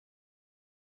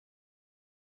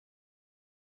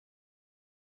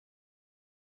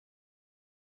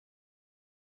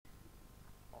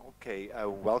Okay,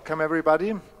 welcome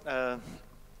everybody to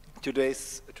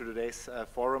today's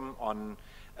forum on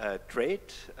trade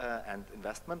and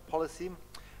investment policy,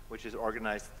 which is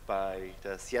organized by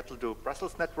the Seattle to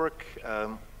Brussels network.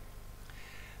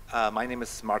 My name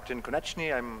is Martin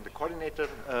Konechny. I'm the coordinator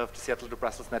of the Seattle to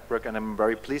Brussels network, and I'm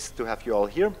very pleased to have you all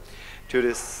here to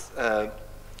this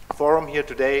forum here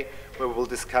today, where we will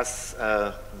discuss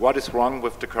what is wrong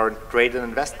with the current trade and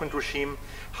investment regime,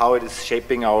 how it is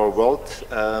shaping our world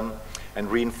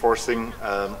and reinforcing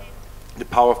the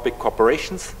power of big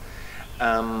corporations.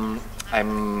 And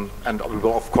we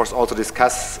will of course also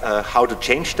discuss how to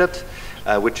change that,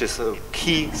 which is a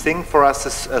key thing for us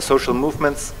as social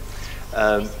movements,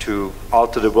 to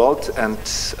alter the world and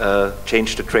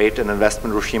change the trade and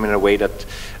investment regime in a way that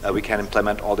we can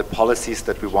implement all the policies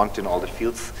that we want in all the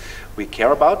fields we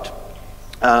care about.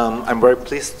 I'm very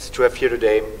pleased to have here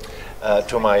today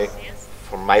from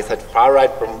my side far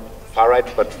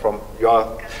right, but from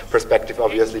your perspective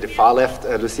obviously the far left,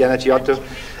 Luciana Giotto,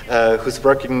 who's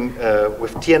working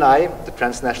with TNI, the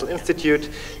Transnational Institute.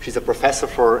 She's a professor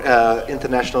for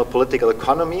international political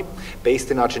economy based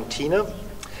in Argentina.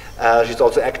 She's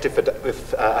also active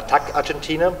with ATTAC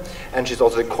Argentina, and she's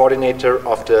also the coordinator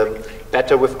of the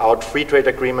Better Without Free Trade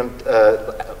Agreement,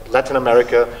 Latin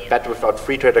America Better Without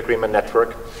Free Trade Agreement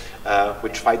network,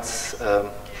 which fights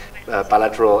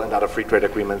bilateral and other free trade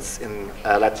agreements in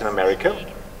Latin America.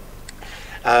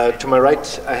 To my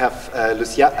right, I have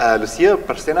Lucia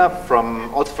Barcena,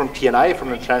 also from TNI, from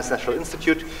the Transnational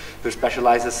Institute, who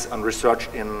specializes on research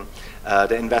in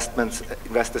the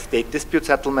investor-state dispute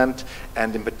settlement,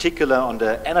 and in particular on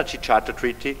the Energy Charter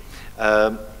Treaty,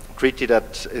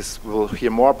 that we'll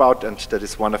hear more about, and that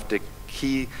is one of the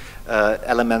key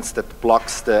elements that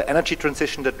blocks the energy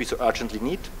transition that we so urgently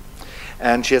need.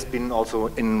 And she has been also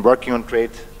working on trade.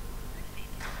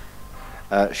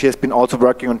 She has been also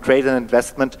working on trade and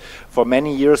investment for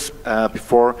many years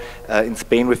before in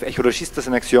Spain with Ecologistas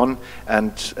en Acción,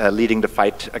 and leading the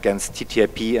fight against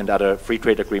TTIP and other free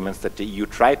trade agreements that the EU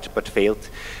tried but failed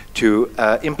to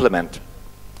implement.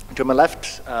 To my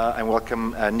left, I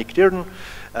welcome Nick Dearden.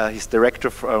 He's director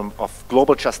of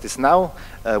Global Justice Now,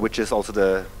 which is also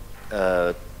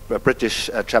the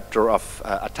British chapter of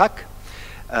ATTAC.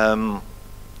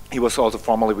 He was also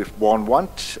formerly with Warren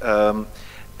Want,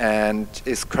 and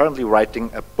is currently writing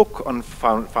a book on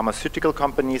pharmaceutical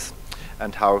companies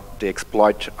and how they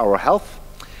exploit our health.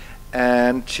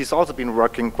 And she's also been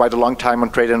working quite a long time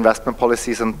on trade and investment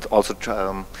policies, and also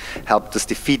helped us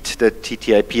defeat the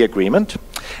TTIP agreement.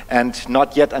 And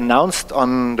not yet announced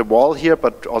on the wall here,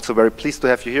 but also very pleased to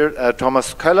have you here,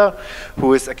 Thomas Köller,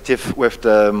 who is active with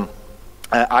the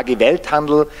AG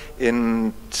Welthandel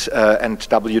and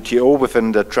WTO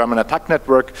within the German ATTAC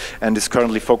network, and is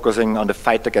currently focusing on the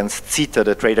fight against CETA,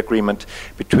 the trade agreement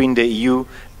between the EU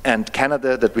and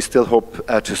Canada that we still hope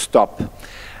to stop.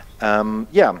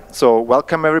 So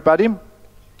welcome everybody.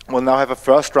 We'll now have a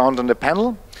first round on the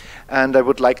panel, and I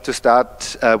would like to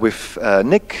start with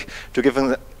Nick to give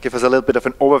us a little bit of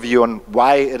an overview on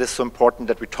why it is so important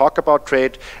that we talk about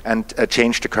trade and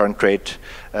change the current trade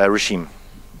regime.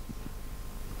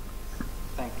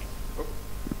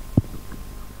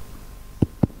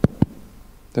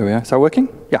 There we are. Is that working?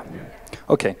 Yeah.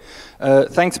 Okay.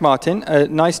 Thanks, Martin.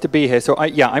 Nice to be here. So,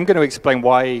 I'm going to explain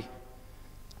why,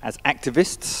 as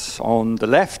activists on the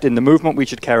left in the movement, we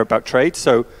should care about trade.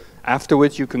 So,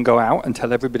 afterwards, you can go out and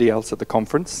tell everybody else at the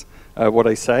conference what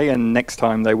I say, and next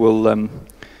time they will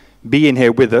be in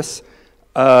here with us.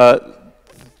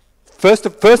 First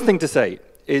thing to say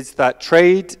is that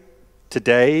trade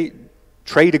today,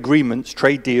 trade agreements,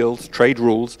 trade deals, trade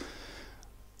rules,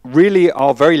 really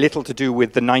are very little to do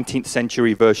with the 19th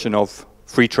century version of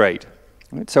free trade.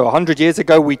 Right? So 100 years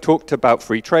ago, we talked about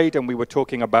free trade, and we were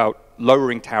talking about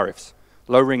lowering tariffs,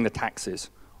 lowering the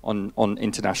taxes on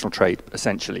international trade,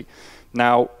 essentially.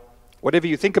 Now, whatever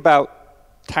you think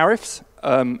about tariffs,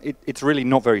 it's really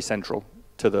not very central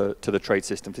to the trade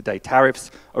system today.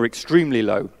 Tariffs are extremely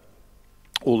low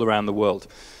all around the world.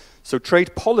 So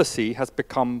trade policy has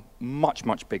become much,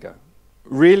 much bigger.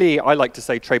 Really, I like to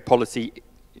say trade policy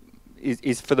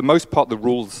is for the most part the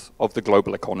rules of the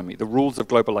global economy. The rules of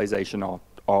globalization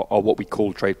are what we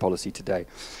call trade policy today.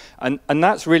 And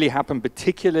that's really happened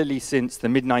particularly since the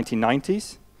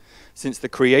mid-1990s, since the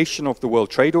creation of the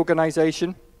World Trade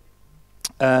Organization.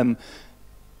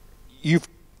 You've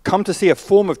come to see a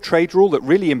form of trade rule that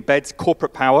really embeds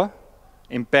corporate power,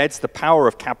 embeds the power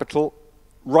of capital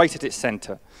right at its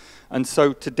center. And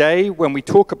so today, when we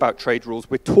talk about trade rules,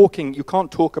 you can't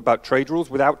talk about trade rules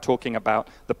without talking about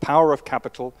the power of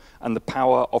capital and the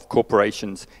power of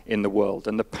corporations in the world,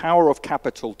 and the power of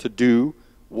capital to do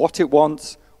what it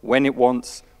wants, when it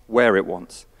wants, where it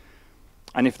wants.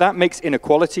 And if that makes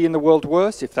inequality in the world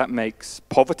worse, if that makes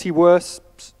poverty worse,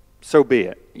 so be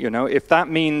it. You know, if that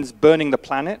means burning the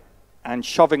planet and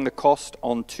shoving the cost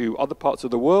onto other parts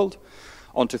of the world,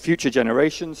 onto future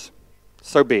generations,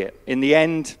 so be it. In the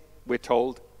end, we're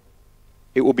told,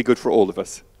 it will be good for all of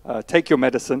us. Take your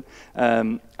medicine,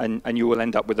 and you will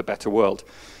end up with a better world.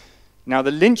 Now,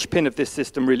 the linchpin of this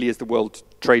system really is the World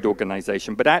Trade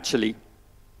Organization, but actually,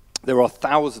 there are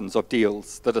thousands of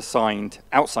deals that are signed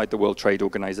outside the World Trade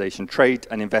Organization, trade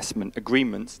and investment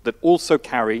agreements that also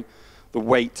carry the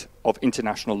weight of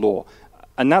international law.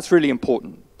 And that's really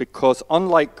important because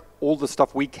unlike all the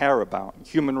stuff we care about,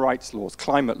 human rights laws,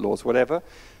 climate laws, whatever,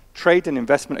 trade and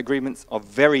investment agreements are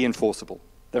very enforceable.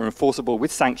 They're enforceable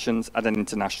with sanctions at an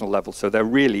international level, so they're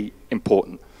really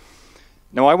important.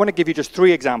 Now, I want to give you just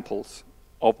 3 examples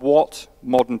of what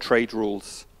modern trade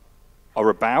rules are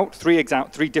about, 3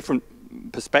 different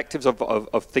perspectives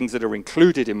of things that are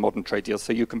included in modern trade deals,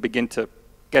 so you can begin to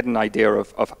get an idea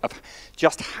of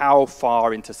just how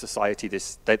far into society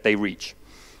that they reach.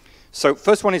 So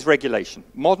first one is regulation.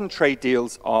 Modern trade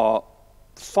deals are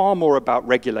far more about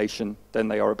regulation than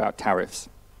they are about tariffs.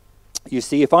 You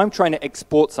see, if I'm trying to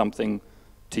export something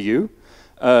to you,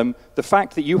 the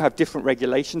fact that you have different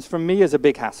regulations from me is a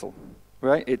big hassle,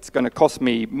 right? It's going to cost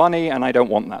me money, and I don't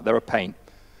want that. They're a pain.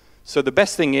 So the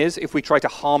best thing is if we try to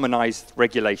harmonize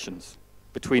regulations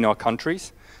between our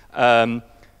countries.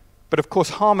 But of course,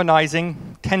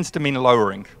 harmonizing tends to mean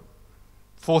lowering,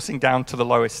 forcing down to the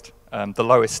lowest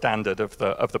standard of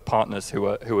the partners who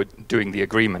are doing the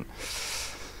agreement.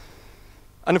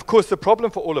 And of course, the problem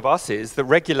for all of us is that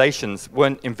regulations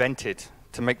weren't invented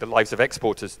to make the lives of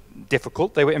exporters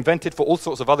difficult. They were invented for all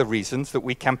sorts of other reasons that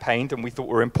we campaigned and we thought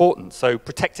were important. So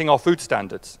protecting our food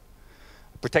standards,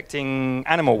 protecting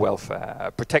animal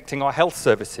welfare, protecting our health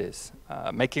services,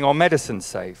 making our medicines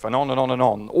safe, and on and on and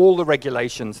on. All the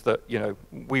regulations that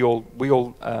we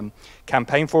all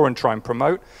campaign for and try and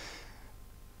promote.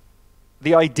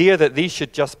 The idea that these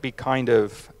should just be kind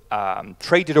of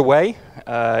traded away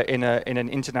in an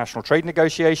international trade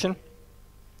negotiation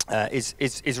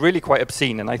is really quite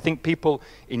obscene. And I think people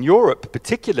in Europe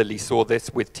particularly saw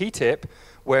this with TTIP,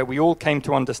 where we all came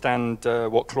to understand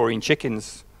what chlorine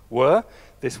chickens were.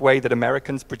 This way that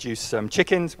Americans produce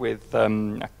chickens with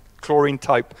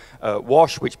chlorine-type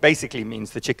wash, which basically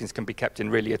means the chickens can be kept in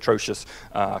really atrocious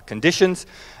conditions.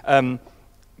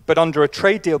 But under a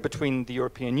trade deal between the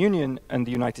European Union and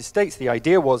the United States, the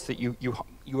idea was that you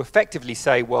effectively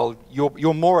say, well,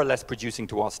 you're more or less producing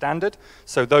to our standard,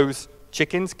 so those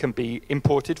chickens can be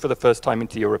imported for the first time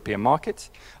into European markets.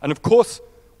 And of course,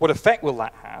 what effect will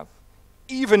that have,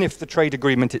 even if the trade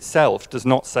agreement itself does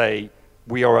not say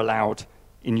we are allowed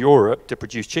in Europe to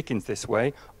produce chickens this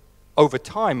way? Over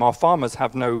time, our farmers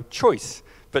have no choice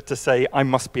but to say, I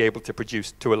must be able to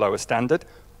produce to a lower standard,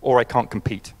 or I can't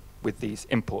compete with these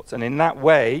imports. And in that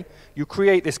way, you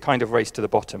create this kind of race to the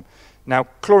bottom. Now,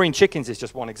 chlorine chickens is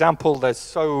just one example. There's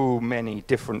so many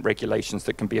different regulations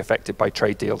that can be affected by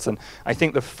trade deals. And I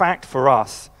think the fact for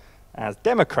us as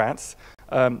Democrats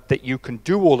that you can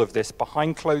do all of this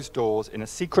behind closed doors in a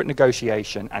secret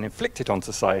negotiation and inflict it on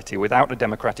society without a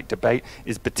democratic debate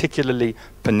is particularly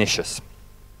pernicious.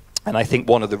 And I think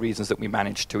one of the reasons that we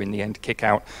managed to, in the end, kick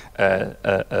out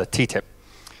TTIP.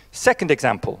 Second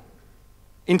example,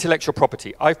 intellectual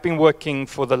property. I've been working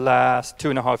for the last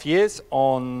 2.5 years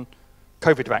on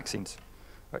COVID vaccines.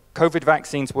 COVID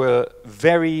vaccines were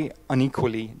very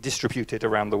unequally distributed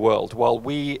around the world. While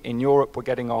we in Europe were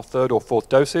getting our 3rd or 4th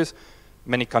doses,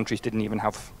 many countries didn't even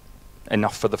have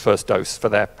enough for the first dose for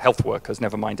their health workers,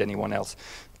 never mind anyone else.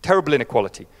 Terrible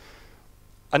inequality.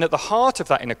 And at the heart of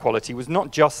that inequality was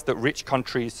not just that rich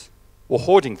countries were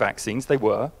hoarding vaccines, they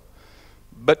were,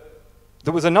 but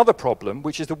there was another problem,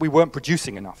 which is that we weren't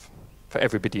producing enough for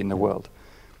everybody in the world.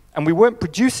 And we weren't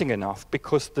producing enough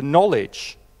because the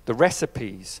knowledge, the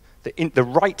recipes, the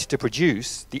right to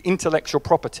produce, the intellectual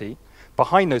property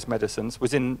behind those medicines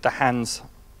was in the hands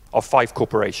of 5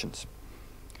 corporations.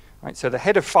 Right, so the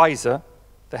head of Pfizer,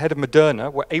 the head of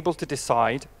Moderna were able to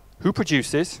decide who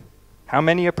produces, how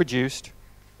many are produced,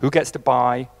 who gets to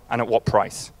buy, and at what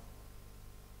price.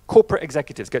 Corporate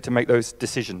executives get to make those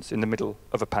decisions in the middle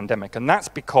of a pandemic, and that's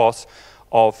because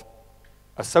of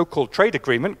a so-called trade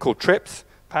agreement called TRIPS,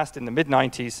 passed in the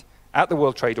mid-90s at the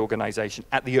World Trade Organization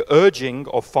at the urging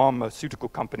of pharmaceutical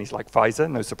companies like Pfizer,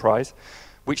 no surprise,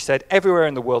 which said everywhere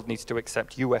in the world needs to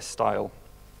accept US-style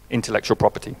intellectual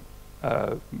property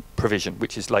provision,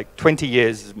 which is like 20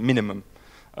 years minimum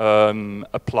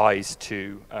applies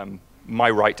to my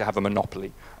right to have a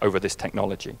monopoly over this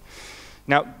technology.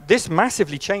 Now, this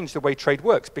massively changed the way trade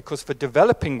works, because for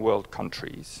developing world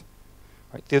countries,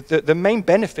 right, the main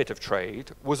benefit of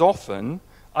trade was often,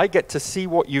 I get to see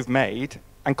what you've made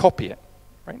and copy it.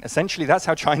 Right? Essentially, that's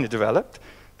how China developed.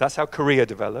 That's how Korea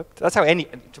developed. That's how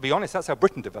to be honest, that's how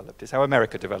Britain developed. It's how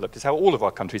America developed. It's how all of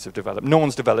our countries have developed. No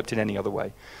one's developed in any other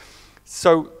way.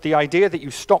 So the idea that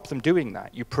you stop them doing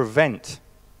that, you prevent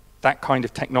that kind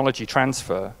of technology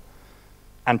transfer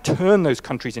and turn those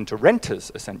countries into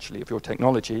renters, essentially, of your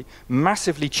technology,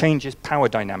 massively changes power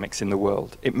dynamics in the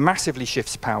world. It massively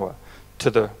shifts power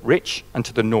to the rich and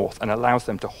to the north and allows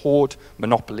them to hoard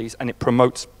monopolies, and it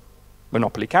promotes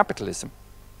monopoly capitalism.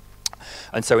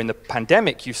 And so in the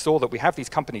pandemic, you saw that we have these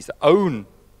companies that own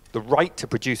the right to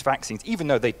produce vaccines, even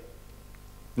though they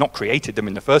not created them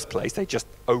in the first place, they just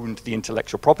owned the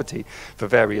intellectual property for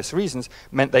various reasons,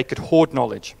 meant they could hoard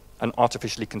knowledge and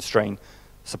artificially constrain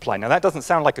supply. Now, that doesn't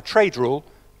sound like a trade rule,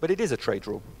 but it is a trade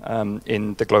rule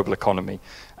in the global economy.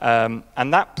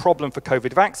 And that problem for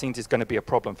COVID vaccines is going to be a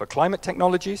problem for climate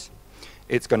technologies.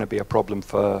 It's going to be a problem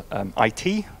for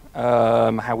IT,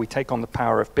 how we take on the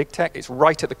power of big tech. It's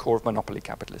right at the core of monopoly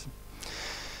capitalism.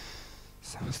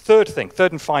 So,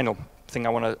 third and final thing I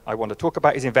want to talk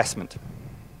about is investment.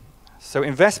 So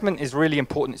investment is really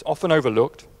important. It's often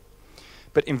overlooked.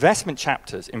 But investment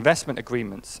chapters, investment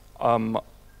agreements,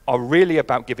 are really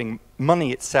about giving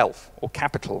money itself, or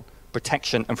capital,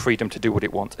 protection and freedom to do what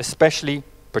it wants, especially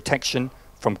protection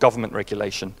from government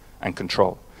regulation and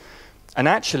control. And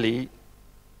actually,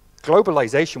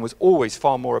 globalization was always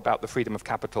far more about the freedom of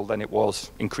capital than it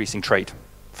was increasing trade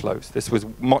flows. This was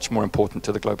much more important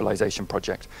to the globalization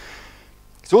project.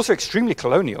 It's also extremely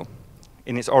colonial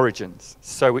in its origins.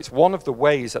 So it's one of the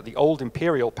ways that the old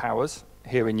imperial powers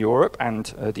here in Europe and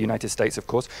the United States, of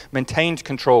course, maintained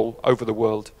control over the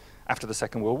world after the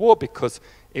Second World War, because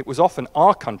it was often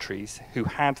our countries who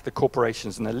had the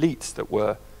corporations and elites that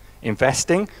were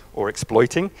investing or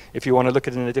exploiting, if you want to look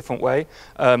at it in a different way,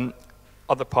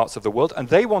 other parts of the world, and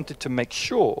they wanted to make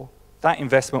sure that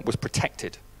investment was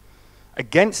protected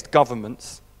against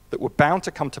governments that were bound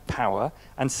to come to power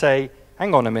and say,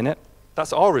 hang on a minute,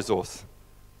 that's our resource.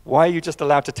 Why are you just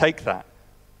allowed to take that?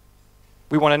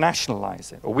 We want to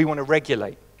nationalize it, or we want to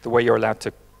regulate the way you're allowed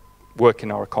to work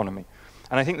in our economy.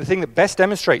 And I think the thing that best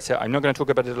demonstrates it, I'm not going to talk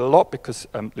about it a lot because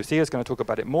Lucia is going to talk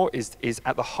about it more, is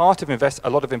at the heart of a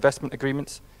lot of investment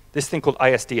agreements, this thing called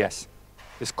ISDS,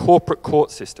 this corporate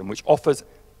court system, which offers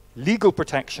legal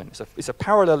protection. It's a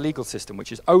parallel legal system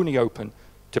which is only open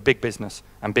to big business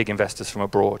and big investors from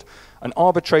abroad. An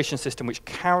arbitration system which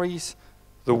carries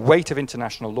the weight of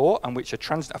international law, and which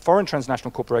a foreign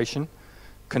transnational corporation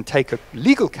can take a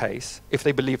legal case if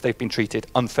they believe they've been treated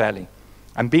unfairly.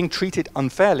 And being treated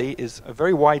unfairly is a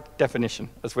very wide definition,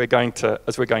 as we're going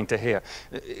to hear.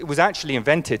 It was actually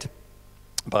invented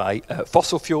by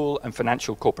fossil fuel and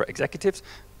financial corporate executives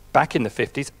back in the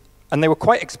 50s, and they were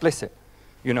quite explicit.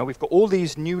 You know, we've got all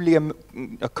these new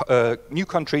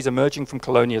countries emerging from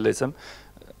colonialism.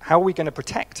 How are we going to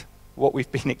protect what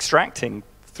we've been extracting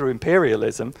through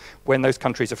imperialism when those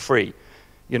countries are free?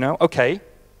 You know, okay,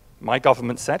 my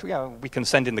government said, yeah, we can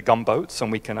send in the gunboats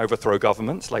and we can overthrow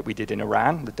governments like we did in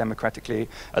Iran, the democratically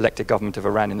elected government of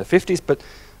Iran in the 50s, but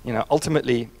you know,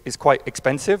 ultimately it's quite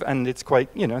expensive and it's quite,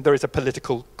 you know, there is a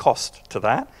political cost to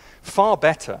that. Far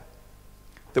better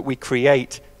that we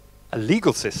create a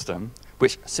legal system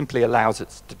which simply allows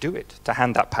us to do it, to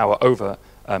hand that power over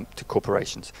to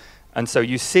corporations. And so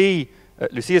you see,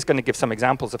 Lucia is going to give some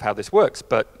examples of how this works,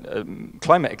 but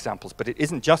climate examples, but it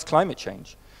isn't just climate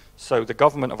change. So the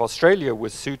government of Australia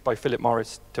was sued by Philip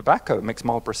Morris Tobacco, makes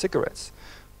Marlboro cigarettes,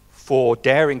 for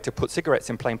daring to put cigarettes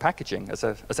in plain packaging as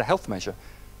a health measure.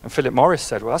 And Philip Morris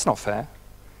said, well, that's not fair.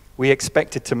 We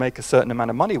expected to make a certain amount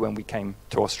of money when we came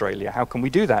to Australia. How can we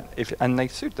do that? And they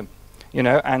sued them. You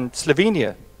know, and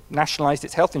Slovenia nationalized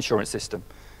its health insurance system.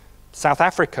 South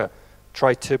Africa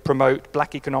tried to promote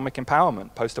black economic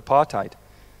empowerment post-apartheid.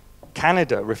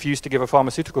 Canada refused to give a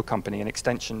pharmaceutical company an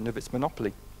extension of its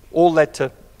monopoly. All led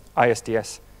to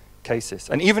ISDS cases.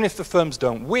 And even if the firms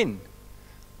don't win,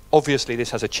 obviously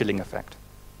this has a chilling effect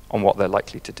on what they're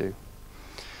likely to do.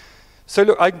 So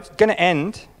look, I'm going to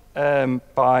end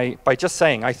by just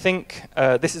saying, I think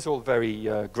this is all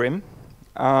very grim.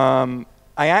 I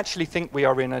actually think we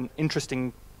are in an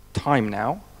interesting time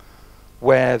now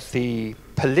where the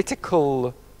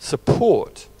political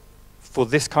support for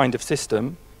this kind of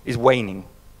system is waning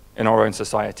in our own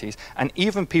societies. And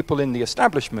even people in the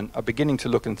establishment are beginning to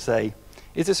look and say,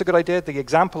 is this a good idea? The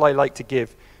example I like to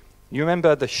give, you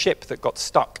remember the ship that got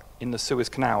stuck in the Suez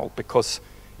Canal because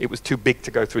it was too big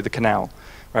to go through the canal,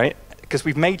 right? because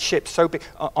we've made ships so big.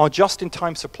 Our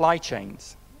just-in-time supply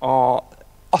chains are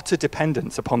utter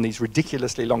dependence upon these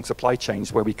ridiculously long supply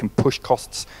chains where we can push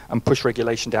costs and push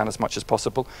regulation down as much as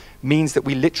possible, means that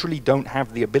we literally don't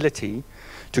have the ability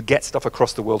to get stuff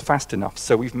across the world fast enough.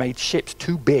 So we've made ships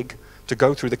too big to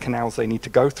go through the canals they need to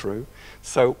go through.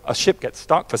 So a ship gets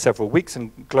stuck for several weeks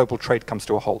and global trade comes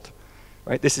to a halt.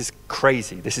 Right? This is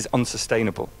crazy. This is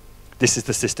unsustainable. This is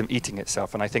the system eating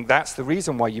itself. And I think that's the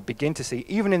reason why you begin to see,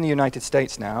 even in the United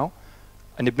States now,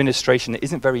 an administration that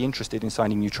isn't very interested in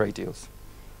signing new trade deals.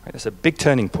 Right? That's a big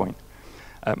turning point.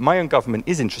 My own government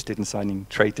is interested in signing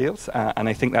trade deals, and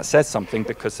I think that says something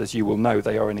because, as you will know,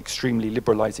 they are an extremely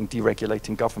liberalizing,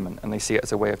 deregulating government, and they see it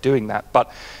as a way of doing that.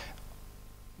 But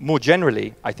more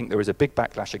generally, I think there is a big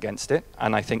backlash against it,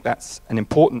 and I think that's an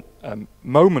important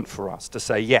moment for us to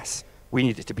say, yes, we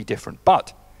need it to be different.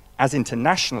 But as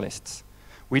internationalists,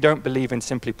 we don't believe in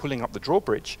simply pulling up the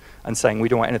drawbridge and saying we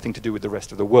don't want anything to do with the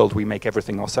rest of the world, we make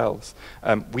everything ourselves.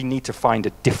 We need to find a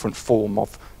different form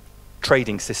of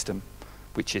trading system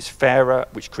which is fairer,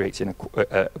 which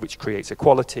creates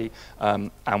equality,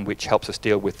 and which helps us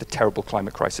deal with the terrible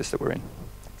climate crisis that we're in.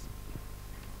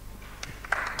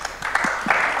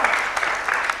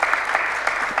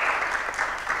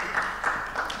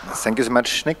 Thank you so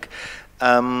much, Nick.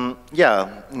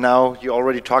 Yeah, now you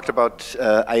already talked about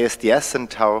ISDS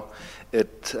and how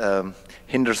it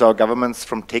hinders our governments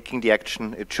from taking the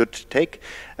action it should take.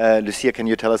 Lucia, can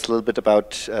you tell us a little bit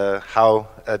about how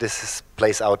this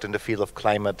plays out in the field of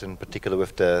climate, in particular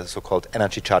with the so-called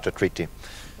Energy Charter Treaty?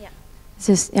 Yeah.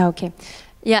 Okay.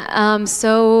 Yeah.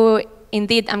 So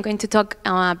indeed, I'm going to talk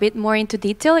a bit more into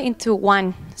detail into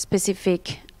one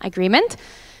specific agreement,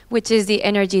 which is the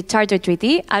Energy Charter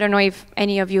Treaty. I don't know if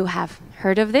any of you have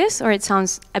heard of this or it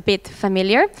sounds a bit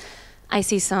familiar. I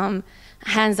see some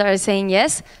hands that are saying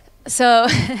yes. So,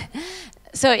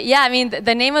 so yeah, I mean,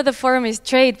 the name of the forum is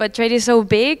trade, but trade is so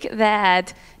big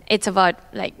that it's about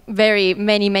like very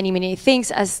many things,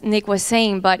 as Nick was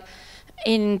saying. But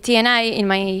in TNI, in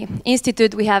my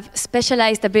institute, we have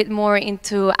specialized a bit more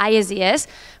into ISDS,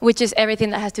 which is everything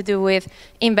that has to do with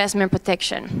investment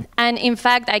protection. And in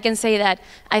fact, I can say that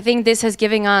I think this has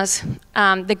given us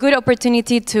the good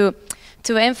opportunity to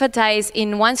emphasize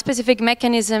in one specific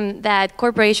mechanism that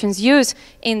corporations use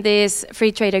in this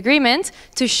free trade agreement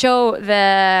to show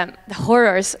the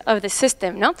horrors of the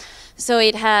system, no? So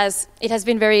it has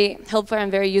been very helpful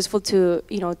and very useful to,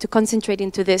 to concentrate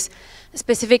into this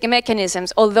specific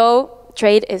mechanisms, although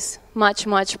trade is much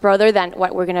broader than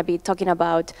what we're going to be talking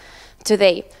about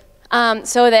today.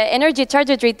 So the Energy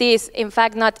Charter Treaty is in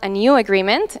fact not a new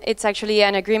agreement. It's actually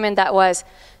an agreement that was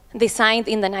designed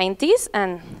in the 90s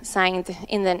and signed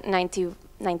in the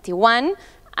 91.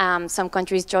 Some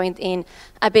countries joined in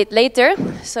a bit later,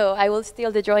 so I will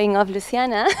steal the drawing of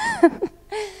Luciana.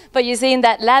 But you see in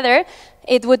that ladder,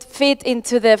 it would fit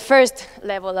into the first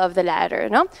level of the ladder,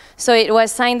 no? So it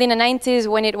was signed in the 90s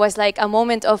when it was like a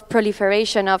moment of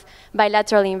proliferation of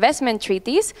bilateral investment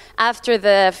treaties. After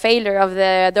the failure of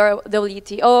the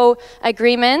WTO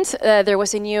agreement, there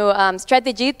was a new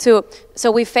strategy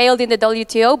so we failed in the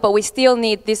WTO, but we still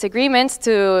need these agreements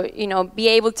to, be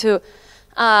able to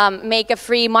make a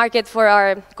free market for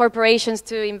our corporations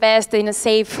to invest in a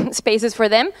safe spaces for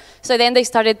them. So then they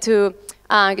started to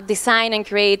design and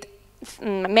create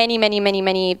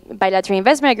many bilateral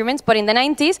investment agreements, but in the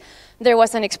 90s, there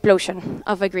was an explosion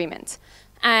of agreements.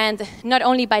 And not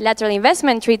only bilateral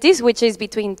investment treaties, which is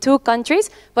between two countries,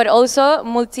 but also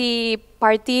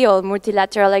multi-party or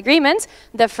multilateral agreements,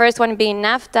 the first one being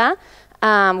NAFTA,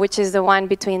 which is the one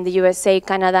between the USA,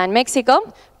 Canada, and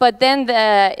Mexico. But then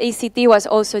the ACT was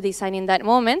also designed in that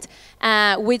moment,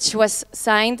 which was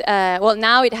signed, well,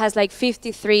 now it has like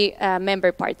 53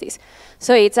 member parties.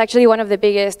 So it's actually one of the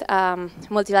biggest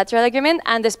multilateral agreements,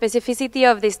 and the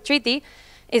specificity of this treaty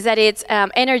is that it's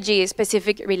energy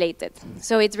specific related.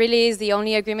 So it really is the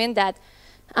only agreement that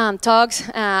talks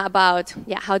about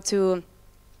how to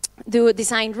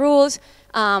design rules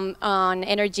on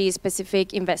energy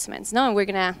specific investments. No, and we're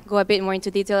gonna go a bit more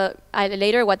into detail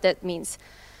later what that means.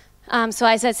 So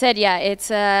as I said, it's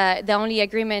the only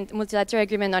multilateral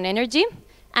agreement on energy.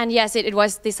 And yes, it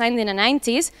was designed in the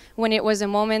 90s when it was a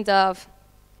moment of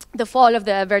the fall of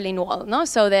the Berlin Wall. No,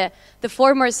 so the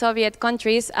former Soviet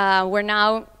countries were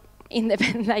now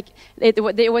independent. Like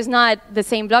it was not the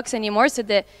same blocks anymore. So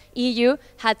the EU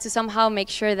had to somehow make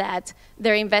sure that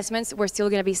their investments were still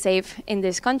going to be safe in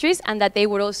these countries, and that they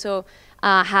would also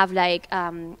have like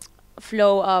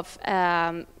flow of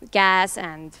gas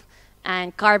and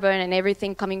carbon and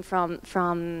everything coming from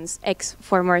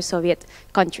ex-former Soviet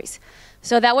countries.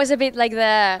 So that was a bit like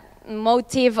the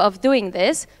motive of doing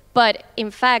this, But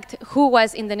in fact, who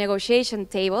was in the negotiation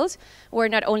tables were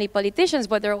not only politicians,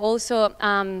 but they're also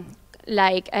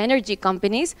like energy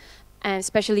companies, and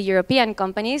especially European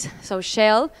companies. So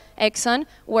Shell, Exxon,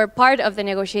 were part of the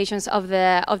negotiations of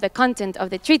the content of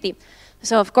the treaty.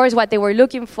 So of course, what they were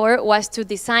looking for was to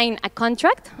design a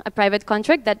contract, a private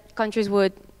contract that countries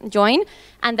would join,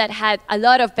 and that had a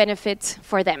lot of benefits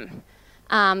for them.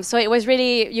 So it was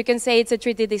really, you can say it's a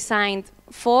treaty designed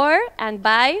for and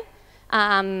by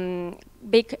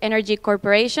big energy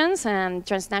corporations and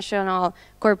transnational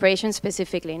corporations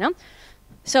specifically, no?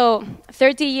 So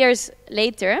 30 years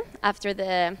later, after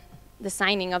the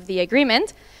signing of the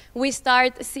agreement, we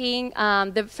start seeing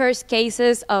the first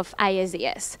cases of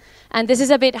ISDS. And this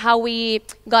is a bit how we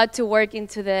got to work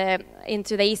into the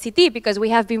ECT, because we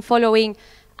have been following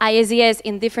ISDS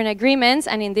in different agreements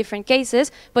and in different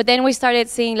cases, but then we started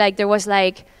seeing like there was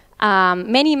like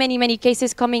many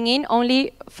cases coming in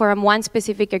only from one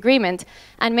specific agreement.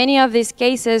 And many of these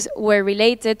cases were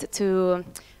related to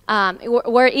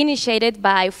were initiated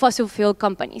by fossil fuel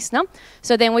companies, no?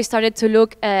 So then we started to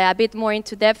look a bit more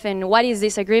into depth in what is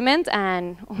this agreement,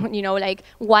 and you know, like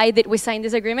why did we sign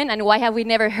this agreement, and why have we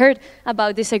never heard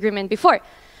about this agreement before?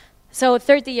 So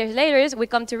 30 years later, we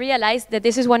come to realize that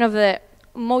this is one of the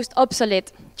most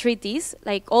obsolete treaties,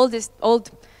 like all these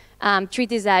old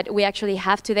treaties that we actually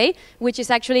have today, which is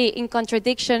actually in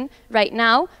contradiction right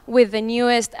now with the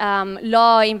newest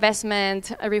law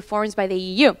investment reforms by the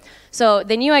EU. So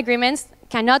the new agreements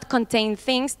cannot contain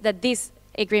things that this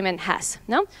agreement has,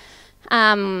 no?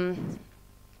 And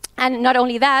not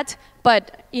only that,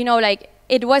 but you know, like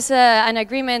it was an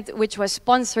agreement which was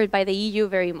sponsored by the EU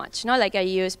very much, no? Like a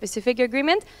EU-specific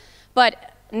agreement,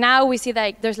 but now we see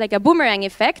that there's like a boomerang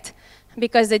effect,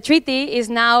 because the treaty is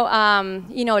now,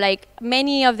 you know, like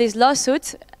many of these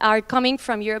lawsuits are coming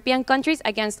from European countries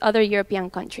against other European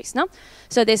countries, no?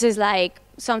 So this is like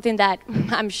something that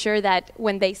I'm sure that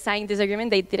when they signed this agreement,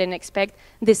 they didn't expect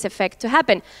this effect to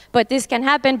happen. But this can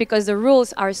happen because the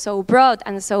rules are so broad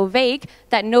and so vague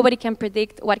that nobody can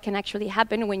predict what can actually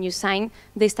happen when you sign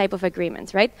this type of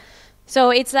agreement, right? So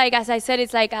it's like, as I said,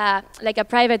 it's like a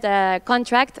private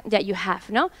contract that you have,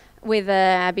 no? With,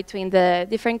 between the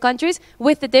different countries,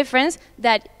 with the difference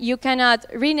that you cannot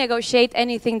renegotiate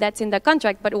anything that's in the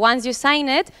contract. But once you sign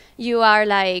it, you are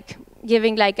like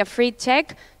giving like a free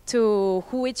check to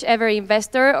whichever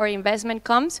investor or investment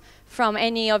comes from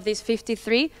any of these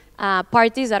 53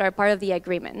 parties that are part of the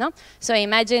agreement, no? So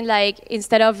imagine like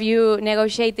instead of you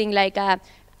negotiating like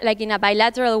in a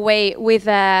bilateral way with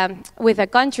a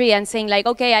country and saying like,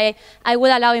 okay, I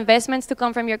will allow investments to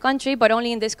come from your country, but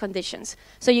only in these conditions.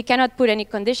 So you cannot put any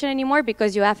condition anymore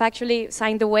because you have actually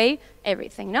signed away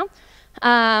everything, no?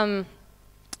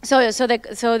 So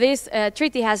this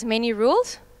treaty has many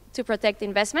rules to protect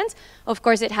investments. Of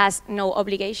course, it has no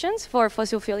obligations for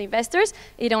fossil fuel investors.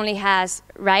 It only has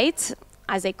rights,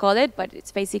 as they call it, but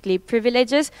it's basically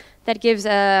privileges that gives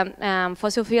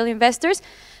fossil fuel investors.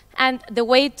 And the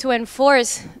way to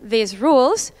enforce these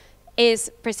rules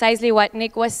is precisely what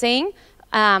Nick was saying,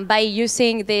 by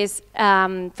using these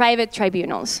private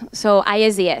tribunals, so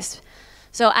ISDS.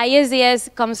 So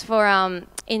ISDS comes from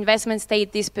investment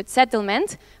state dispute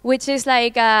settlement, which is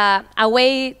like a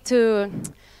way to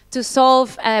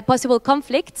solve possible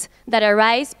conflicts that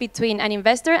arise between an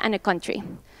investor and a country.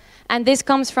 And this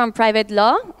comes from private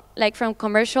law, like from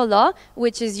commercial law,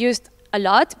 which is used a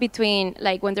lot between,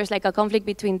 like when there's like a conflict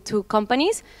between two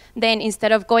companies, then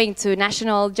instead of going to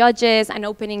national judges and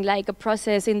opening like a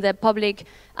process in the public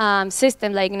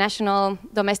system, like national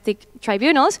domestic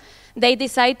tribunals, they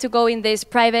decide to go in this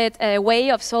private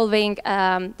way of solving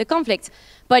the conflicts.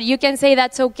 But you can say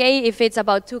that's okay if it's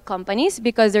about two companies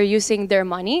because they're using their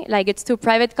money, like it's two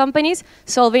private companies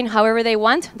solving however they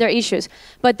want their issues.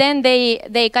 But then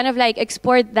they kind of like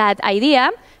export that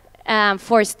idea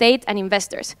for state and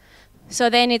investors. So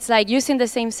then it's like using the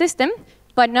same system,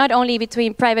 but not only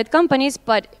between private companies,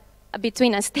 but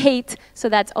between a state, so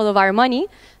that's all of our money,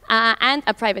 and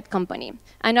a private company.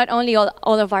 And not only all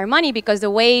of our money, because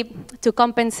the way to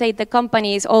compensate the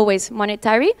company is always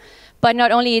monetary, but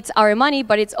not only it's our money,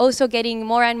 but it's also getting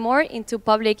more and more into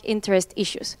public interest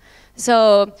issues.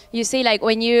 So you see, like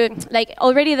when you, like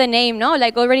already the name, no?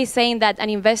 Like already saying that an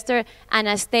investor and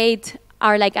a state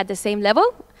are like at the same level,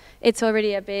 it's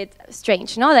already a bit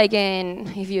strange, no? Like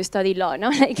if you study law, no?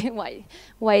 Like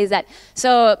why is that?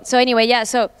 So anyway, yeah,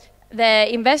 so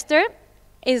the investor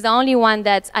is the only one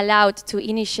that's allowed to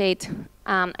initiate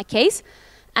a case,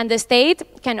 and the state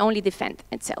can only defend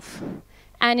itself.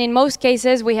 And in most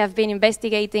cases, we have been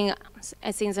investigating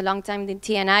since a long time in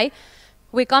TNI,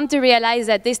 we come to realize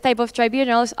that this type of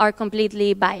tribunals are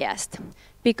completely biased.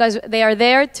 because they are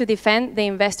there to defend the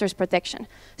investors' protection.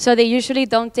 So they usually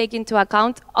don't take into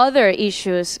account other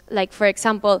issues, like, for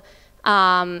example,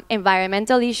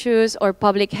 environmental issues or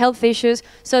public health issues.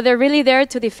 So they're really there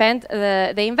to defend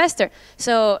the investor.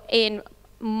 So in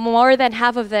more than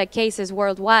half of the cases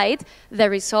worldwide, the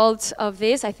results of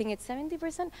this, I think it's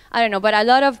 70%, I don't know, but a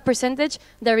lot of percentage,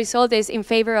 the result is in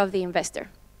favor of the investor.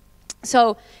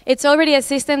 So it's already a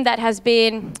system that has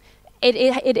been,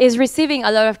 it is receiving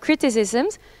a lot of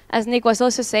criticisms, as Nick was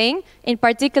also saying, in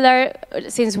particular,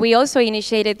 since we also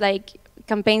initiated like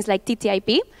campaigns like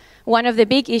TTIP. One of the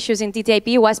big issues in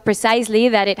TTIP was precisely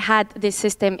that it had this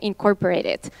system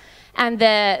incorporated. And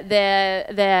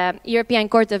the European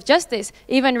Court of Justice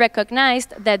even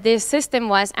recognized that this system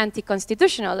was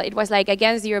anti-constitutional. It was like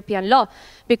against European law,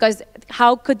 because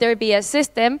how could there be a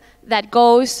system that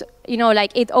goes, you know,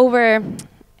 like it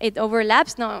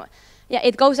overlaps? No, yeah,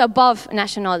 it goes above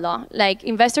national law. Like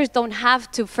investors don't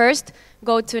have to first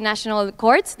go to national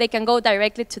courts, they can go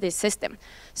directly to this system.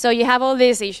 So you have all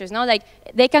these issues, no? Like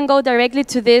they can go directly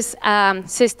to this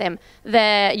system.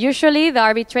 Usually the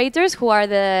arbitrators, who are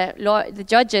the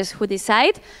judges who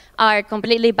decide, are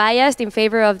completely biased in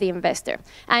favor of the investor.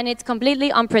 And it's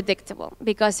completely unpredictable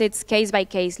because it's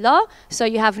case-by-case law, so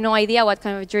you have no idea what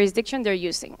kind of jurisdiction they're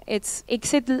using. It's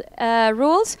exit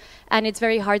rules, and it's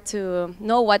very hard to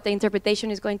know what the interpretation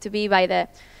is going to be by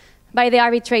the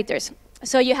arbitrators.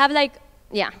 So you have like,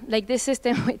 yeah, like this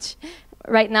system, which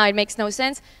right now it makes no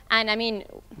sense. And I mean,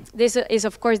 this is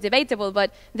of course debatable,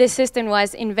 but this system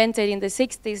was invented in the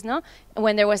 60s, no?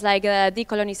 When there was like a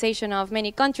decolonization of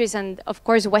many countries, and of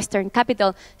course Western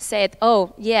capital said,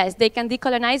 oh yes, they can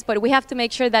decolonize, but we have to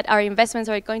make sure that our investments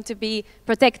are going to be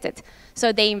protected.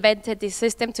 So they invented this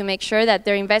system to make sure that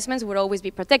their investments would always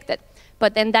be protected.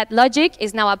 But then that logic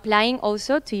is now applying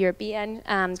also to European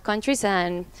countries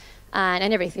and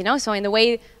everything, no? So in the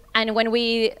way, and when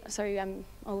we, sorry, I'm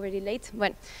already late,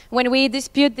 but when we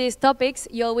dispute these topics,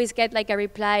 you always get like a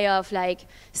reply of like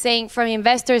saying from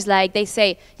investors, like they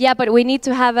say, yeah, but we need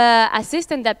to have a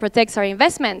system that protects our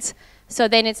investments. So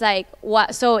then it's like,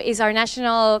 what, so is our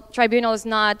national tribunals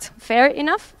not fair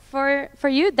enough for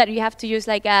you, that you have to use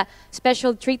like a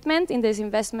special treatment in these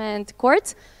investment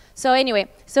courts? So anyway,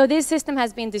 so this system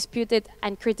has been disputed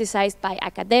and criticized by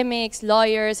academics,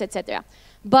 lawyers, etc.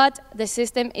 But the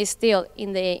system is still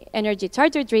in the Energy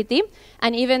Charter Treaty,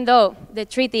 and even though the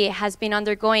treaty has been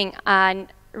undergoing a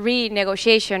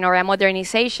renegotiation or a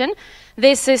modernization,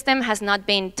 this system has not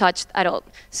been touched at all.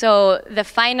 So the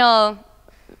final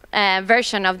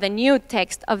version of the new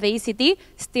text of the ECT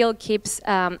still keeps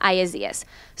ISDS.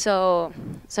 So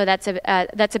that's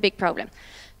a big problem.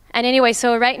 And anyway,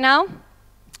 so right now,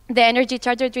 the Energy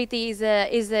Charter Treaty is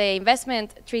the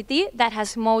investment treaty that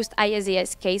has most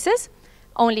ISDS cases,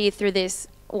 only through this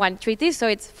one treaty, so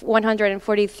it's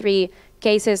 143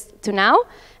 cases to now,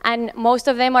 and most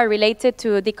of them are related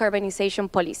to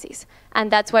decarbonization policies. And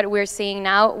that's what we're seeing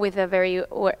now with a very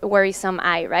worrisome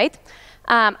eye, right?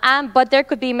 But there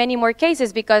could be many more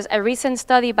cases, because a recent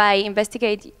study by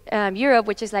Investigate Europe,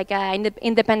 which is like an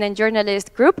independent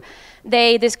journalist group,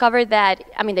 they discovered that,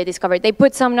 they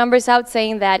put some numbers out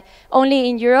saying that only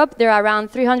in Europe there are around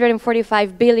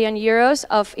 345 billion euros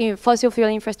of fossil fuel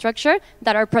infrastructure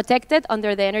that are protected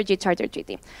under the Energy Charter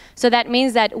Treaty. So that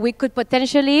means that we could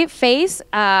potentially face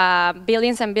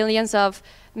billions and billions of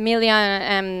new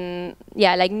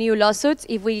lawsuits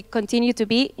if we continue to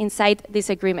be inside this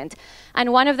agreement.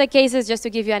 And one of the cases, just to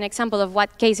give you an example of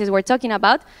what cases we're talking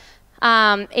about,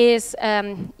 is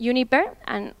Uniper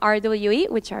and RWE,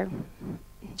 which are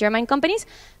German companies,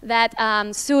 that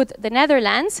sued the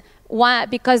Netherlands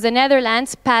because the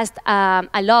Netherlands passed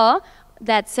a law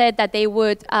that said that they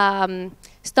would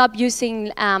stop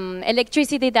using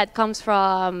electricity that comes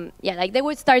from, they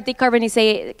would start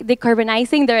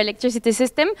decarbonizing their electricity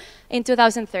system in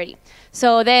 2030.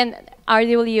 So then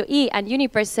RWE and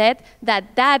Uniper said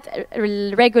that that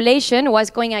regulation was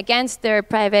going against their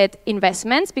private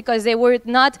investments, because they would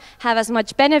not have as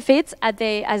much benefits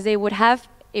as they would have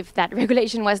if that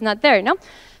regulation was not there, no?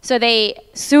 So they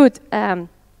sued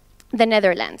the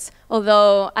Netherlands.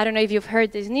 Although, I don't know if you've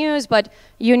heard this news, but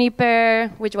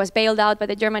Uniper, which was bailed out by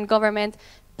the German government,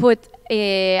 put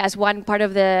as one part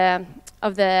of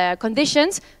the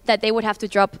conditions that they would have to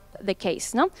drop the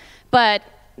case, no? But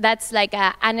that's like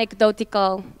an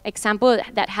anecdotal example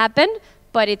that happened,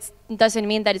 but it doesn't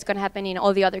mean that it's going to happen in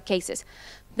all the other cases.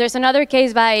 There's another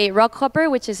case by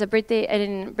Rockhopper, which is a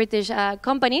British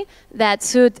company that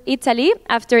sued Italy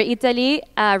after Italy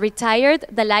retired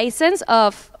the license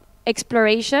of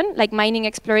exploration, like mining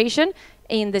exploration,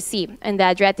 in the sea, in the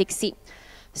Adriatic Sea.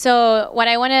 So what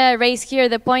I want to raise here,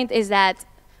 the point is that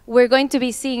we're going to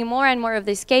be seeing more and more of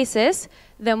these cases,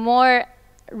 the more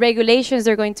regulations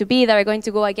there are going to be that are going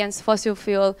to go against fossil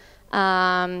fuel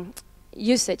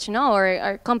usage, no,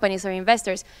 or companies or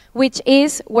investors, which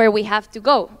is where we have to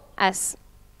go as,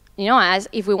 as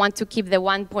if we want to keep the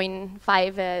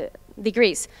 1.5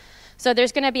 degrees. So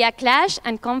there's going to be a clash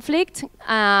and conflict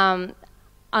on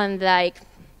like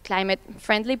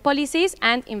climate-friendly policies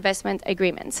and investment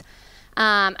agreements.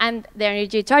 And the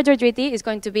Energy Charter Treaty is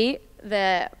going to be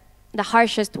the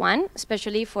harshest one,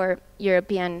 especially for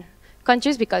European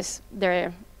countries, because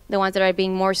they're the ones that are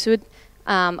being more sued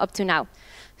up to now.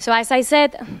 So as I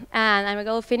said, and I'm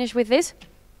going to finish with this,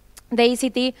 the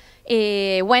ECT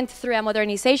went through a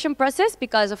modernization process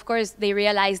because, of course, they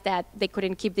realized that they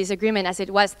couldn't keep this agreement as it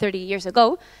was 30 years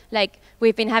ago. Like,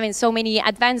 we've been having so many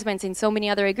advancements in so many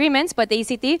other agreements, but the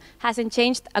ECT hasn't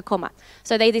changed a comma.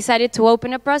 So they decided to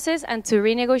open a process and to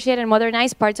renegotiate and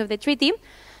modernize parts of the treaty.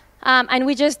 And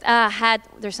we just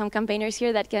there's some campaigners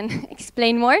here that can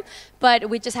explain more, but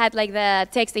we just had like the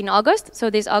text in August, so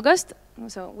this August,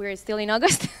 so we're still in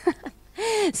August.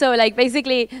 So like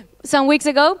basically some weeks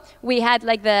ago, we had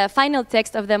like the final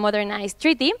text of the modernized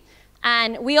treaty,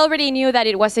 and we already knew that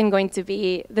it wasn't going to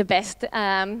be the best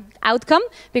outcome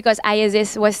because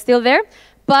ISDS was still there.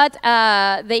 But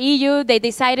the EU, they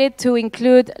decided to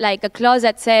include like a clause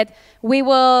that said, we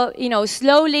will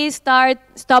slowly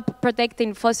stop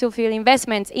protecting fossil fuel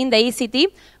investments in the ECT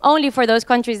only for those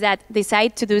countries that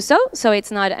decide to do so. So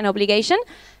it's not an obligation.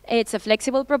 It's a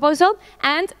flexible proposal.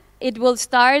 And it will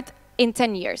start in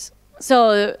 10 years.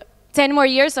 So 10 more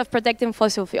years of protecting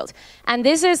fossil fuels. And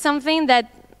this is something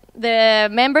that the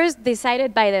members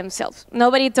decided by themselves.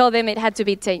 Nobody told them it had to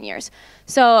be 10 years.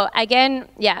 So again,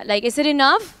 yeah, like, is it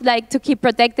enough like to keep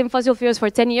protecting fossil fuels for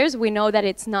 10 years? We know that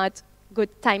it's not good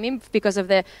timing because of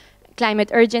the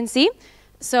climate urgency.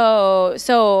 So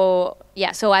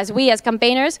as we as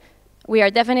campaigners, we are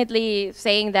definitely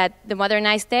saying that the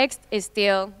modernized text is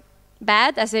still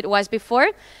bad as it was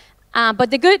before.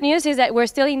 But the good news is that we're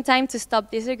still in time to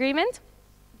stop this agreement.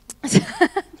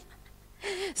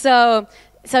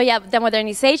 So yeah, the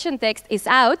modernization text is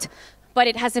out, but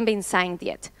it hasn't been signed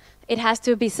yet. It has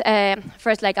to be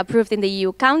first like approved in the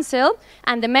EU Council,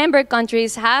 and the member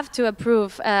countries have to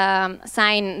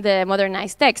sign the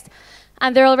modernized text.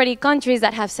 And there are already countries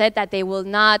that have said that they will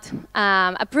not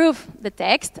approve the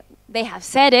text. They have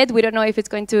said it. We don't know if it's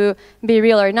going to be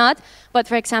real or not. But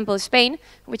for example, Spain,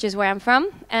 which is where I'm from,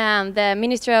 the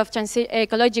Ministry of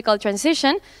Ecological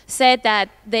Transition said that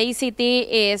the ECT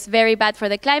is very bad for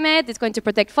the climate, it's going to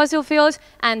protect fossil fuels,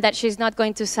 and that she's not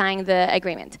going to sign the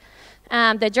agreement.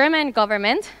 The German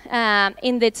government,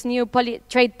 in its new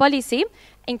trade policy,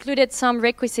 included some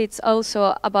requisites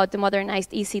also about the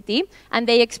modernized ECT, and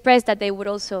they expressed that they would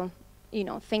also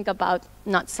think about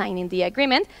not signing the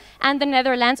agreement. And the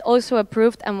Netherlands also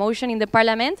approved a motion in the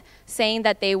parliament saying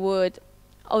that they would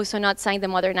also not sign the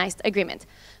modernized agreement.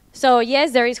 So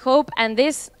yes, there is hope, and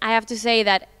this, I have to say,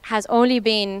 that has only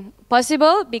been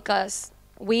possible because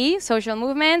we, social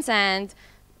movements and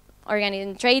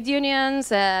trade unions,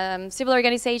 civil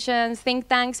organizations, think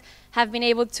tanks, have been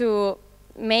able to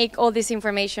make all this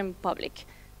information public.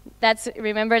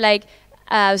 Remember, like,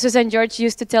 Susan George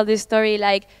used to tell this story,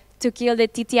 like, to kill the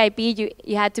TTIP,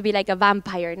 you had to be like a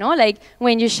vampire, no? Like,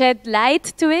 when you shed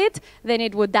light to it, then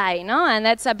it would die, no? And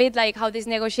that's a bit like how these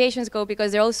negotiations go,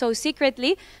 because they're all so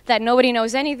secretly that nobody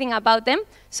knows anything about them.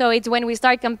 So it's when we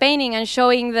start campaigning and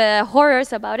showing the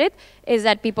horrors about it, is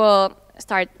that people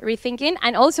start rethinking,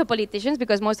 and also politicians,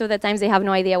 because most of the times they have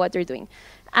no idea what they're doing.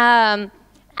 And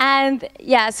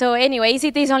yeah, so anyway,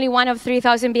 ECT is only one of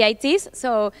 3,000 BITs.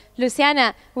 So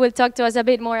Luciana will talk to us a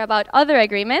bit more about other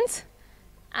agreements.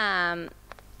 And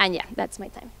yeah, that's my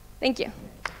time. Thank you.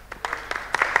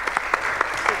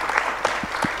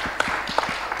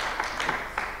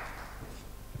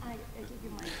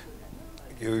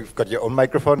 You've got your own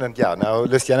microphone, and yeah, now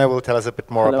Luciana will tell us a bit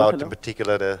more about, in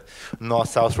particular, the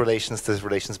North-South relations, the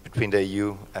relations between the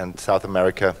EU and South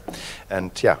America,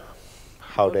 and yeah,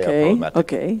 how they are problematic.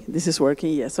 Okay, this is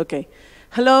working, yes, okay.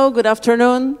 Hello, good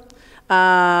afternoon.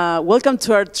 Welcome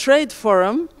to our trade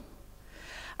forum.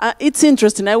 It's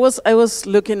interesting. I was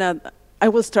looking at. I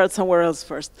will start somewhere else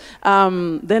first.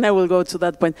 Then I will go to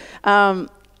that point.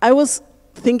 I was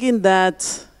thinking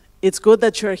that it's good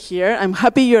that you're here. I'm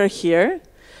happy you're here,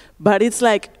 but it's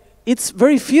like it's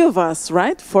very few of us,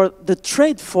 right, for the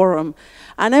trade forum.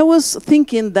 And I was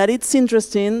thinking that it's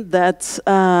interesting that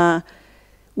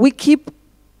we keep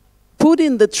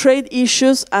putting the trade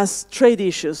issues as trade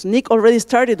issues. Nick already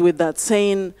started with that,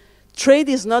 saying trade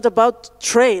is not about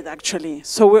trade, actually.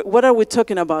 So what are we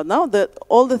talking about now?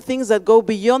 All the things that go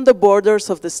beyond the borders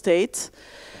of the state,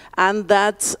 and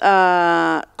that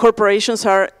corporations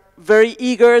are very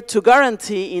eager to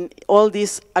guarantee in all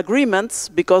these agreements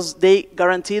because they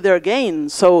guarantee their gain.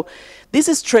 So this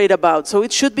is trade about. So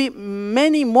it should be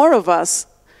many more of us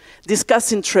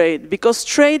discussing trade, because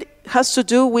trade has to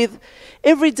do with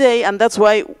every day, and that's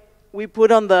why we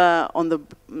put on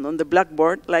the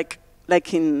blackboard, like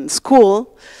in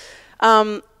school.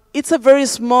 It's a very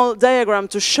small diagram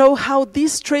to show how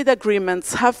these trade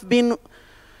agreements have been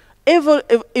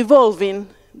evolving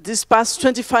these past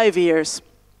 25 years.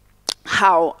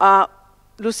 How?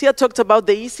 Lucia talked about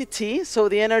the ECT, so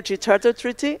the Energy Charter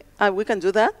Treaty. We can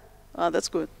do that? That's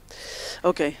good.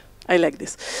 Okay, I like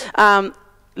this.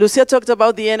 Lucia talked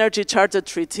about the Energy Charter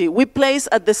Treaty. We placed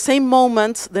at the same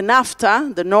moment the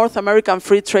NAFTA, the North American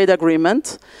Free Trade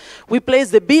Agreement. We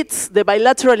placed the BITs, the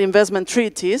Bilateral Investment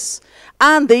Treaties,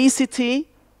 and the ECT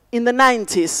in the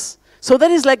 90s. So that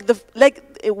is like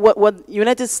what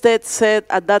United States said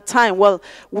at that time. Well,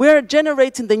 we're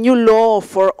generating the new law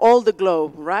for all the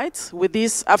globe, right? With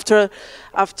this, after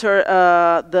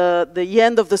the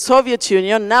end of the Soviet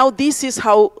Union, now this is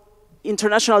how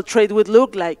international trade would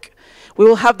look like. We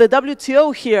will have the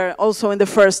WTO here also in the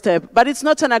first step, but it's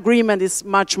not an agreement, it's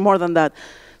much more than that.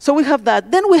 So we have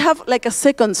that. Then we have like a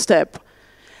second step.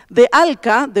 The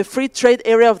ALCA, the Free Trade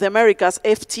Area of the Americas,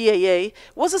 FTAA,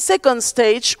 was a second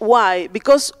stage. Why?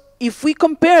 Because if we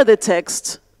compare the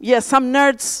text, yes, some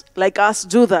nerds like us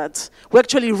do that. We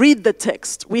actually read the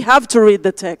text. We have to read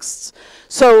the text.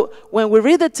 So when we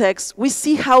read the text, we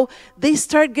see how they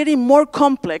start getting more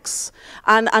complex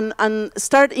and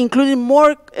start including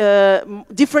more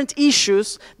different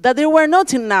issues that there were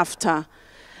not in NAFTA.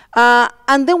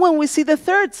 And then when we see the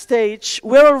third stage,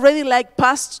 we're already like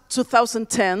past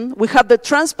 2010. We have the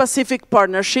Trans-Pacific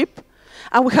Partnership,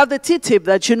 and we have the TTIP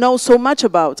that you know so much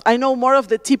about. I know more of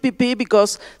the TPP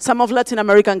because some of Latin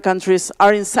American countries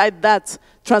are inside that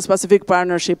Trans-Pacific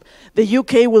Partnership. The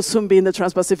UK will soon be in the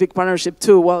Trans-Pacific Partnership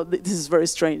too. Well, this is very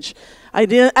strange. I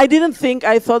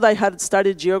thought I had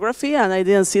studied geography and I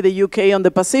didn't see the UK on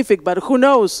the Pacific, but who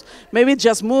knows? Maybe it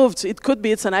just moved. It could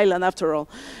be it's an island after all.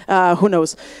 Who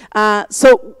knows?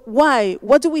 So why?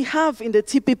 What do we have in the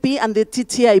TPP and the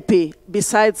TTIP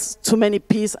besides too many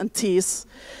P's and T's?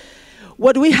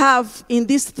 What we have in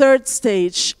this third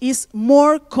stage is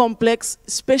more complex,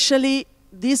 especially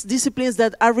these disciplines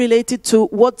that are related to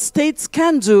what states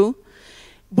can do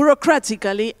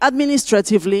bureaucratically,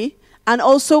 administratively, and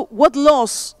also what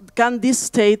laws can these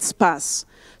states pass.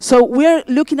 So we're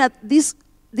looking at these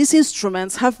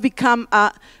instruments have become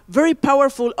a very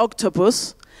powerful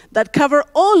octopus that cover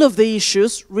all of the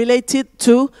issues related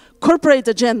to corporate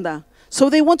agenda. So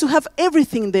they want to have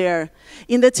everything there.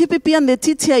 In the TPP and the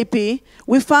TTIP,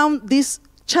 we found these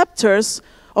chapters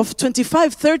of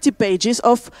 25, 30 pages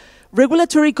of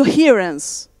regulatory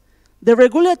coherence, the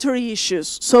regulatory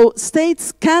issues. So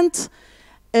states can't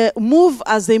move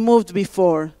as they moved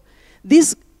before.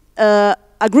 These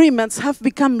agreements have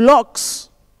become locks,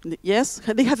 yes?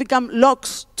 They have become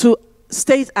locks to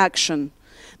state action.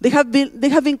 They have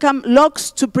become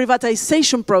locks to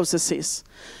privatization processes.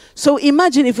 So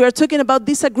imagine if we are talking about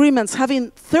these agreements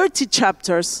having 30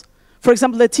 chapters. For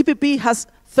example, the TPP has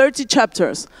 30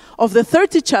 chapters. Of the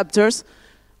 30 chapters,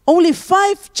 only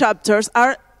 5 chapters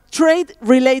are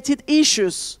trade-related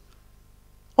issues.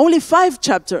 Only 5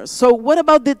 chapters. So what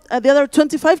about the other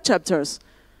 25 chapters?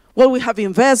 Well, we have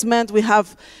investment, we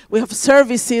have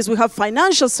services, we have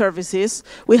financial services,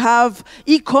 we have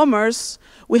e-commerce,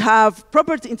 we have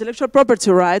intellectual property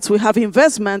rights, we have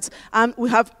investments, and we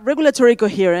have regulatory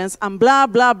coherence, and blah,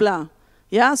 blah, blah.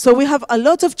 Yeah? So we have a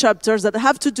lot of chapters that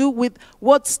have to do with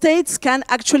what states can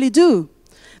actually do.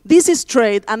 This is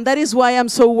trade, and that is why I'm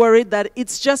so worried that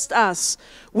it's just us.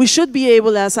 We should be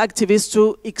able as activists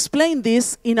to explain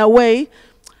this in a way.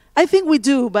 I think we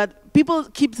do, but people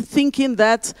keep thinking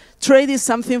that trade is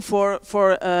something for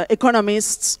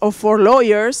economists or for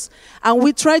lawyers, and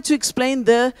we try to explain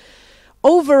the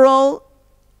overall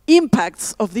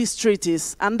impacts of these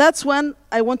treaties. And that's when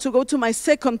I want to go to my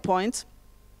second point,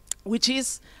 which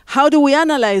is how do we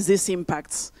analyze these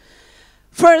impacts?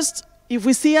 First, if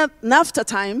we see at NAFTA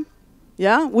time,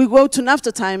 yeah, we go to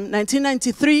NAFTA time,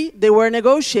 1993, they were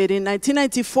negotiating,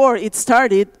 1994, it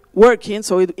started working,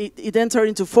 so it entered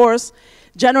into force.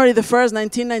 January the 1st,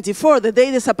 1994, the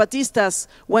day the Zapatistas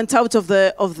went out of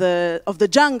the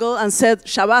jungle and said,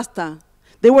 "Shabasta."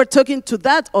 They were talking to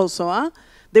that also, huh?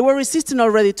 They were resisting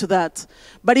already to that.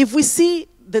 But if we see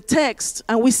the text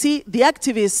and we see the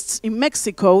activists in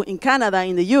Mexico, in Canada,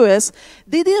 in the US,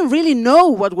 they didn't really know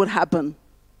what would happen,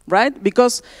 right?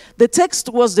 Because the text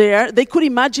was there, they could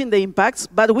imagine the impacts,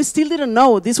 but we still didn't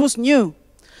know, this was new.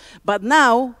 But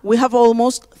now we have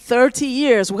almost 30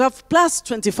 years, we have plus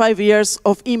 25 years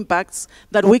of impacts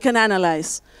that we can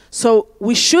analyze. So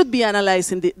we should be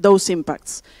analyzing those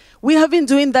impacts. We have been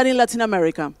doing that in Latin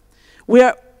America.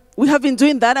 We have been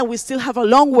doing that and we still have a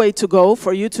long way to go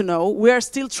for you to know. We are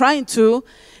still trying to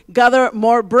gather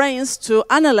more brains to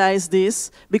analyze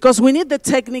this because we need the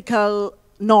technical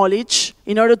knowledge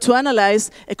in order to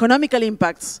analyze economical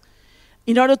impacts,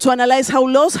 in order to analyze how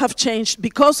laws have changed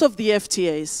because of the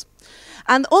FTAs.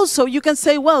 And also you can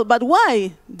say, well, but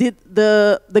why did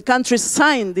the countries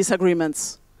sign these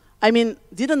agreements? I mean,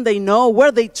 didn't they know?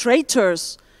 Were they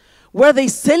traitors? Were they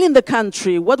selling the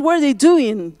country? What were they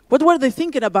doing? What were they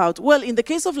thinking about? Well, in the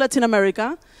case of Latin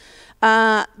America,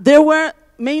 there were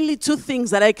mainly two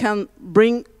things that I can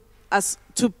bring as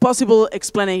two possible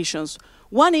explanations.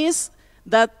 One is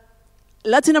that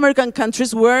Latin American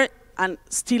countries were, and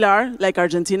still are, like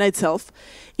Argentina itself,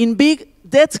 in big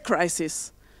debt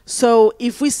crisis. So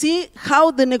if we see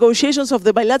how the negotiations of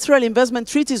the bilateral investment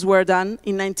treaties were done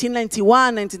in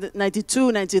 1991,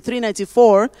 1992, 93,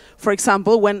 94, for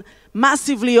example, when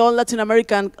massively all Latin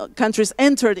American countries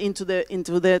entered into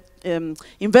the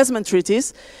investment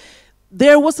treaties,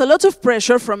 there was a lot of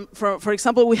pressure for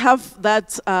example, we have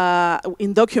that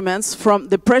in documents from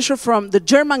the pressure from the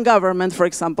German government, for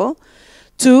example,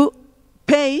 to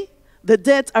pay the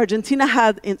debt Argentina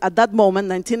had at that moment,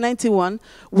 1991,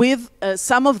 with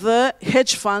some of the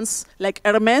hedge funds like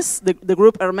Hermes, the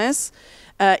group Hermes,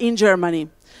 in Germany.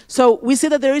 So we see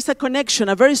that there is a connection,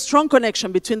 a very strong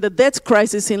connection between the debt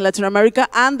crisis in Latin America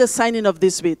and the signing of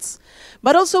these bids.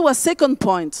 But also a second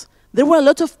point, there were a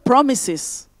lot of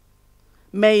promises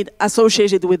made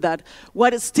associated with that.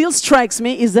 What still strikes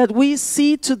me is that we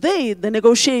see today the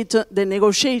negotiators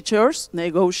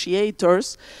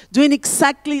doing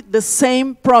exactly the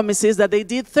same promises that they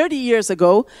did 30 years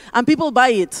ago, and people buy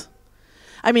it.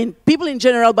 I mean, people in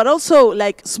general, but also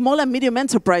like small and medium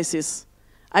enterprises.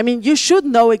 I mean, you should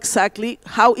know exactly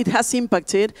how it has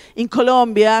impacted in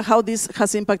Colombia, how this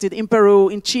has impacted in Peru,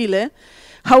 in Chile,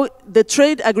 how the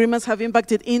trade agreements have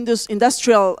impacted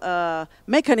industrial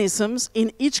mechanisms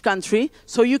in each country,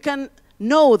 so you can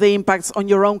know the impacts on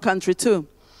your own country too.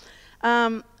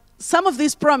 Some of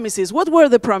these promises, what were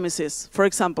the promises? For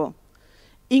example,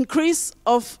 increase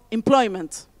of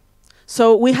employment.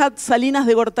 So we had Salinas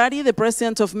de Gortari, the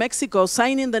president of Mexico,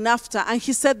 signing the NAFTA, and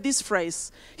he said this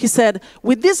phrase. He said,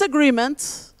 with this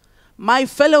agreement, my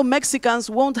fellow Mexicans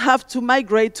won't have to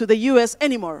migrate to the US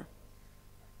anymore.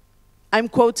 I'm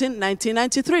quoting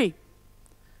 1993.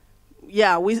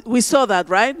 Yeah, we saw that,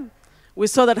 right? We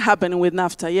saw that happening with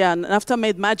NAFTA. Yeah, NAFTA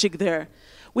made magic there.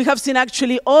 We have seen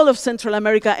actually all of Central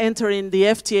America entering the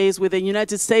FTAs with the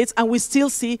United States, and we still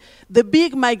see the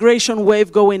big migration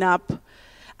wave going up,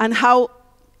 and how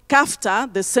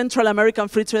CAFTA, the Central American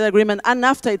Free Trade Agreement, and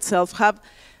NAFTA itself have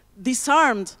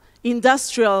disarmed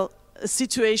industrial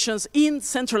situations in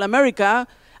Central America,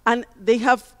 and they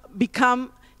have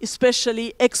become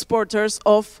especially exporters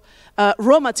of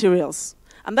raw materials.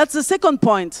 And that's the second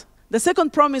point. The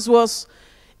second promise was,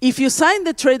 if you sign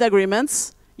the trade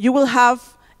agreements, you will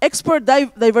have export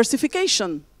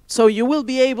diversification. So you will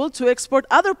be able to export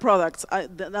other products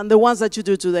than the ones that you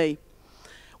do today.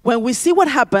 When we see what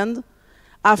happened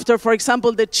after, for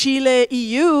example, the Chile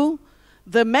EU,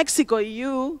 the Mexico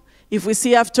EU, if we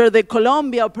see after the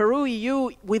Colombia or Peru EU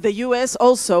with the US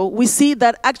also, we see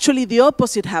that actually the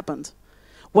opposite happened.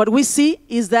 What we see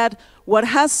is that what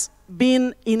has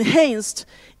been enhanced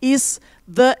is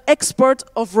the export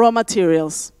of raw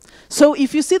materials. So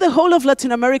if you see the whole of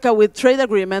Latin America with trade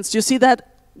agreements, you see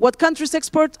that what countries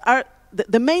export are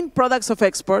the main products of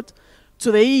export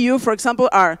to the EU, for example,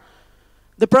 are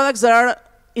the products that are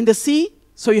in the sea.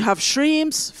 So you have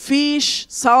shrimps, fish,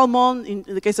 salmon, in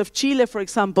the case of Chile, for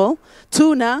example,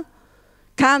 tuna,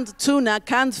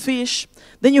 canned fish.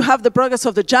 Then you have the products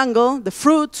of the jungle, the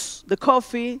fruits, the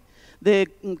coffee, the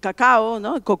cacao,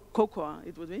 no? Cocoa,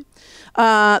 it would be.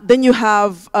 Then you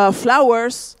have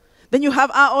flowers. Then you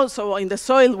have, also in the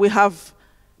soil, we have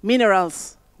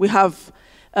minerals. We have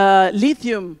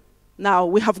lithium now.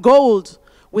 We have gold.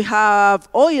 We have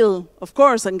oil, of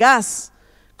course, and gas.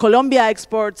 Colombia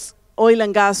exports oil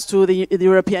and gas to the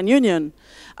European Union.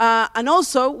 And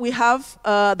also, we have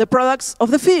the products of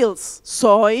the fields,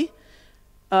 soy,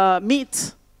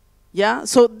 meat. Yeah,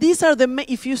 so these are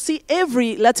if you see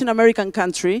every Latin American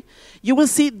country, you will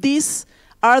see these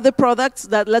are the products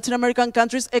that Latin American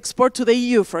countries export to the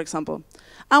EU, for example.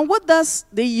 And what does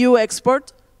the EU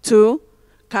export to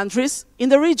countries in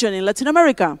the region, in Latin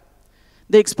America?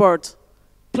 They export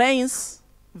planes,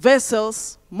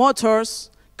 vessels, motors,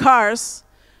 cars,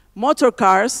 motor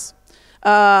cars,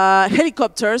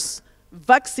 helicopters,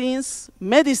 vaccines,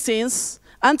 medicines,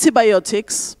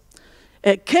 antibiotics,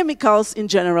 chemicals in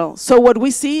general. So what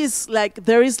we see is like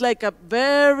there is like a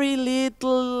very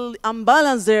little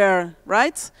imbalance there,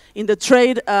 right? In the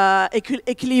trade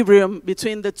equilibrium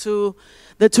between the two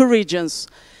regions.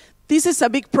 This is a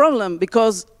big problem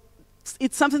because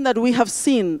it's something that we have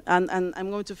seen, and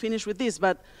I'm going to finish with this,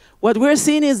 but what we're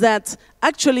seeing is that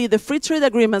actually the free trade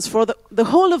agreements for the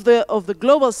whole of the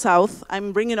global south,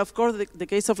 I'm bringing of course the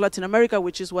case of Latin America,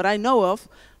 which is what I know of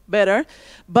better,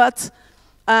 but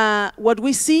what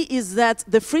we see is that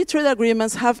the free trade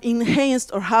agreements have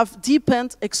enhanced or have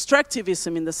deepened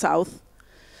extractivism in the south.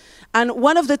 And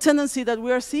one of the tendencies that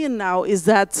we are seeing now is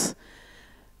that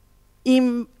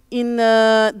in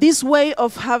this way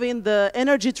of having the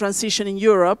energy transition in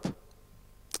Europe,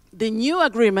 the new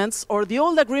agreements, or the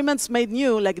old agreements made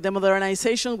new, like the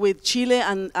modernization with Chile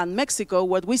and Mexico,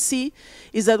 what we see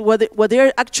is that what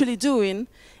they're actually doing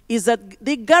is that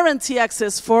they guarantee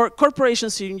access for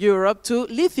corporations in Europe to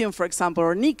lithium, for example,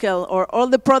 or nickel, or all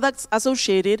the products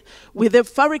associated with the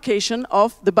fabrication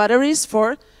of the batteries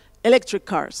for electric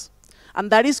cars.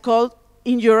 And that is called,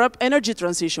 in Europe, energy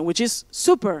transition, which is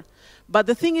super. But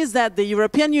the thing is that the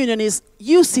European Union is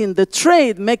using the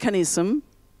trade mechanism.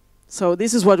 So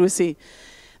this is what we see.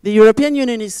 The European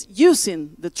Union is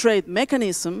using the trade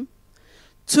mechanism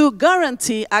to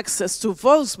guarantee access to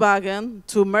Volkswagen,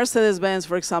 to Mercedes-Benz,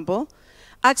 for example,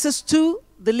 access to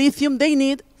the lithium they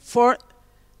need for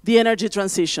the energy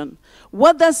transition.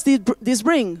 What does this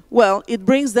bring? Well, it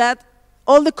brings that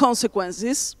all the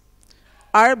consequences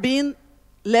are being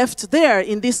left there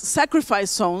in these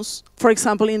sacrifice zones, for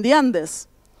example, in the Andes.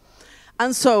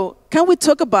 And so, can we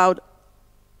talk about,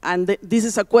 and this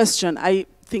is a question, I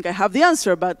think I have the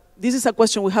answer, but this is a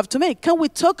question we have to make. Can we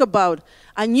talk about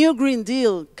a new Green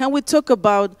Deal? Can we talk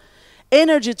about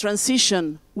energy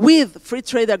transition with free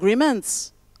trade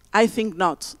agreements? I think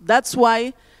not. That's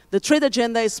why the trade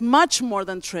agenda is much more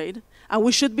than trade, and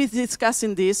we should be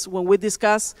discussing this when we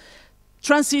discuss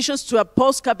transitions to a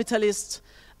post-capitalist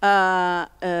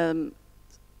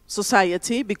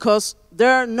society, because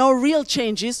there are no real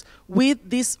changes with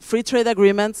these free trade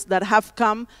agreements that have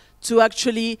come to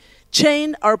actually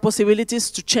change our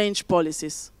possibilities to change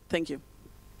policies. Thank you.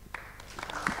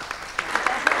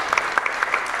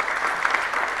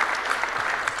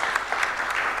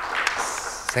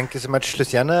 Thank you so much,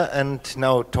 Luciana. And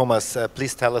now, Thomas,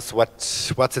 please tell us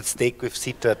what's at stake with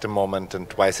CETA at the moment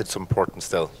and why is it so important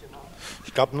still?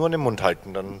 Ich glaube, nur in den Mund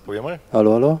halten, dann probier mal.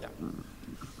 Hallo, hallo.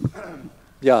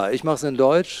 Ja, ich mache es in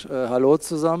Deutsch. Hallo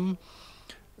zusammen.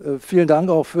 Vielen Dank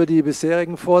auch für die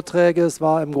bisherigen Vorträge. Es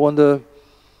war im Grunde,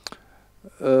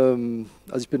 also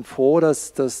ich bin froh,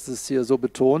 dass das hier so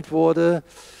betont wurde,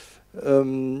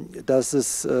 dass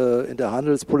es in der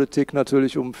Handelspolitik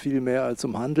natürlich um viel mehr als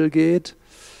um Handel geht.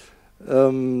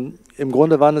 Im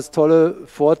Grunde waren es tolle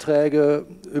Vorträge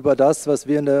über das, was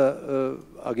wir in der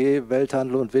AG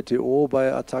Welthandel und WTO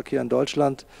bei ATTAC hier in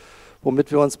Deutschland,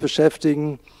 womit wir uns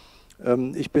beschäftigen.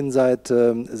 Ich bin seit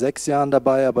 6 Jahren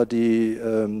dabei, aber die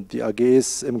AG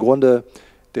ist im Grunde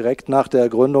direkt nach der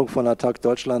Gründung von ATTAC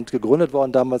Deutschland gegründet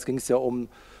worden. Damals ging es ja um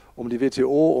die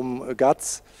WTO, um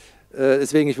GATS.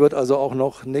 Deswegen, ich würde also auch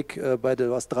noch, Nick,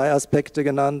 du hast 3 Aspekte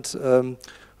genannt,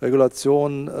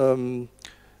 Regulation,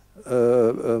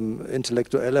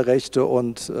 intellektuelle Rechte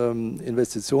und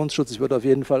Investitionsschutz. Ich würde auf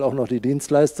jeden Fall auch noch die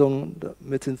Dienstleistungen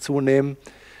mit hinzunehmen.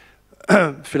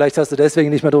 Vielleicht hast du deswegen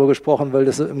nicht mehr darüber gesprochen, weil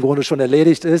das im Grunde schon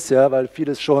erledigt ist, ja, weil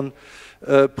vieles schon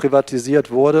privatisiert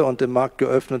wurde und dem Markt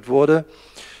geöffnet wurde.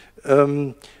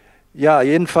 Ja,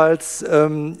 jedenfalls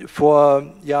vor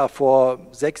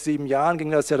 6, 7 Jahren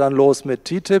ging das ja dann los mit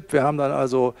TTIP. Wir haben dann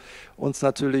also uns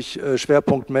natürlich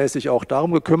schwerpunktmäßig auch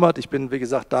darum gekümmert. Ich bin, wie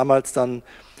gesagt, damals dann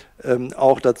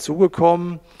auch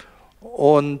dazugekommen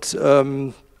und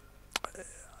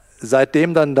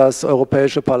seitdem dann das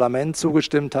Europäische Parlament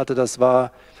zugestimmt hatte, das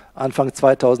war Anfang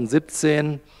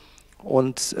 2017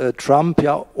 und Trump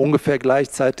ja ungefähr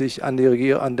gleichzeitig an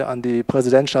die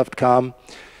Präsidentschaft kam,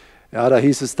 ja, da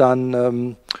hieß es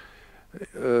dann,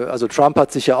 also Trump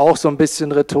hat sich ja auch so ein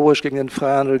bisschen rhetorisch gegen den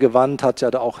Freihandel gewandt, hat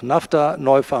ja da auch NAFTA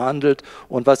neu verhandelt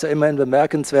und was ja immerhin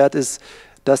bemerkenswert ist,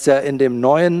 dass ja in dem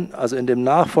neuen, also in dem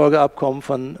Nachfolgeabkommen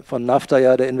von NAFTA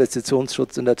ja der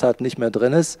Investitionsschutz in der Tat nicht mehr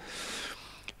drin ist.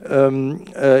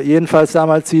 Jedenfalls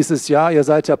damals hieß es, ja, ihr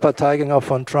seid ja Parteigänger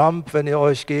von Trump, wenn ihr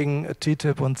euch gegen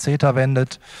TTIP und CETA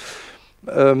wendet.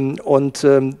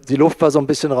 Die Luft war so ein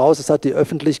bisschen raus, es hat die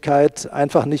Öffentlichkeit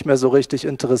einfach nicht mehr so richtig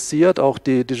interessiert, auch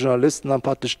die Journalisten haben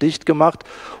praktisch dicht gemacht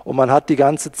und man hat die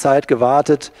ganze Zeit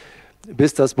gewartet,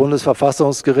 bis das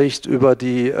Bundesverfassungsgericht über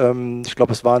die, ich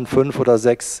glaube es waren 5 oder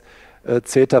 6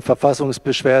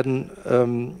 CETA-Verfassungsbeschwerden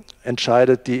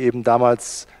entscheidet, die eben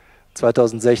damals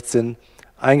 2016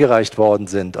 eingereicht worden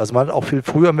sind. Also man hat auch viel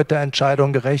früher mit der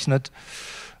Entscheidung gerechnet.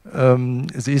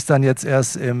 Sie ist dann jetzt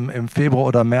erst im Februar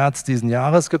oder März diesen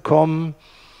Jahres gekommen.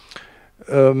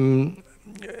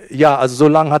 Ja, also so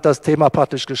lange hat das Thema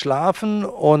praktisch geschlafen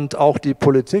und auch die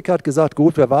Politik hat gesagt,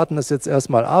 gut, wir warten es jetzt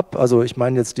erstmal ab. Also ich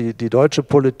meine jetzt die deutsche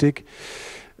Politik,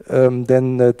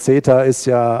 denn CETA ist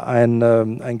ja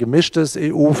ein gemischtes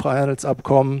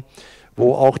EU-Freihandelsabkommen,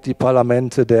 wo auch die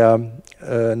Parlamente der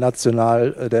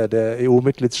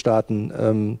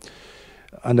EU-Mitgliedstaaten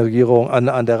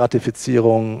an der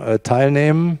Ratifizierung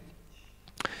teilnehmen.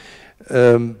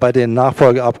 Bei den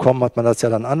Nachfolgeabkommen hat man das ja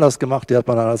dann anders gemacht, die hat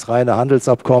man dann als reine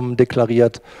Handelsabkommen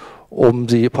deklariert, um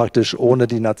sie praktisch ohne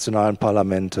die nationalen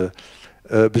Parlamente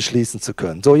beschließen zu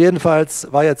können. So,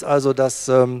 jedenfalls war jetzt also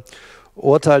das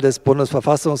Urteil des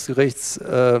Bundesverfassungsgerichts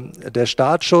der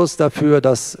Startschuss dafür,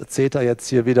 dass CETA jetzt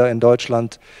hier wieder in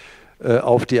Deutschland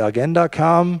auf die Agenda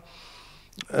kam.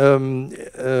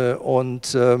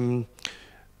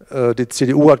 Die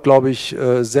CDU hat, glaube ich,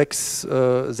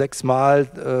 sechsmal,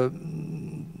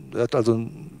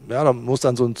 da muss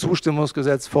dann so ein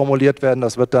Zustimmungsgesetz formuliert werden,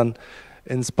 das wird dann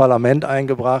ins Parlament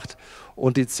eingebracht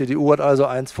und die CDU hat also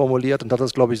eins formuliert und hat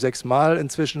das, glaube ich, 6-mal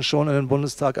inzwischen schon in den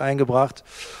Bundestag eingebracht.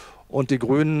 Und die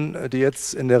Grünen, die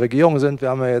jetzt in der Regierung sind, wir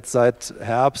haben ja jetzt seit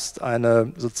Herbst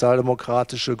eine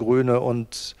sozialdemokratische, grüne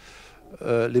und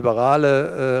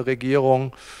liberale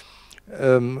Regierung,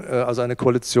 also eine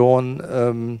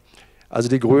Koalition. Also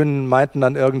die Grünen meinten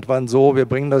dann irgendwann so, wir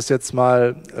bringen das jetzt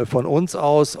mal von uns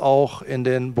aus auch in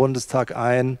den Bundestag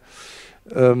ein,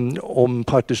 um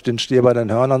praktisch den Stier bei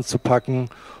den Hörnern zu packen.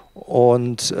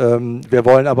 Und wir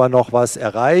wollen aber noch was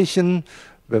erreichen.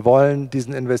 Wir wollen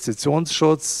diesen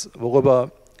Investitionsschutz,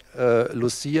 worüber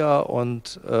Lucia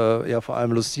und ja vor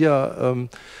allem Lucia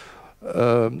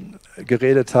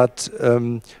geredet hat.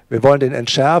 Wir wollen den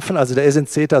entschärfen, also der ist in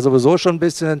CETA sowieso schon ein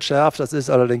bisschen entschärft, das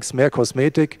ist allerdings mehr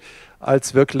Kosmetik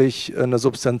als wirklich eine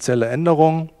substanzielle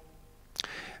Änderung.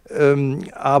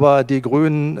 Aber die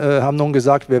Grünen haben nun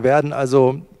gesagt, wir werden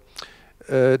also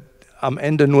am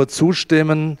Ende nur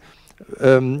zustimmen,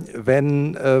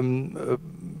 wenn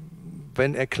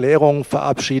Erklärungen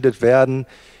verabschiedet werden,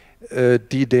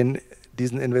 die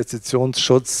diesen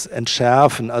Investitionsschutz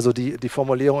entschärfen. Also die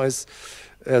Formulierung ist,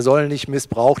 er soll nicht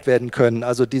missbraucht werden können.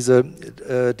 Also dieses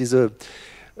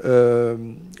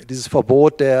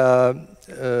Verbot, dass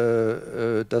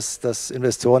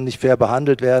Investoren nicht fair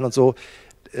behandelt werden und so,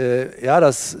 ja,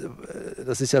 das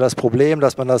ist ja das Problem,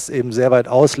 dass man das eben sehr weit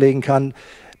auslegen kann.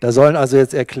 Da sollen also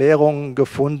jetzt Erklärungen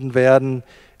gefunden werden,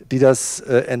 die das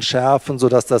entschärfen,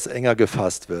 sodass das enger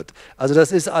gefasst wird. Also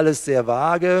das ist alles sehr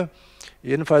vage.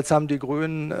 Jedenfalls haben die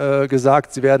Grünen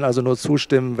gesagt, sie werden also nur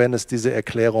zustimmen, wenn es diese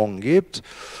Erklärungen gibt.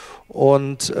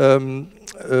 Und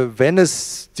wenn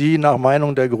es die nach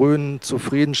Meinung der Grünen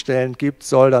zufriedenstellend gibt,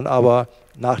 soll dann aber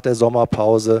nach der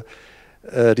Sommerpause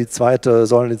die zweite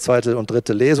und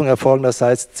dritte Lesung erfolgen. Das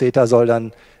heißt, CETA soll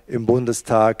dann im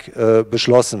Bundestag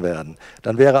beschlossen werden.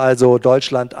 Dann wäre also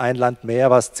Deutschland ein Land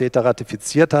mehr, was CETA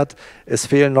ratifiziert hat. Es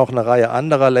fehlen noch eine Reihe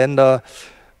anderer Länder,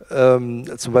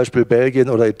 zum Beispiel Belgien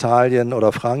oder Italien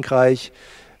oder Frankreich.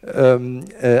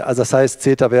 Also das heißt,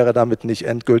 CETA wäre damit nicht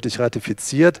endgültig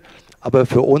ratifiziert. Aber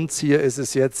für uns hier ist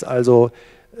es jetzt also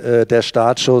der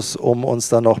Startschuss, um uns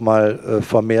dann nochmal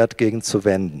vermehrt gegen zu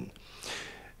wenden.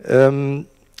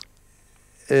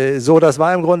 So, das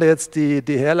war im Grunde jetzt die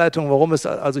Herleitung, warum es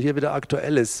also hier wieder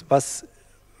aktuell ist.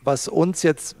 Was uns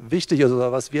jetzt wichtig ist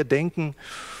oder was wir denken,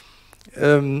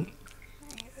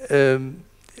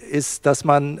 ist, dass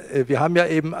wir haben ja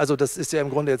eben, also das ist ja im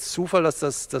Grunde jetzt Zufall, dass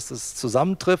das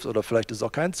zusammentrifft oder vielleicht ist es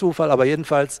auch kein Zufall, aber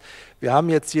jedenfalls, wir haben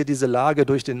jetzt hier diese Lage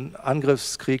durch den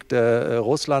Angriffskrieg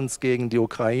Russlands gegen die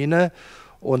Ukraine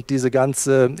und diese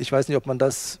ganze, ich weiß nicht, ob man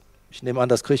das, ich nehme an,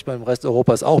 das kriegt man im Rest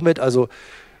Europas auch mit, also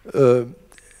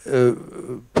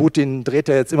Putin dreht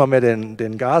ja jetzt immer mehr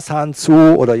den Gashahn zu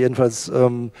oder jedenfalls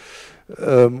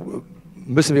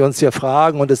müssen wir uns hier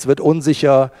fragen und es wird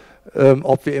unsicher,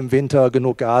 ob wir im Winter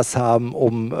genug Gas haben,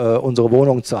 um unsere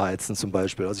Wohnung zu heizen zum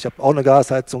Beispiel. Also ich habe auch eine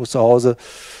Gasheizung zu Hause.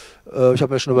 Ich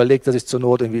habe mir schon überlegt, dass ich zur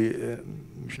Not irgendwie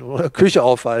mich nur in der Küche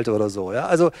aufhalte oder so. Ja?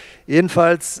 Also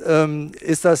jedenfalls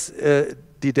ist das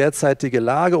die derzeitige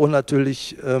Lage und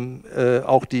natürlich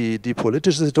auch die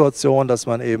politische Situation, dass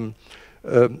man eben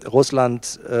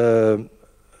Russland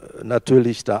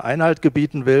natürlich da Einhalt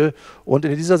gebieten will. Und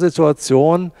in dieser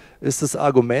Situation ist das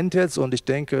Argument jetzt, und ich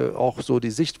denke auch so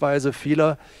die Sichtweise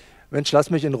vieler, Mensch, lass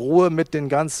mich in Ruhe mit den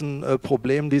ganzen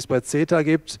Problemen, die es bei CETA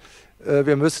gibt.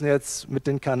 Wir müssen jetzt mit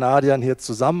den Kanadiern hier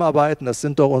zusammenarbeiten. Das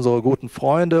sind doch unsere guten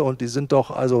Freunde und die sind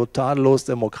doch also tadellos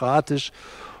demokratisch.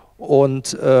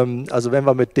 Und also wenn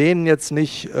wir mit denen jetzt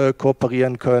nicht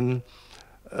kooperieren können,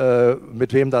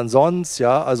 mit wem dann sonst?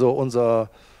 Ja, also unser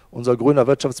grüner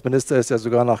Wirtschaftsminister ist ja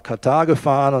sogar nach Katar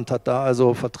gefahren und hat da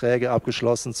also Verträge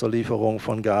abgeschlossen zur Lieferung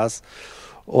von Gas.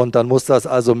 Und dann muss das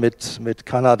also mit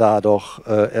Kanada doch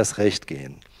erst recht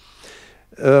gehen.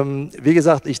 Wie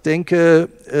gesagt, ich denke,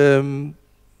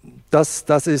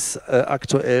 das ist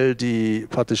aktuell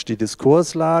praktisch die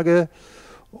Diskurslage.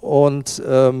 Und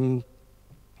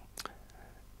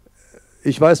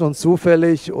ich weiß nun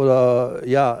zufällig, oder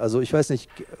ja, also ich weiß nicht,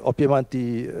 ob jemand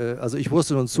also ich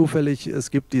wusste nun zufällig, es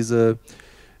gibt diese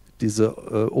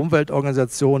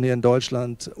Umweltorganisation hier in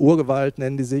Deutschland, Urgewalt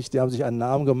nennen die sich, die haben sich einen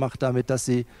Namen gemacht damit, dass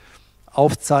sie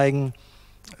aufzeigen,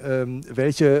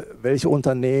 welche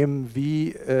Unternehmen wie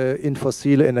in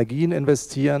fossile Energien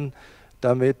investieren,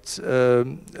 damit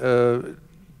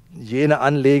jene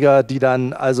Anleger, die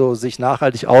dann also sich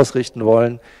nachhaltig ausrichten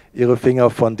wollen, ihre Finger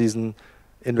von diesen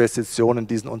Investitionen in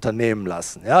diesen Unternehmen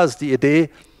lassen. Ja, das ist die Idee,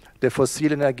 der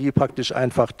fossilen Energie praktisch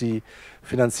einfach die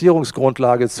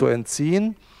Finanzierungsgrundlage zu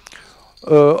entziehen.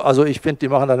 Also ich finde, die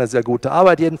machen da eine sehr gute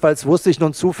Arbeit. Jedenfalls wusste ich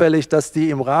nun zufällig, dass die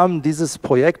im Rahmen dieses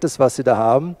Projektes, was sie da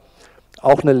haben,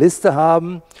 auch eine Liste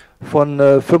haben von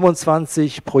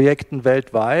 25 Projekten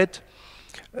weltweit,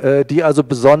 die also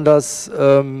besonders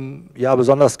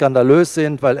skandalös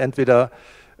sind, weil entweder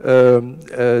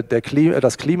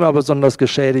das Klima besonders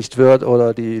geschädigt wird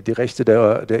oder die Rechte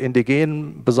der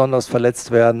Indigenen besonders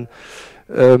verletzt werden.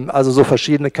 Also so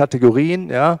verschiedene Kategorien.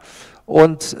 Ja.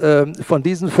 Und von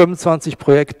diesen 25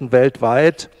 Projekten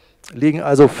weltweit liegen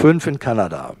also 5 in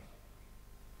Kanada.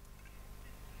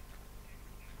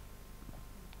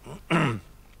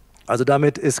 Also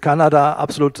damit ist Kanada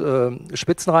absolut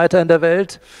Spitzenreiter in der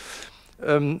Welt.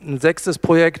 Ein 6.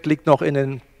 Projekt liegt noch in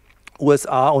den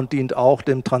USA und dient auch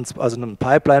dem einem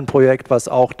Pipeline-Projekt, was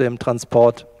auch dem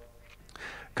Transport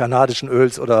kanadischen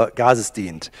Öls oder Gases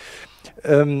dient.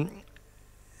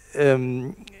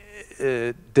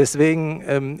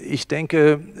 Deswegen, ich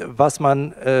denke, was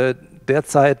man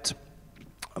derzeit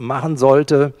machen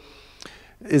sollte,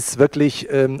 ist wirklich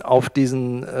auf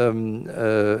diesen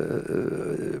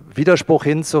Widerspruch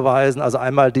hinzuweisen, also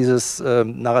einmal dieses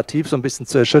Narrativ so ein bisschen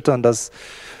zu erschüttern, dass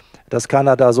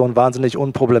Kanada so ein wahnsinnig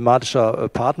unproblematischer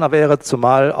Partner wäre,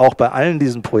 zumal auch bei allen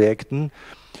diesen Projekten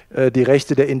die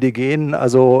Rechte der Indigenen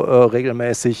also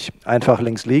regelmäßig einfach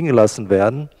links liegen gelassen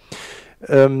werden.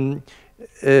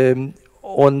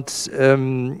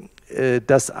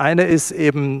 Das eine ist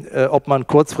eben, ob man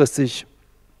kurzfristig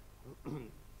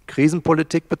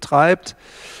Krisenpolitik betreibt.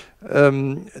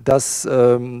 Das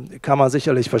kann man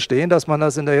sicherlich verstehen, dass man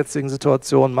das in der jetzigen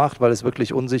Situation macht, weil es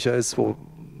wirklich unsicher ist, wo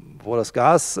das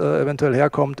Gas eventuell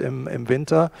herkommt im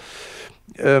Winter.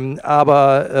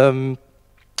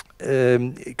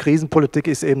 Krisenpolitik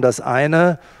ist eben das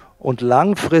eine und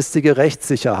langfristige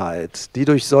Rechtssicherheit, die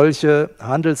durch solche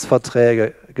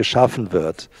Handelsverträge geschaffen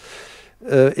wird,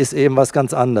 ist eben was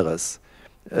ganz anderes.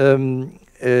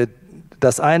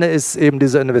 Das eine ist eben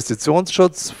dieser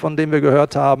Investitionsschutz, von dem wir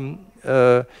gehört haben.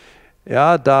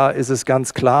 Ja, da ist es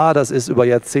ganz klar, das ist über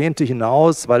Jahrzehnte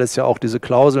hinaus, weil es ja auch diese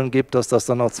Klauseln gibt, dass das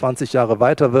dann noch 20 Jahre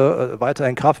weiter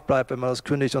in Kraft bleibt, wenn man das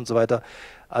kündigt und so weiter.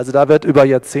 Also da wird über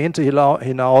Jahrzehnte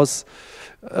hinaus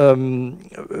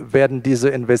werden diese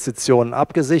Investitionen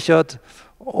abgesichert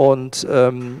und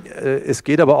es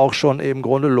geht aber auch schon im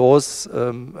Grunde los.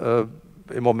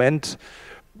 Im Moment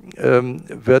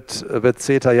wird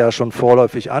CETA ja schon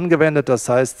vorläufig angewendet, das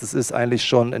heißt, es ist eigentlich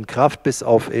schon in Kraft, bis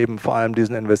auf eben vor allem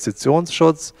diesen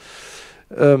Investitionsschutz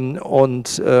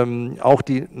und auch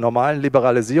die normalen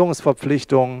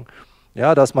Liberalisierungsverpflichtungen,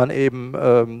 ja, dass man eben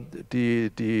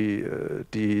die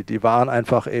Waren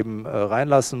einfach eben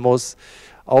reinlassen muss,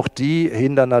 auch die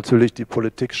hindern natürlich die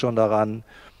Politik schon daran,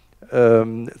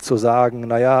 zu sagen,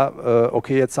 naja,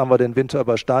 okay, jetzt haben wir den Winter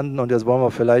überstanden und jetzt wollen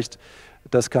wir vielleicht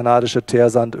das kanadische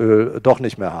Teersandöl doch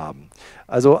nicht mehr haben.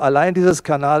 Also allein dieses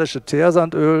kanadische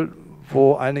Teersandöl,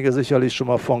 wo einige sicherlich schon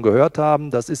mal von gehört haben,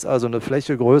 das ist also eine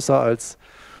Fläche größer als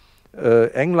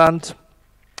England.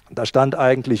 Da stand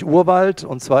eigentlich Urwald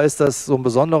und zwar ist das so ein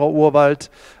besonderer Urwald,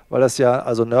 weil das ja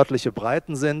also nördliche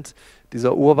Breiten sind.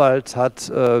 Dieser Urwald hat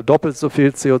doppelt so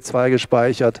viel CO2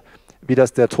 gespeichert, wie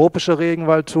das der tropische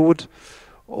Regenwald tut.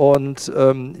 Und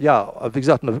ja, wie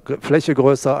gesagt, eine Fläche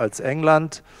größer als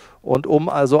England. Und um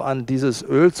also an dieses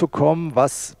Öl zu kommen,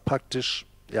 was praktisch,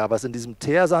 ja, was in diesem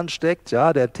Teersand steckt,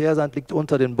 ja, der Teersand liegt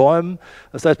unter den Bäumen.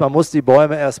 Das heißt, man muss die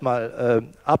Bäume erstmal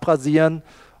abrasieren.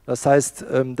 Das heißt,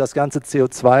 das ganze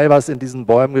CO2, was in diesen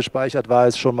Bäumen gespeichert war,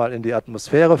 ist schon mal in die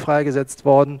Atmosphäre freigesetzt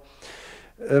worden.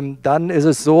 Dann ist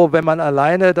es so, wenn man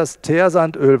alleine das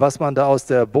Teersandöl, was man da aus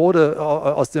dem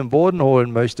Boden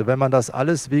holen möchte, wenn man das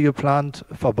alles wie geplant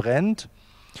verbrennt,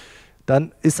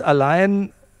 dann ist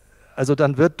allein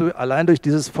durch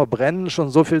dieses Verbrennen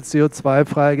schon so viel CO2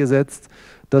 freigesetzt,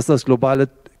 dass das globale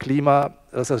Klima,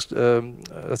 dass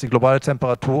die globale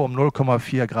Temperatur um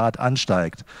 0,4 Grad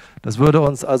ansteigt. Das würde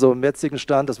uns also im jetzigen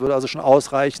Stand, das würde also schon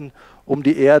ausreichen, um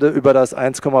die Erde über das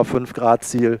 1,5 Grad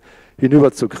Ziel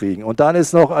hinüberzukriegen. Und dann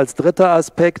ist noch als dritter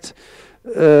Aspekt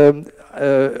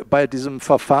bei diesem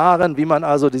Verfahren, wie man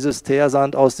also dieses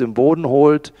Teersand aus dem Boden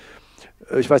holt,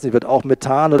 ich weiß nicht, wird auch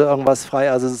Methan oder irgendwas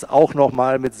frei, also es ist auch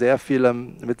nochmal mit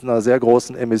einer sehr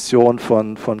großen Emission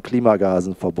von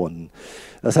Klimagasen verbunden.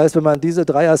 Das heißt, wenn man diese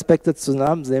drei Aspekte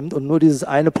zusammennimmt und nur dieses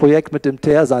eine Projekt mit dem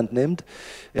Teersand nimmt,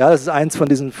 ja, das ist eins von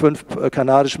diesen 5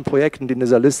 kanadischen Projekten, die in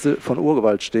dieser Liste von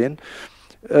Urgewalt stehen,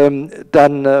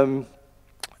 dann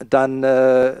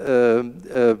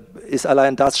ist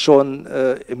allein das schon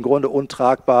im Grunde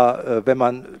untragbar, wenn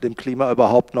man dem Klima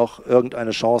überhaupt noch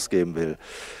irgendeine Chance geben will.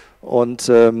 Und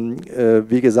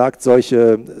wie gesagt,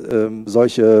 solche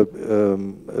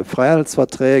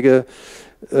Freihandelsverträge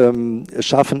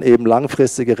schaffen eben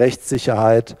langfristige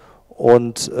Rechtssicherheit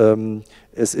und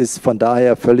es ist von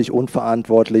daher völlig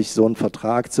unverantwortlich, so einen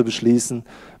Vertrag zu beschließen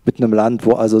mit einem Land,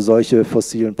 wo also solche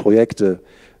fossilen Projekte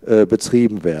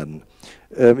betrieben werden.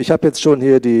 Ich habe jetzt schon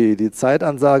hier die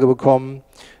Zeitansage bekommen,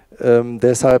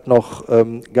 deshalb noch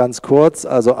ganz kurz,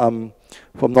 also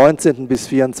vom 19. bis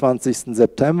 24.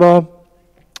 September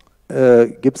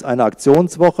gibt es eine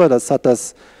Aktionswoche, das hat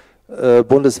das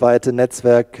bundesweite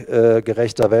Netzwerk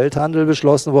gerechter Welthandel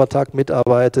beschlossen, wo der Tag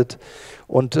mitarbeitet.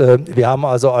 Und wir haben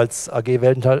also als AG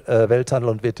Welthandel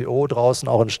und WTO draußen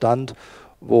auch einen Stand,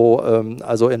 wo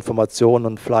also Informationen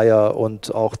und Flyer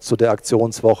und auch zu der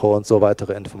Aktionswoche und so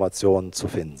weitere Informationen zu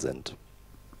finden sind.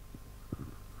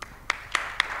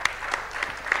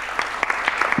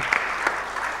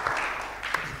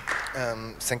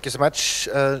 Thank you so much,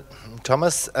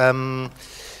 Thomas.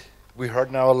 We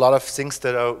heard now a lot of things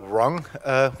that are wrong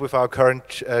with our current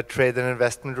trade and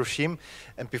investment regime.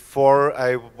 And before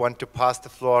I want to pass the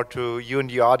floor to you in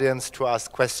the audience to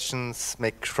ask questions,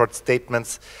 make short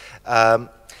statements,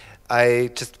 I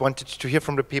just wanted to hear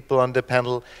from the people on the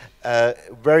panel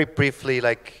very briefly,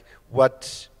 like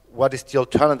what is the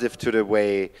alternative to the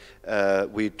way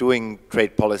we're doing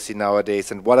trade policy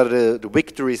nowadays, and what are the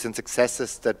victories and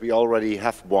successes that we already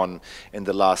have won in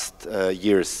the last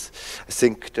years? I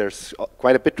think there's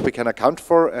quite a bit we can account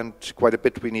for and quite a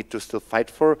bit we need to still fight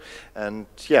for. And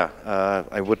yeah,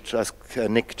 I would ask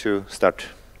Nick to start.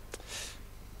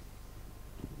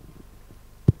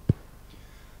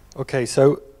 Okay,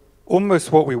 so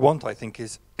almost what we want, I think,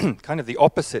 is kind of the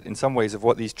opposite in some ways of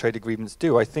what these trade agreements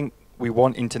do. I think we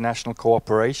want international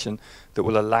cooperation that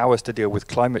will allow us to deal with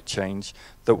climate change,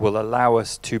 that will allow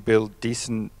us to build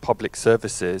decent public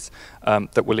services,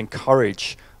 that will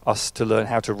encourage us to learn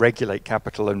how to regulate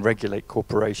capital and regulate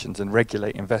corporations and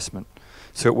regulate investment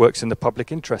so it works in the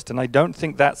public interest. And I don't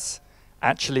think that's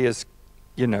actually as,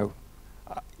 you know,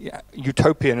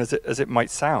 utopian as it might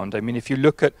sound. I mean, if you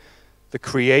look at the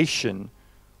creation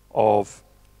of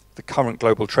the current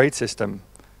global trade system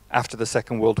after the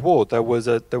Second World War,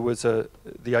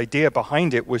 the idea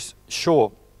behind it was,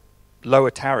 sure,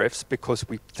 lower tariffs because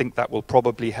we think that will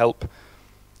probably help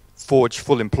forge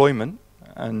full employment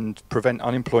and prevent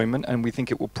unemployment, and we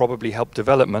think it will probably help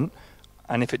development,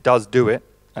 and if it does, do it,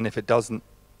 and if it doesn't,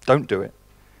 don't do it,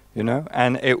 you know.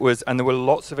 And there were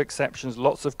lots of exceptions,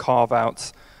 lots of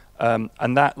carve-outs,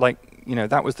 and that, like, you know,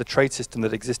 that was the trade system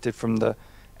that existed from the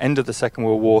end of the Second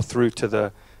World War through to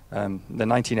the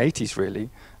 1980s, really.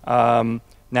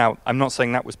 Now, I'm not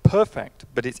saying that was perfect,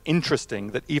 but it's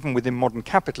interesting that even within modern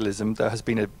capitalism, there has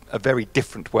been a very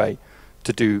different way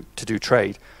to do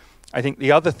trade. I think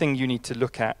the other thing you need to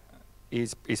look at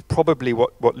is probably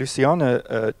what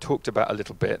Luciana talked about a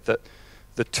little bit, that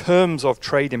the terms of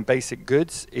trade in basic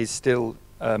goods is still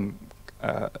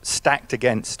stacked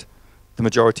against the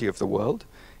majority of the world,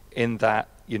 in that,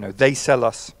 you know, they sell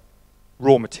us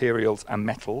raw materials and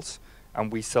metals,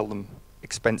 and we sell them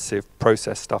expensive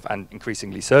processed stuff and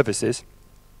increasingly services.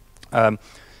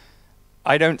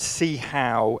 I don't see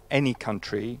how any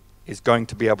country is going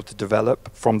to be able to develop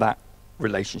from that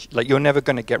relationship. Like, you're never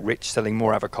going to get rich selling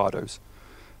more avocados.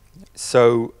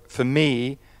 So for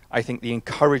me, I think the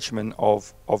encouragement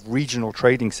of regional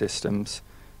trading systems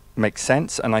makes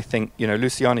sense. And I think, you know,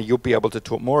 Luciana, you'll be able to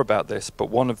talk more about this, but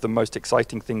one of the most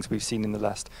exciting things we've seen in the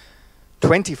last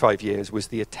 25 years was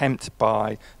the attempt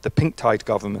by the pink tide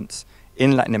governments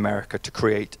in Latin America to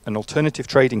create an alternative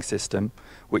trading system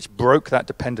which broke that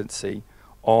dependency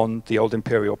on the old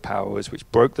imperial powers, which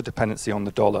broke the dependency on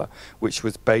the dollar, which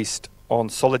was based on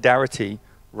solidarity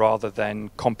rather than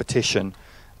competition.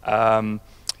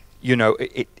 You know,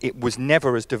 it was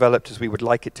never as developed as we would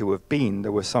like it to have been.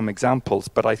 There were some examples,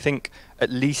 but I think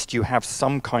at least you have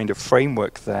some kind of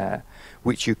framework there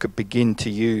which you could begin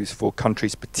to use for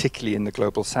countries, particularly in the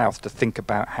global south, to think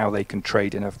about how they can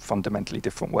trade in a fundamentally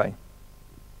different way.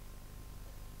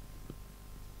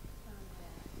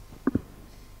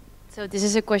 So this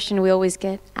is a question we always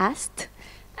get asked.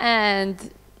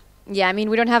 And yeah, I mean,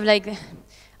 we don't have like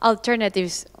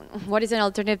alternatives. What is an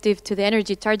alternative to the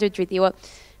Energy Charter Treaty? Well,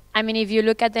 I mean, if you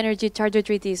look at the Energy Charter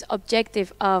Treaty's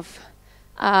objective of,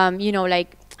 you know,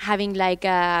 like having like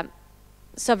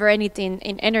sovereignty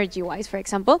in energy-wise, for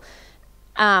example,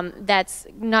 that's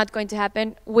not going to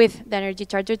happen with the Energy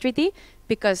Charter Treaty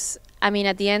because, I mean,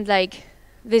 at the end, like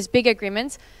these big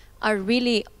agreements are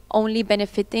really only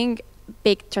benefiting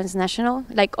big transnational,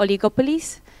 like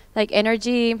oligopolies, like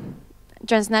energy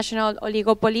transnational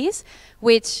oligopolies,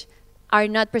 which are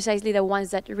not precisely the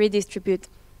ones that redistribute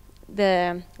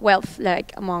the wealth,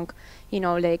 like among, you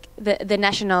know, like the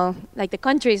national, like the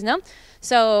countries, no?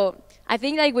 So I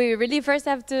think like we really first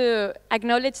have to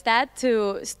acknowledge that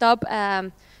to stop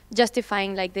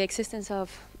justifying like the existence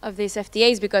of these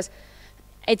FTAs, because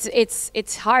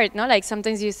it's hard, no? Like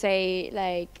sometimes you say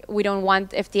like we don't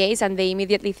want FTAs and they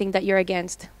immediately think that you're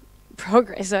against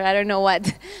progress, or I don't know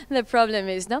what the problem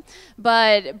is, no?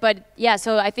 But yeah,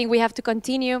 so I think we have to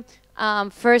continue.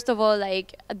 First of all,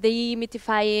 like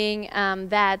demystifying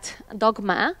that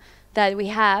dogma that we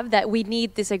have, that we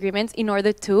need these agreements in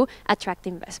order to attract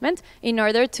investment, in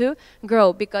order to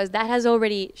grow, because that has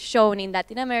already shown in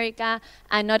Latin America,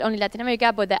 and not only Latin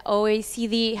America, but the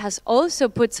OECD has also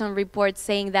put some reports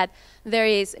saying that there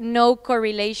is no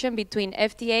correlation between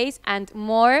FTAs and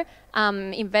more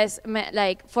investment,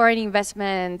 like foreign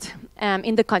investment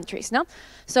in the countries, no?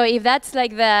 So if that's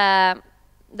like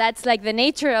the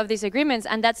nature of these agreements,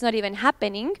 and that's not even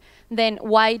happening, then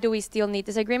why do we still need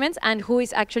these agreements, and who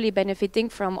is actually benefiting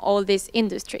from all this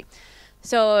industry?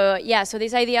 So yeah, so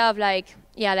this idea of like,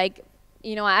 yeah, like,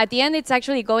 you know, at the end it's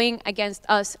actually going against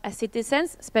us as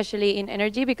citizens, especially in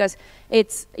energy, because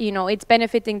it's, you know, it's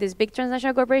benefiting these big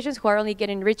transnational corporations who are only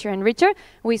getting richer and richer.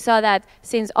 We saw that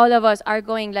since all of us are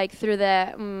going like through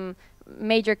the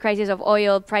major crisis of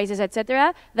oil prices,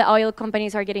 etc., the oil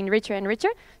companies are getting richer and richer.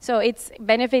 So it's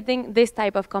benefiting this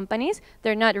type of companies.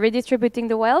 They're not redistributing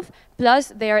the wealth,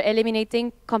 plus they are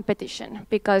eliminating competition,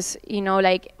 because, you know,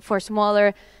 like for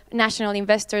smaller national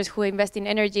investors who invest in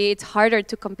energy, it's harder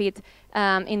to compete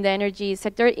in the energy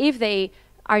sector if they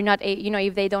are not, you know,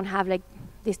 if they don't have like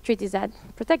these treaties that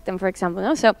protect them, for example,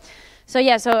 no? So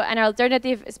yeah, so an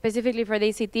alternative specifically for the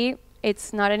ECT,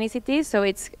 it's not an ECT, so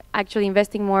it's actually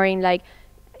investing more in like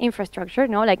infrastructure,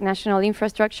 no, like national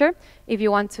infrastructure. If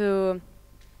you want to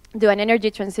do an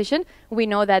energy transition, we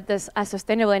know that a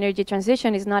sustainable energy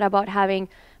transition is not about having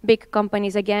big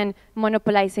companies again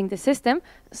monopolizing the system.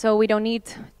 So we don't need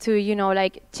to, you know,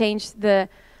 like change the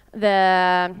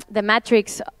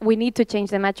matrix. We need to change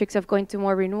the matrix of going to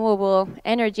more renewable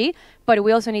energy, but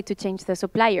we also need to change the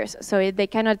suppliers. So they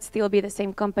cannot still be the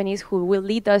same companies who will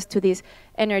lead us to this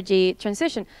energy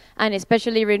transition. And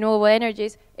especially renewable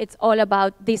energies, it's all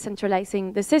about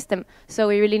decentralizing the system. So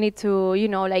we really need to, you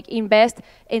know, like invest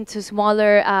into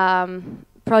smaller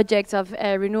projects of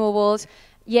renewables.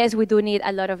 Yes, we do need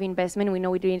a lot of investment. We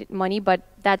know we do need money, but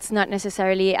that's not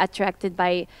necessarily attracted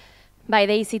by the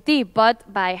ECT,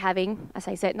 but by having, as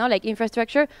I said, no, like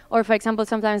infrastructure, or for example,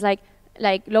 sometimes like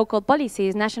local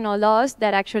policies, national laws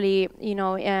that actually, you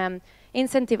know,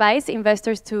 incentivize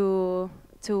investors to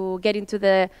get into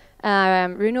the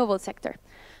renewable sector.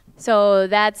 So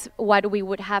that's what we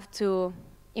would have to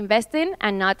invest in,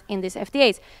 and not in these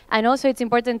FTAs. And also it's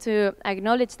important to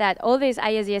acknowledge that all these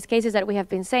ISDS cases that we have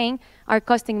been saying are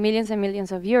costing millions and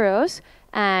millions of euros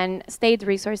and state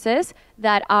resources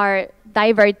that are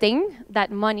diverting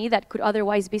that money that could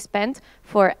otherwise be spent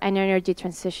for an energy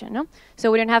transition, no?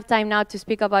 So we don't have time now to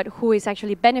speak about who is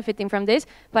actually benefiting from this,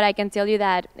 but I can tell you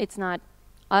that it's not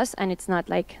us, and it's not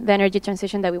like the energy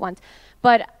transition that we want.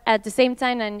 But at the same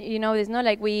time, and you know, there's no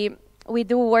like we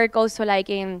do work also like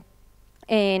in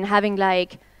having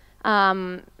like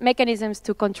mechanisms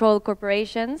to control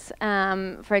corporations.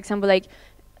 For example, like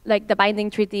like the binding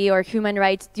treaty or human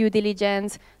rights due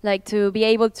diligence, like to be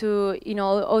able to, you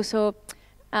know, also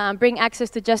bring access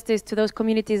to justice to those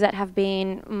communities that have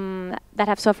been, that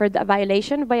have suffered a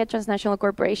violation by a transnational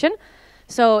corporation.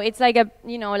 So it's like a,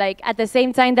 you know, like at the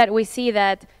same time that we see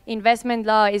that investment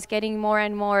law is getting more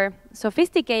and more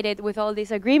sophisticated with all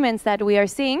these agreements that we are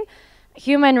seeing,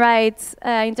 human rights,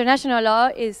 international law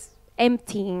is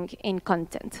emptying in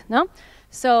content, no?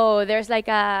 So there's like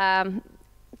a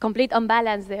complete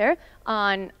imbalance there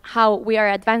on how we are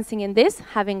advancing in this,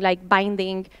 having like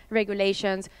binding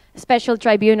regulations, special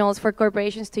tribunals for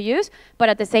corporations to use, but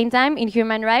at the same time, in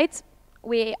human rights,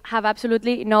 we have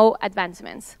absolutely no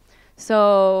advancements.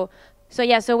 So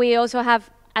we also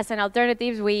have, as an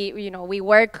alternative, we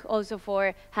work also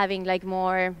for having like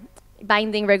more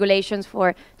binding regulations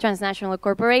for transnational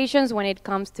corporations when it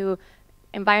comes to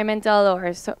environmental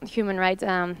or human rights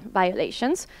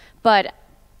violations, but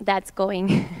that's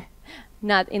going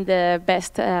not in the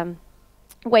best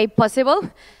way possible.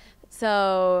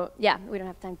 So yeah, we don't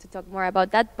have time to talk more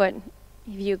about that, but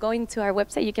if you go into our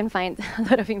website, you can find a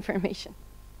lot of information.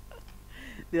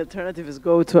 The alternative is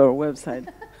go to our website.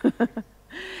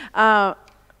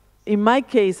 In my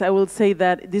case, I will say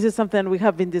that this is something we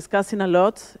have been discussing a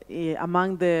lot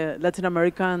among the Latin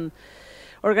American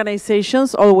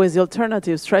organizations, always the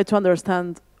alternatives, try to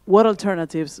understand what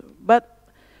alternatives. But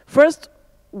first,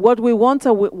 what we want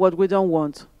and what we don't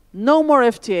want. No more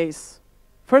FTAs.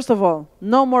 First of all,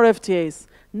 no more FTAs.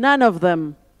 None of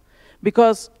them.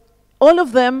 Because all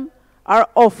of them are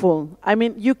awful. I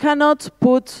mean, you cannot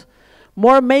put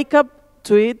more makeup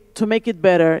to it to make it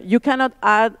better. You cannot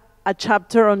add a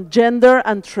chapter on gender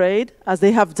and trade, as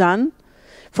they have done.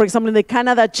 For example, in the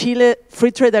Canada-Chile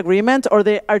Free Trade Agreement or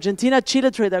the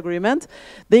Argentina-Chile Trade Agreement,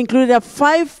 they included a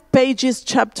 5-page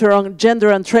chapter on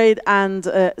gender and trade, and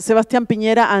Sebastián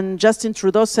Piñera and Justin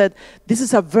Trudeau said, this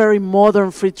is a very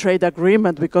modern free trade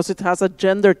agreement because it has a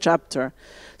gender chapter.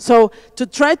 So to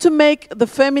try to make the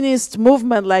feminist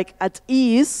movement like at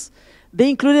ease, they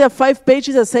included a 5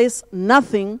 pages that says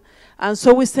nothing, and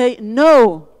so we say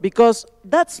no, because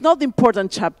that's not the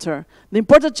important chapter. The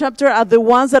important chapter are the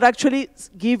ones that actually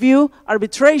give you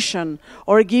arbitration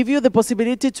or give you the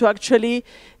possibility to actually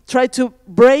try to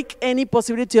break any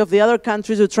possibility of the other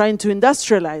countries who are trying to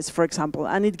industrialize, for example.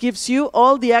 And it gives you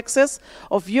all the access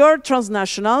of your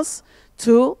transnationals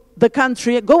to the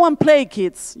country. Go and play,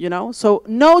 kids, you know. So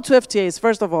no to FTAs,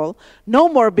 first of all. No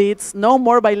more bids, no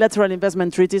more bilateral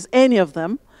investment treaties, any of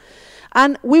them.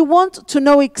 And we want to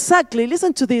know exactly,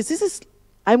 listen to this,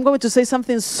 I'm going to say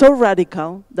something so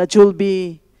radical that you will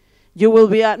be,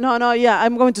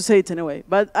 I'm going to say it anyway,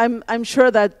 but I'm sure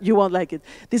that you won't like it.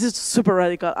 This is super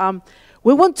radical.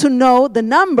 We want to know the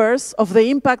numbers of the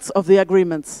impacts of the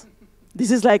agreements.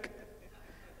 This is like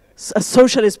a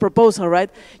socialist proposal, right?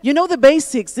 You know the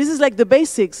basics, this is like the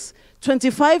basics.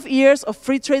 25 years of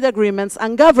free trade agreements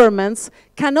and governments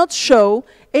cannot show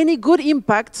any good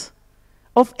impact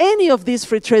of any of these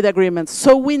free trade agreements.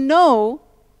 So we know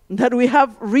that we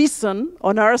have reason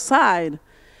on our side,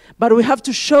 but we have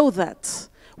to show that.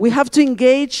 We have to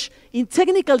engage in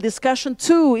technical discussion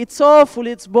too. It's awful,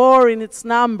 it's boring, it's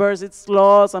numbers, it's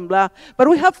laws and blah. But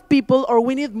we have people, or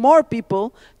we need more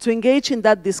people to engage in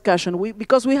that discussion.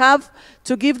 Because we have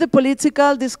to give the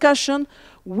political discussion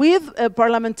with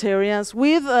parliamentarians,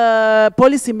 with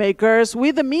policymakers,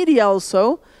 with the media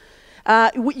also.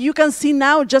 You can see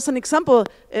now just an example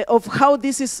of how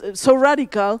this is so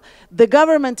radical. The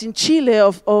government in Chile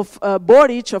of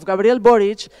Gabriel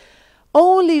Boric,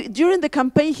 only during the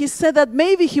campaign he said that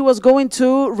maybe he was going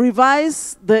to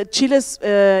revise the Chile's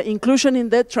inclusion in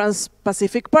the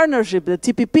Trans-Pacific Partnership, the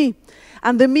TPP.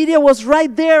 And the media was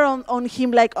right there on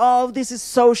him like, oh, this is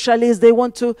socialist, they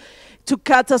want to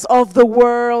cut us off the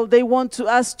world, they want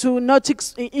us to not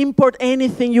import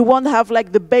anything, you won't have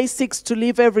like the basics to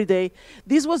live every day.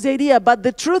 This was the idea, but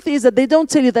the truth is that they don't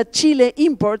tell you that Chile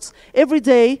imports every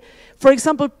day, for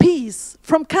example, peas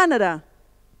from Canada,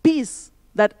 peas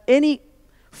that any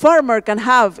farmer can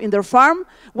have in their farm.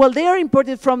 Well, they are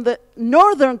imported from the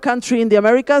northern country in the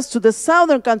Americas to the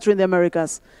southern country in the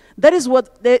Americas. That is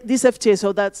what this FTA,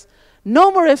 so that's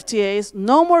no more FTAs,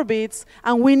 no more bids,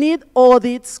 and we need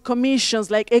audits,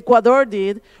 commissions like Ecuador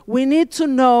did. We need to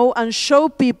know and show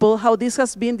people how this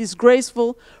has been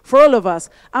disgraceful for all of us.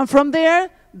 And from there,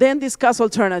 then discuss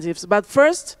alternatives. But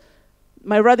first,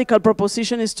 my radical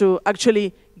proposition is to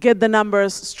actually get the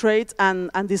numbers straight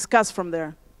and discuss from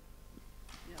there.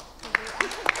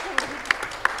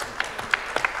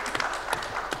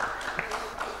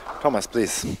 Thomas,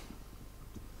 please.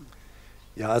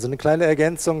 Ja, also eine kleine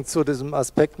Ergänzung zu diesem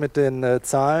Aspekt mit den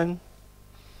Zahlen.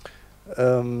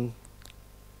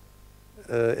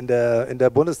 in der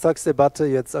Bundestagsdebatte,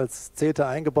 jetzt als CETA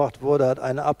eingebracht wurde, hat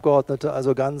eine Abgeordnete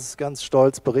also ganz, ganz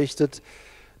stolz berichtet,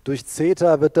 durch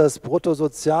CETA wird das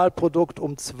Bruttosozialprodukt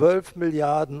um 12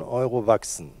 Milliarden Euro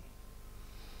wachsen.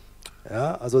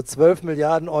 Ja, also 12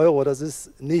 Milliarden Euro, das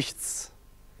ist nichts.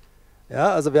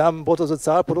 Ja, also wir haben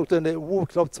Bruttosozialprodukte in der EU, ich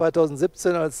glaube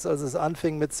 2017, als es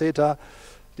anfing mit CETA,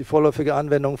 die vorläufige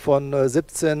Anwendung von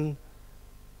 17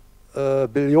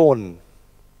 Billionen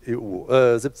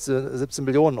 17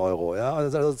 Billionen Euro. Ja?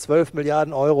 Also 12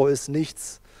 Milliarden Euro ist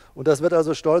nichts. Und das wird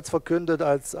also stolz verkündet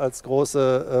als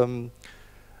großer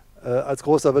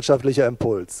wirtschaftlicher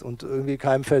Impuls. Und irgendwie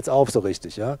keinem fällt es auf so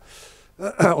richtig. Ja?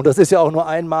 Und das ist ja auch nur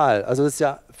einmal. Also das ist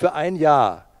ja für ein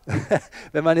Jahr.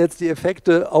 Wenn man jetzt die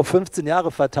Effekte auf 15 Jahre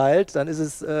verteilt, dann ist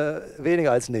es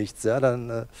weniger als nichts. Ja?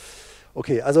 Dann,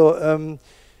 okay, also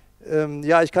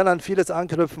ja, ich kann an vieles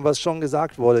anknüpfen, was schon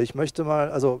gesagt wurde. Ich möchte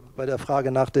mal, also bei der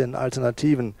Frage nach den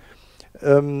Alternativen,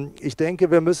 ich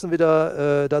denke, wir müssen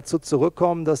wieder dazu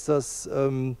zurückkommen, dass das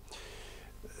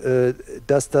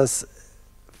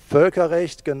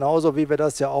Völkerrecht, genauso wie wir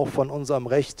das ja auch von unserem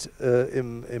Recht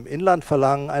im Inland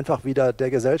verlangen, einfach wieder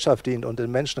der Gesellschaft dient und den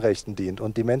Menschenrechten dient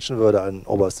und die Menschenwürde an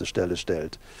oberste Stelle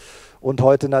stellt. Und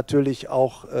heute natürlich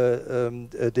auch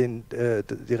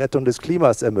die Rettung des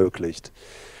Klimas ermöglicht.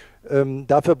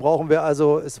 Dafür brauchen wir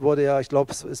also, es wurde ja, ich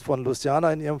glaube, es ist von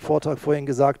Luciana in ihrem Vortrag vorhin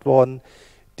gesagt worden,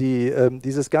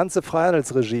 dieses ganze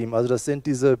Freihandelsregime, also das sind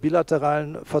diese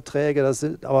bilateralen Verträge, das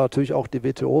sind aber natürlich auch die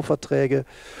WTO-Verträge,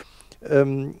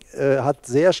 hat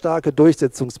sehr starke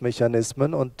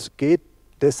Durchsetzungsmechanismen und geht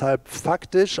deshalb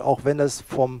faktisch, auch wenn es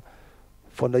von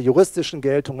der juristischen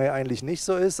Geltung her eigentlich nicht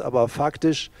so ist, aber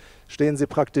faktisch stehen sie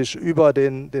praktisch über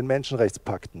den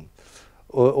Menschenrechtspakten.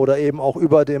 Oder eben auch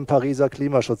über dem Pariser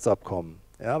Klimaschutzabkommen,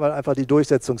 ja, weil einfach die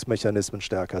Durchsetzungsmechanismen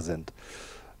stärker sind.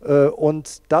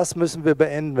 Und das müssen wir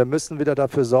beenden. Wir müssen wieder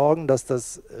dafür sorgen, dass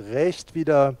das Recht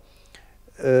wieder,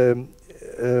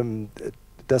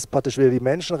 dass praktisch wieder die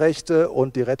Menschenrechte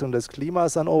und die Rettung des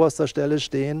Klimas an oberster Stelle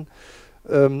stehen.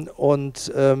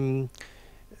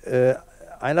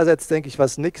 Einerseits denke ich,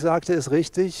 was Nick sagte, ist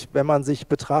richtig, wenn man sich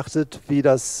betrachtet, wie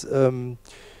das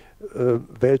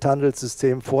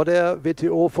Welthandelssystem vor der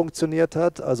WTO funktioniert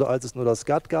hat, also als es nur das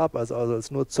GATT gab, also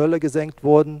als nur Zölle gesenkt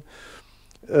wurden.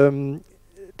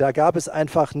 Da gab es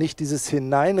einfach nicht dieses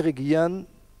Hineinregieren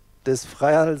des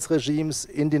Freihandelsregimes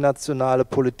in die nationale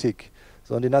Politik,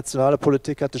 sondern die nationale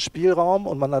Politik hatte Spielraum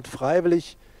und man hat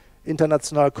freiwillig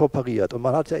international kooperiert. Und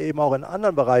man hat ja eben auch in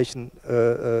anderen Bereichen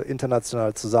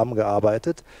international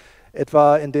zusammengearbeitet,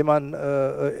 etwa indem man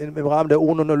im Rahmen der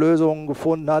UNO eine Lösung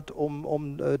gefunden hat,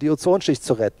 um die Ozonschicht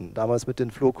zu retten, damals mit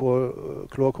den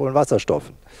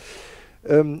Chlorkohlenwasserstoffen.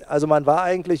 Also man war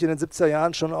eigentlich in den 70er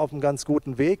Jahren schon auf einem ganz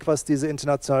guten Weg, was diese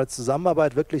internationale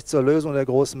Zusammenarbeit wirklich zur Lösung der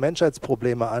großen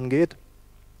Menschheitsprobleme angeht.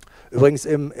 Übrigens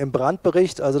im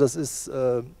Brandt-Bericht, also das ist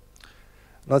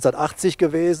 1980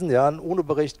 gewesen, ja, ein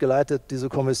UNO-Bericht geleitet, diese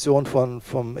Kommission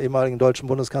vom ehemaligen deutschen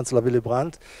Bundeskanzler Willy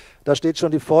Brandt. Da steht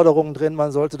schon die Forderung drin,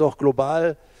 man sollte doch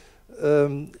global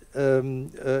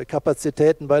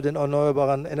Kapazitäten bei den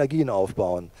erneuerbaren Energien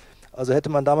aufbauen. Also hätte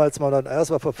man damals mal,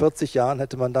 das war vor 40 Jahren,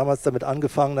 hätte man damals damit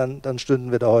angefangen, dann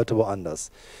stünden wir da heute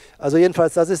woanders. Also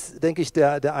jedenfalls, das ist, denke ich,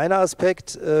 der eine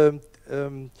Aspekt,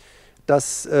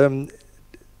 dass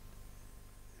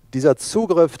dieser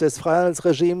Zugriff des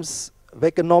Freihandelsregimes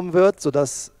weggenommen wird,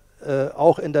 sodass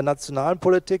auch in der nationalen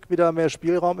Politik wieder mehr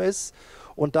Spielraum ist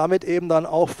und damit eben dann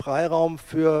auch Freiraum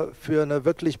für eine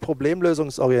wirklich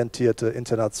problemlösungsorientierte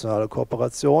internationale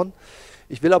Kooperation.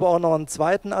 Ich will aber auch noch einen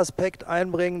zweiten Aspekt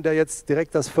einbringen, der jetzt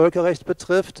direkt das Völkerrecht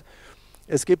betrifft.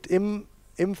 Es gibt im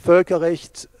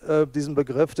Völkerrecht diesen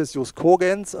Begriff des Jus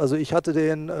cogens, also ich hatte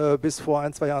den bis vor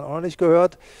 1, 2 Jahren auch noch nicht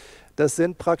gehört. Das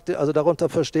sind praktisch, also darunter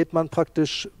versteht man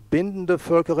praktisch bindende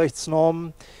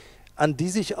Völkerrechtsnormen, an die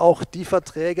sich auch die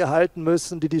Verträge halten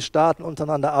müssen, die die Staaten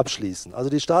untereinander abschließen. Also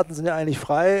die Staaten sind ja eigentlich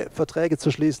frei, Verträge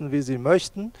zu schließen, wie sie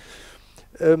möchten,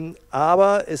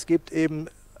 aber es gibt eben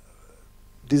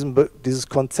dieses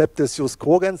Konzept des Jus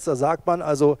cogens, da sagt man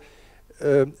also,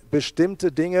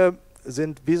 bestimmte Dinge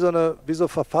sind wie so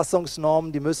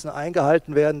Verfassungsnormen, die müssen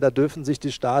eingehalten werden, da dürfen sich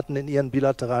die Staaten in ihren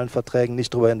bilateralen Verträgen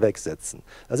nicht drüber hinwegsetzen.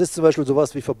 Das ist zum Beispiel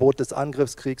sowas wie Verbot des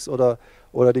Angriffskriegs oder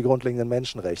die grundlegenden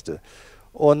Menschenrechte.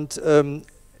 Und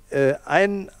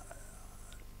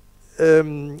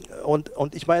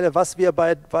ich meine, was wir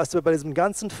bei diesem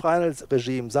ganzen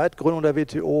Freihandelsregime seit Gründung der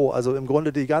WTO, also im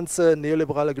Grunde die ganze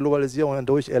neoliberale Globalisierung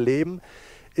hindurch erleben,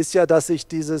 ist ja, dass sich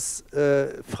dieses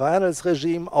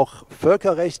Freihandelsregime auch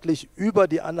völkerrechtlich über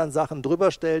die anderen Sachen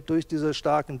drüber stellt durch diese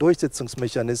starken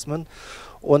Durchsetzungsmechanismen.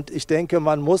 Und ich denke,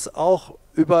 man muss auch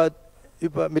über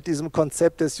mit diesem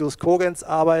Konzept des Jus Cogens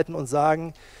arbeiten und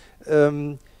sagen,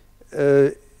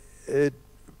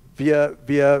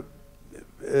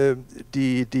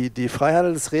 die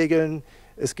Freihandelsregeln,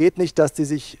 es geht nicht, dass die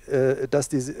sich,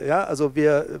 ja, also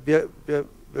wir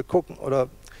gucken, oder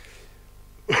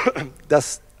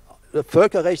das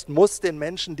Völkerrecht muss den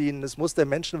Menschen dienen, es muss der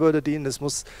Menschenwürde dienen, es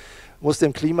muss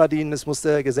dem Klima dienen, es muss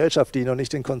der Gesellschaft dienen und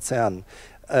nicht den Konzernen.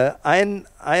 Eine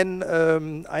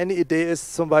Idee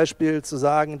ist zum Beispiel zu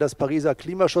sagen, das Pariser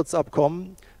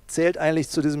Klimaschutzabkommen zählt eigentlich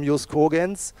zu diesem Jus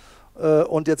Cogens.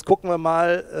 Und jetzt gucken wir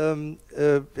mal,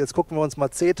 uns mal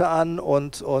CETA an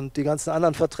und die ganzen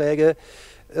anderen Verträge.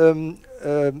 Und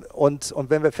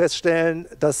wenn wir feststellen,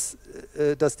 dass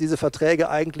diese Verträge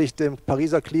eigentlich dem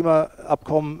Pariser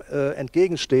Klimaabkommen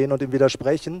entgegenstehen und ihm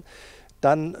widersprechen,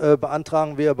 dann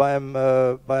beantragen wir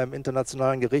beim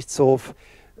Internationalen Gerichtshof,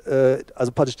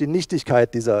 also praktisch die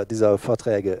Nichtigkeit dieser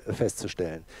Verträge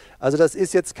festzustellen. Also das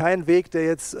ist jetzt kein Weg, der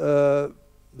jetzt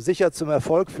sicher zum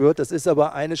Erfolg führt. Das ist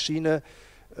aber eine Schiene,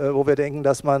 wo wir denken,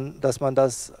 dass man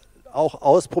das auch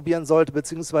ausprobieren sollte,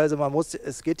 beziehungsweise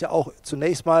es geht ja auch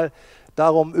zunächst mal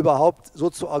darum, überhaupt so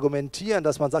zu argumentieren,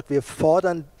 dass man sagt, wir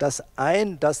fordern das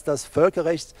ein, dass das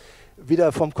Völkerrecht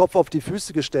wieder vom Kopf auf die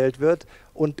Füße gestellt wird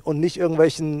und nicht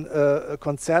irgendwelchen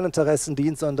Konzerninteressen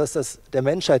dient, sondern dass das der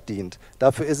Menschheit dient.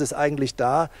 Dafür ist es eigentlich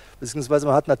da, beziehungsweise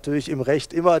man hat natürlich im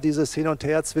Recht immer dieses Hin und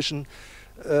Her zwischen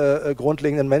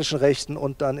grundlegenden Menschenrechten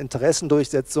und dann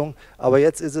Interessendurchsetzung. Aber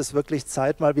jetzt ist es wirklich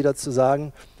Zeit, mal wieder zu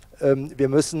sagen, wir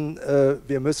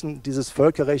müssen dieses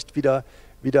Völkerrecht wieder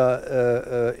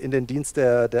in den Dienst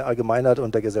der Allgemeinheit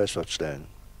und der Gesellschaft stellen.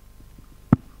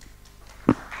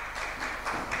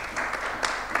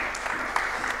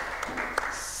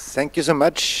 Thank you so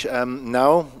much.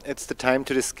 Now it's the time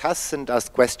to discuss and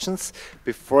ask questions.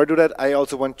 Before I do that, I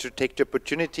also want to take the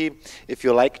opportunity, if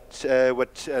you liked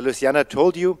what Luciana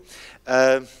told you,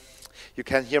 you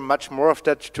can hear much more of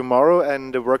that tomorrow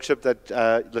and the workshop that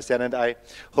Luciana and I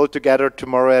hold together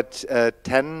tomorrow at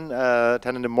 10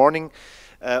 in the morning.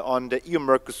 On the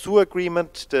EU-Mercosur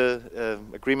agreement, the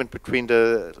agreement between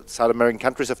the South American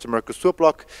countries of the Mercosur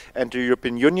bloc and the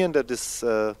European Union that is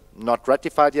not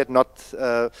ratified yet, not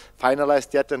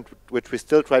finalized yet, and which we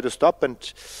still try to stop,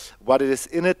 and what it is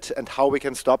in it and how we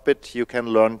can stop it, you can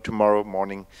learn tomorrow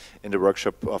morning in the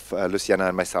workshop of Luciana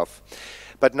and myself.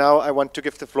 But now I want to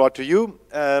give the floor to you.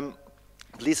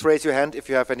 Please raise your hand if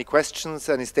you have any questions,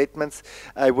 any statements.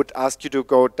 I would ask you to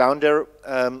go down there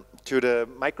to the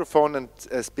microphone and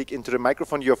speak into the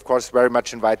microphone. You're of course very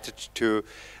much invited to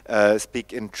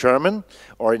speak in German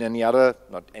or in any other,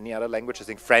 not any other language. I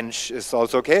think French is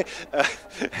also okay,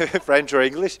 French or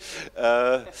English.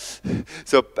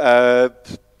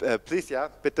 Please, ja,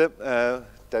 bitte.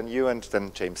 Then you and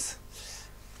then James.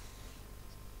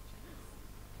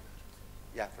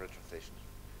 Yeah, for the translation.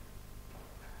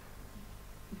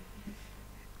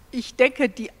 Ich denke,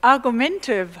 die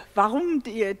Argumente, warum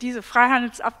diese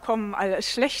Freihandelsabkommen alle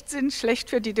schlecht sind, schlecht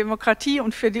für die Demokratie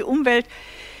und für die Umwelt,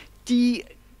 die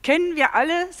kennen wir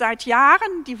alle seit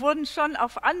Jahren. Die wurden schon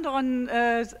auf anderen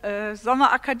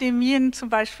Sommerakademien, zum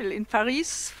Beispiel in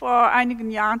Paris vor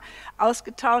einigen Jahren,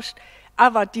 ausgetauscht.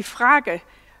 Aber die Frage,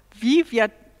 wie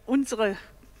wir unsere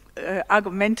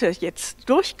Argumente jetzt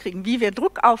durchkriegen, wie wir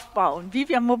Druck aufbauen, wie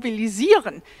wir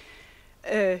mobilisieren,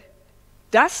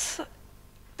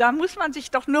 da muss man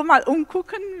sich doch nur mal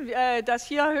umgucken, dass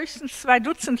hier höchstens 2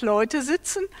 Dutzend Leute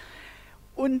sitzen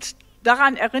und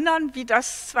daran erinnern, wie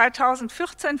das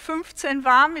 2014, 15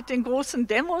 war mit den großen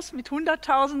Demos mit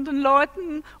Hunderttausenden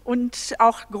Leuten und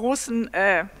auch großen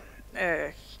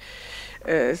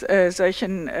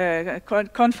solchen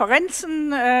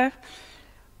Konferenzen.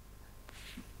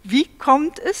 Wie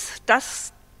kommt es,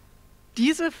 dass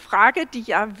diese Frage, die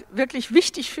ja wirklich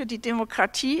wichtig für die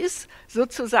Demokratie ist,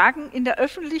 sozusagen in der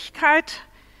Öffentlichkeit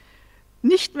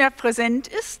nicht mehr präsent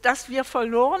ist, dass wir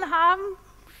verloren haben,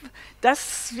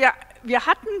 dass wir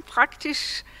hatten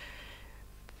praktisch,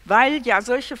 weil ja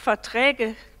solche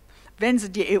Verträge, wenn sie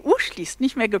die EU schließt,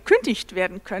 nicht mehr gekündigt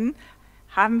werden können,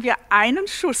 haben wir einen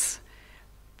Schuss.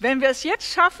 Wenn wir es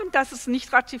jetzt schaffen, dass es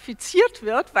nicht ratifiziert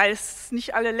wird, weil es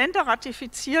nicht alle Länder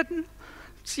ratifizieren,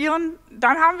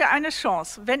 dann haben wir eine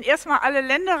Chance. Wenn erstmal alle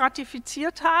Länder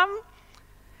ratifiziert haben,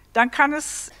 dann kann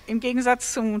es im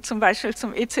Gegensatz zum Beispiel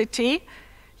zum ECT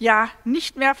ja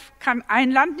nicht mehr, kann ein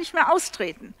Land nicht mehr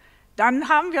austreten. Dann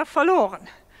haben wir verloren.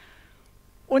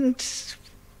 Und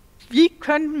wie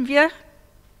können wir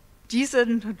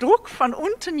diesen Druck von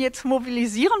unten jetzt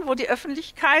mobilisieren, wo die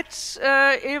Öffentlichkeit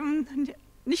eben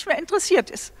nicht mehr interessiert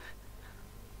ist?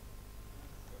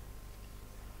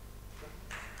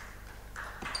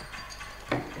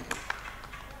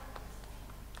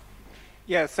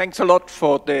 Yeah, thanks a lot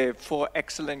for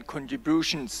excellent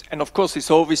contributions. And of course,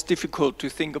 it's always difficult to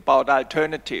think about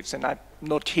alternatives, and I'm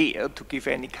not here to give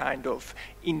any kind of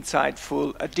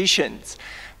insightful additions.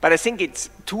 But I think it's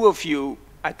two of you,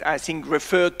 I think,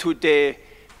 referred to the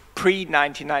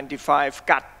pre-1995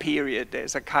 GATT period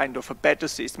as a kind of a better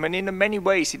system. And in many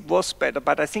ways, it was better.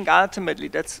 But I think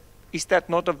ultimately, is that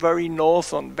not a very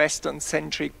northern,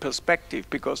 Western-centric perspective?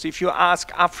 Because if you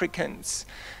ask Africans,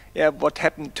 what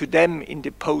happened to them in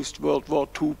the post-World War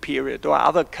II period, or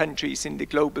other countries in the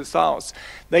global south,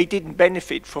 they didn't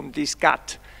benefit from these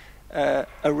GATT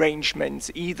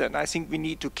arrangements either. And I think we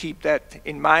need to keep that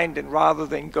in mind, and rather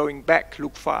than going back,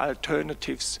 look for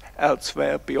alternatives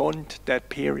elsewhere beyond that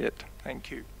period.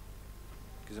 Thank you.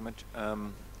 Thank you so much.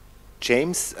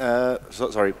 James,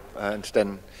 sorry, and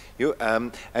then you.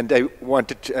 And I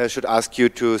should ask you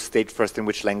to state first in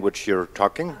which language you're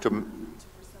talking.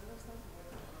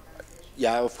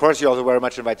 Yeah, of course, you're also very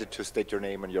much invited to state your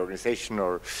name and your organization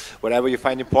or whatever you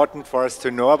find important for us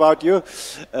to know about you.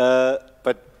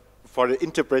 But for the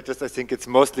interpreters, I think it's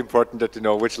most important that you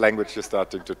know which language you're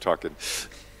starting to talk in.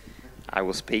 I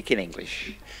will speak in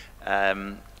English.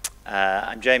 I'm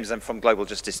James, I'm from Global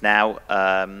Justice Now.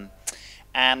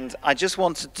 And I just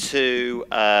wanted to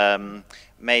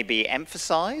maybe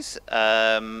emphasize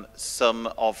some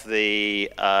of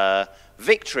the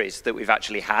victories that we've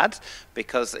actually had,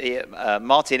 because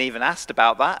Martin even asked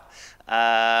about that,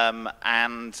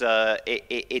 and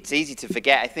it's easy to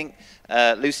forget. I think,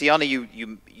 Luciana,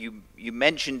 you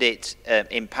mentioned it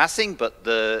in passing, but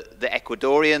the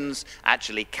Ecuadorians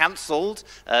actually cancelled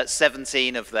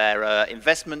 17 of their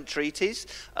investment treaties.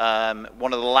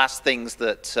 One of the last things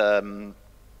that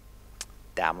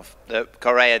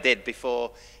Correa did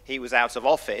before he was out of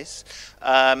office.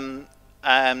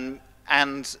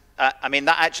 I mean,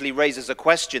 that actually raises a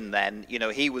question then. You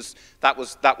know, that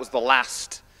was the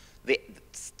last,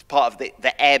 part of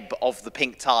the ebb of the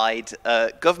pink tide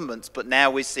governments, but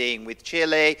now we're seeing with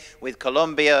Chile, with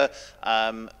Colombia,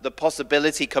 the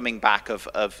possibility coming back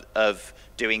of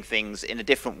doing things in a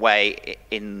different way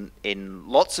in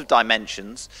lots of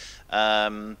dimensions,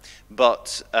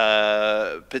 but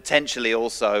potentially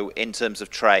also in terms of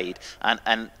trade,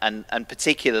 and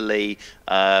particularly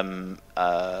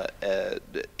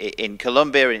in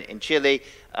Colombia, in Chile,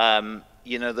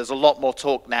 you know, there's a lot more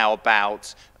talk now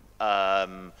about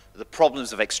the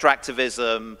problems of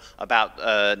extractivism,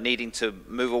 about needing to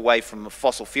move away from a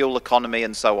fossil fuel economy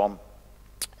and so on.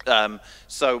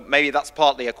 So maybe that's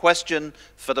partly a question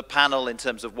for the panel in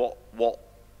terms of what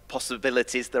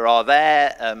possibilities there are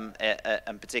there,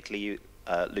 and particularly you,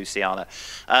 Luciana.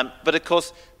 But of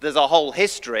course, there's a whole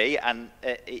history, and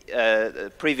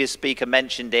the previous speaker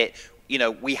mentioned it. You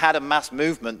know, we had a mass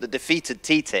movement that defeated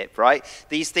TTIP, right?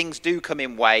 These things do come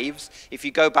in waves. If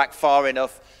you go back far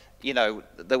enough, you know,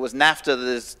 there was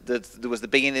NAFTA, there was the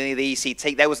beginning of the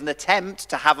ECT. There was an attempt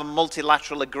to have a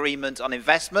multilateral agreement on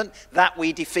investment that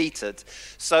we defeated.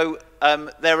 So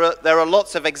there are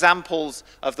lots of examples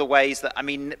of the ways that, I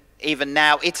mean, even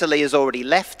now Italy has already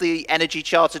left the Energy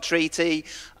Charter Treaty.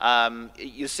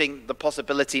 You're seeing the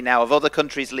possibility now of other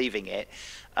countries leaving it.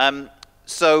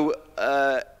 So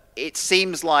it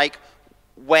seems like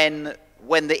when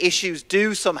the issues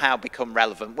do somehow become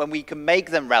relevant, when we can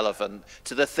make them relevant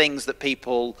to the things that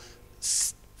people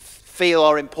feel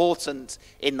are important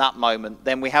in that moment,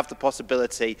 then we have the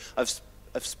possibility of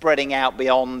spreading out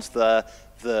beyond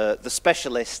the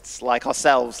specialists like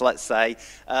ourselves, let's say,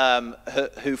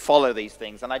 who follow these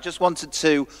things. And I just wanted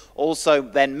to also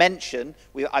then mention,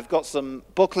 I've got some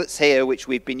booklets here which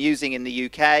we've been using in the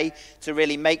UK to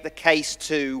really make the case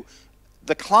to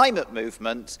the climate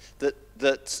movement that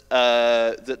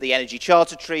the Energy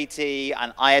Charter Treaty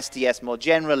and ISDS more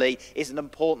generally is an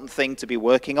important thing to be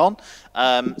working on.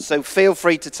 So feel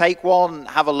free to take one,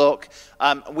 have a look.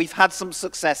 We've had some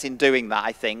success in doing that,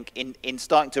 I think, in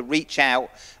starting to reach out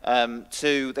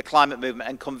to the climate movement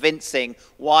and convincing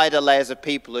wider layers of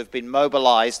people who've been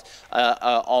mobilized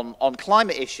on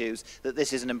climate issues that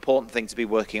this is an important thing to be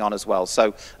working on as well.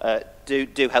 So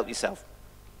do help yourself.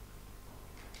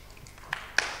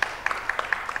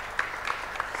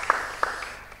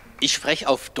 Ich spreche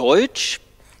auf Deutsch.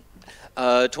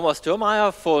 Thomas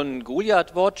Dürrmeier von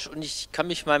Goliath Watch, und ich kann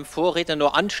mich meinem Vorredner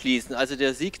nur anschließen. Also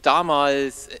der Sieg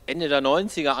damals, Ende der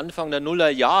 90er, Anfang der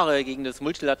Nullerjahre gegen das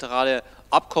multilaterale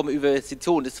Abkommen über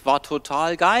Investitionen, das war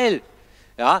total geil.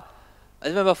 Ja?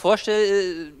 Also wenn man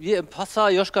vorstellt, wir im Passau,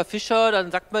 Joschka Fischer,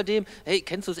 dann sagt man dem, hey,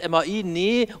 kennst du das MAI?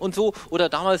 Nee, und so. Oder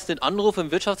damals den Anruf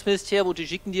im Wirtschaftsministerium, wo die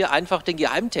schicken dir einfach den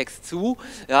Geheimtext zu,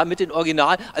 ja, mit den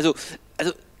Original. Also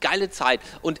geile Zeit.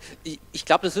 Und ich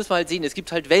glaube, das müssen wir halt sehen. Es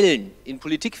gibt halt Wellen in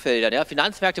Politikfeldern. Ja?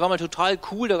 Finanzmärkte waren mal total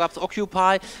cool, da gab es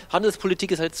Occupy.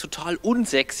 Handelspolitik ist halt total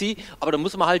unsexy, aber da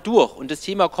muss man halt durch. Und das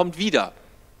Thema kommt wieder.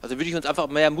 Also würde ich uns einfach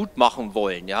mehr Mut machen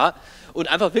wollen, ja.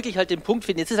 Und einfach wirklich halt den Punkt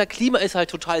finden, jetzt ist ja Klima ist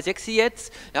halt total sexy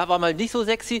jetzt, ja, war mal nicht so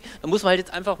sexy, da muss man halt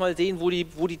jetzt einfach mal sehen, wo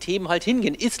die Themen halt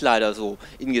hingehen, ist leider so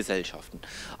in Gesellschaften.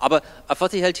 Aber auf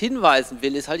was ich halt hinweisen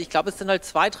will, ist halt, ich glaube, es sind halt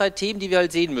 2, 3 Themen, die wir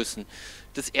halt sehen müssen.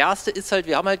 Das erste ist halt,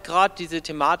 wir haben halt gerade diese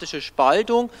thematische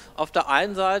Spaltung, auf der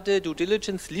einen Seite Due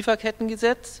Diligence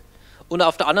Lieferkettengesetz, und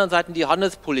auf der anderen Seite die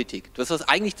Handelspolitik, das was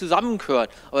eigentlich zusammengehört,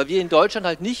 aber wir in Deutschland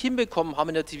halt nicht hinbekommen haben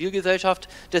in der Zivilgesellschaft,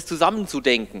 das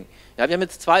zusammenzudenken. Ja, wir haben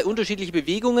jetzt 2 unterschiedliche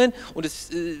Bewegungen und es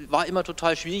war immer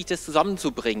total schwierig, das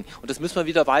zusammenzubringen und das müssen wir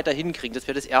wieder weiter hinkriegen, das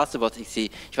wäre das Erste, was ich sehe.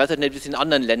 Ich weiß halt nicht, wie es in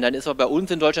anderen Ländern ist, aber bei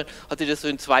uns in Deutschland hat sich das so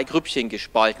in 2 Grüppchen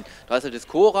gespalten. Da ist halt das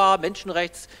Cora,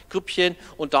 Menschenrechtsgrüppchen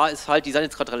und da ist halt, die sind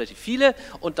jetzt gerade relativ viele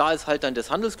und da ist halt dann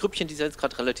das Handelsgrüppchen, die sind jetzt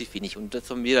gerade relativ wenig und das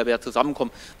sollen wir da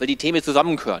zusammenkommen, weil die Themen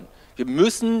zusammengehören. Wir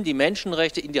müssen die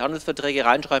Menschenrechte in die Handelsverträge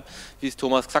reinschreiben, wie es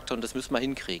Thomas gesagt hat, und das müssen wir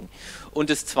hinkriegen. Und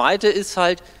das Zweite ist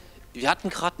halt, wir hatten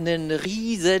gerade einen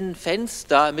riesen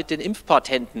Fenster mit den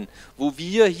Impfpatenten, wo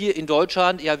wir hier in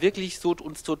Deutschland ja wirklich so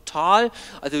uns total,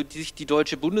 also die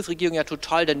deutsche Bundesregierung ja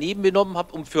total daneben benommen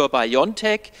hat, um für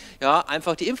BioNTech ja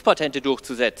einfach die Impfpatente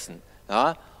durchzusetzen.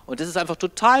 Ja? Und das ist einfach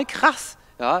total krass.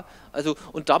 Ja, also,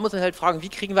 und da muss man halt fragen, wie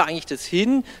kriegen wir eigentlich das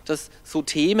hin, dass so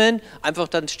Themen einfach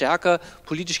dann stärker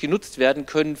politisch genutzt werden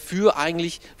können für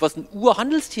eigentlich, was ein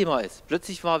Urhandelsthema ist.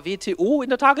 Plötzlich war WTO in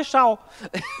der Tagesschau.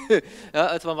 Ja,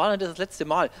 also wann war denn das letzte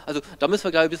Mal? Also da müssen wir,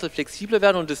 glaube ich, ein bisschen flexibler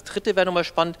werden und das Dritte wäre nochmal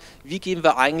spannend, wie gehen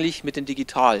wir eigentlich mit den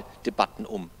Digitaldebatten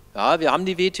um? Ja, wir haben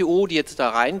die WTO, die jetzt da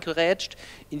reingerätscht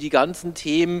in die ganzen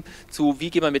Themen zu, wie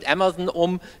gehen wir mit Amazon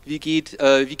um, wie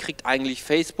kriegt eigentlich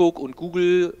Facebook und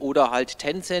Google oder halt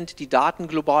Tencent die Daten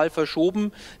global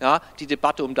verschoben, ja, die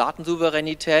Debatte um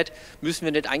Datensouveränität, müssen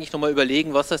wir nicht eigentlich nochmal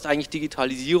überlegen, was ist eigentlich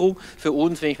Digitalisierung für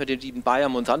uns, wenn ich mir den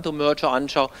Bayer-Monsanto-Merger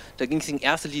anschaue, da ging es in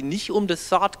erster Linie nicht um das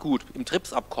Saatgut im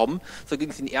TRIPS-Abkommen, sondern ging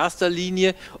es in erster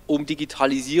Linie um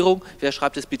Digitalisierung, wer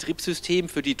schreibt das Betriebssystem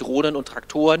für die Drohnen und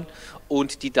Traktoren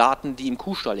und die Daten, die im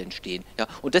Kuhstall entstehen. Ja,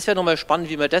 und das wäre nochmal spannend,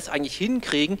 wie wir das eigentlich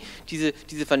hinkriegen, diese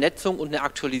Vernetzung und eine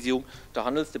Aktualisierung der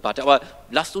Handelsdebatte. Aber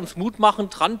lasst uns Mut machen,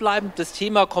 dranbleiben, das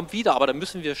Thema kommt wieder, aber da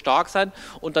müssen wir stark sein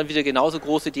und dann wieder genauso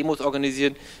große Demos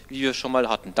organisieren, wie wir es schon mal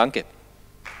hatten. Danke.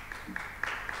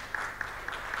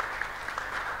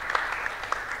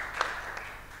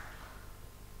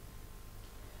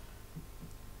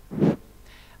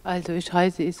 Also ich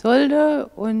heiße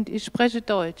Isolde und ich spreche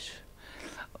Deutsch.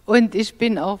 Und ich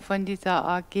bin auch von dieser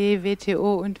AG,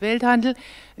 WTO und Welthandel.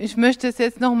 Ich möchte es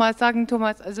jetzt nochmal sagen,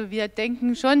 Thomas, also wir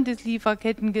denken schon das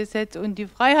Lieferkettengesetz und die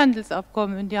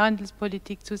Freihandelsabkommen und die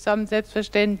Handelspolitik zusammen,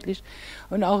 selbstverständlich.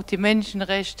 Und auch die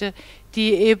Menschenrechte,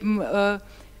 die eben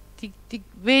die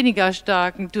weniger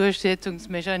starken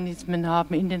Durchsetzungsmechanismen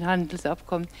haben in den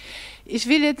Handelsabkommen. Ich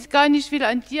will jetzt gar nicht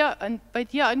bei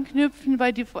dir anknüpfen,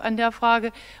 an der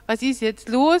Frage, was ist jetzt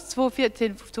los?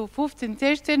 2014, 2015,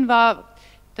 2016 war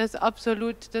das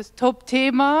absolut das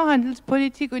Top-Thema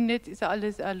Handelspolitik und jetzt ist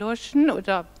alles erloschen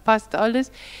oder fast alles.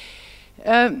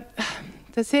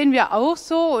 Das sehen wir auch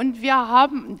so und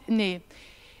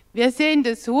wir sehen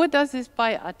das so, dass es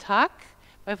bei ATTAC,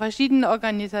 bei verschiedenen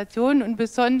Organisationen und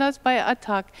besonders bei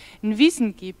ATTAC ein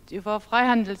Wissen gibt über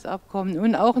Freihandelsabkommen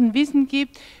und auch ein Wissen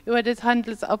gibt über das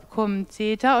Handelsabkommen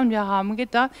CETA. Und wir haben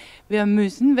gedacht, wir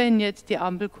müssen, wenn jetzt die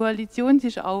Ampelkoalition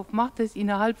sich aufmacht, dass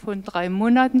innerhalb von 3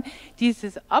 Monaten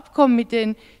dieses Abkommen mit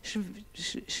den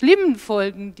schlimmen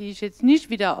Folgen, die ich jetzt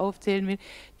nicht wieder aufzählen will,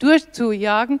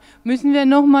 durchzujagen, müssen wir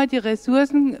nochmal die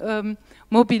Ressourcen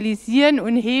mobilisieren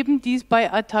und heben, die es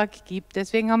bei ATTAC gibt.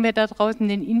 Deswegen haben wir da draußen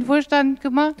den Infostand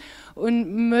gemacht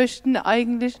und möchten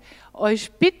eigentlich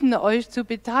euch bitten, euch zu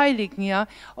beteiligen, ja,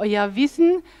 euer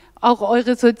Wissen, auch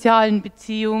eure sozialen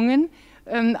Beziehungen,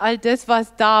 all das,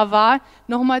 was da war,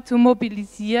 nochmal zu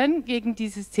mobilisieren gegen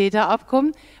dieses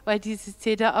CETA-Abkommen, weil dieses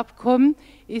CETA-Abkommen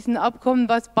ist ein Abkommen,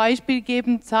 was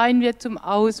beispielgebend sein wird zum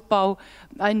Ausbau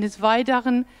eines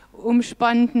weiteren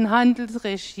umspannenden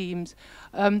Handelsregimes.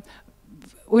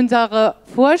 Unsere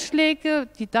Vorschläge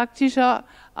didaktischer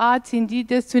Art sind die,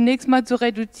 das zunächst mal zu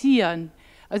reduzieren.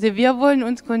 Also wir wollen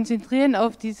uns konzentrieren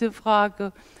auf diese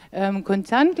Frage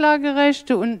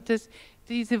Konzernklagerechte und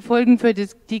diese Folgen für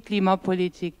die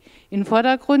Klimapolitik in den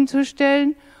Vordergrund zu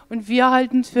stellen. Und wir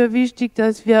halten es für wichtig,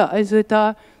 dass wir also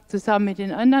da zusammen mit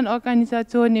den anderen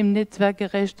Organisationen im Netzwerk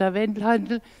gerechter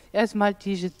Welthandel erstmal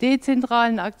diese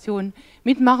dezentralen Aktionen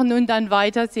mitmachen und dann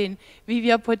weitersehen, wie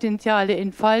wir Potenziale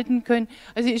entfalten können.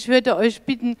 Also ich würde euch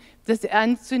bitten, das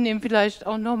ernst zu nehmen, vielleicht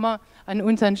auch nochmal an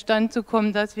unseren Stand zu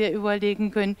kommen, dass wir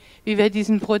überlegen können, wie wir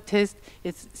diesen Protest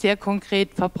jetzt sehr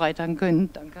konkret verbreitern können.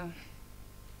 Danke.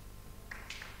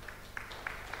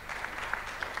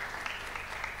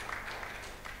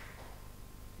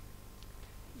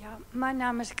 Ja, mein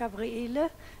Name ist Gabriele,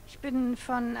 ich bin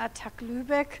von ATTAC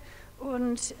Lübeck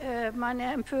und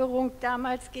meine Empörung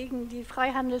damals gegen die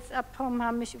Freihandelsabkommen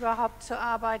haben mich überhaupt zur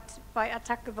Arbeit bei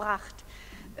ATTAC gebracht.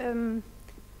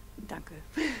 Danke.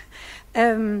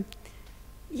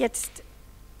 Jetzt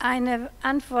eine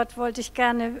Antwort wollte ich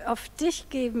gerne auf dich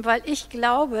geben, weil ich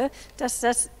glaube, dass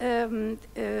das ein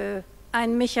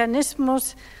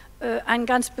Mechanismus, ein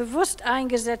ganz bewusst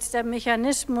eingesetzter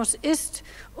Mechanismus ist,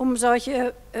 um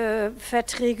solche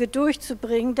Verträge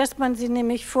durchzubringen, dass man sie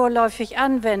nämlich vorläufig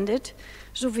anwendet,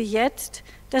 so wie jetzt.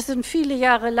 Das sind viele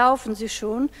Jahre, laufen sie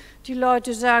schon. Die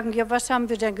Leute sagen, ja, was haben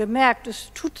wir denn gemerkt?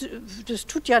 Das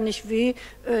tut ja nicht weh.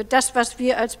 Das, was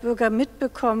wir als Bürger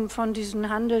mitbekommen von diesen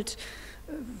Handels,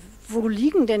 wo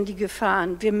liegen denn die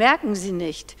Gefahren? Wir merken sie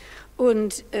nicht.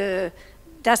 Und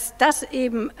dass das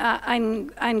eben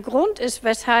ein Grund ist,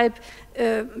 weshalb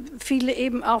viele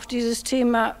eben auch dieses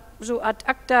Thema so ad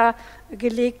acta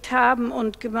gelegt haben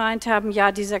und gemeint haben,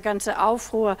 ja, dieser ganze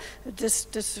Aufruhr, das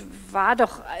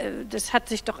hat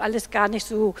sich doch alles gar nicht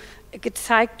so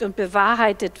gezeigt und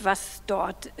bewahrheitet, was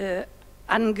dort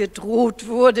angedroht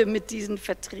wurde mit diesen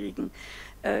Verträgen.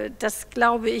 Das,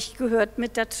 glaube ich, gehört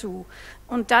mit dazu.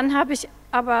 Und dann habe ich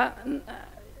aber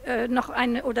noch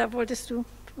eine, oder wolltest du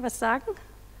was sagen?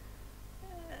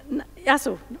 Ja,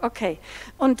 so, okay.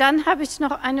 Und dann habe ich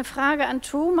noch eine Frage an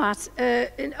Thomas.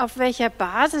 Auf welcher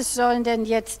Basis sollen denn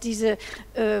jetzt diese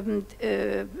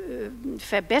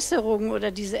Verbesserungen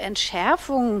oder diese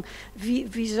Entschärfungen,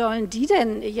 wie sollen die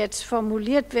denn jetzt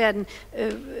formuliert werden,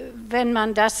 wenn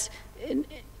man das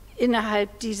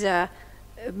innerhalb dieser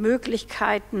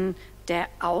Möglichkeiten der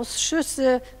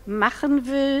Ausschüsse machen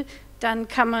will? Dann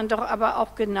kann man doch aber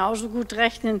auch genauso gut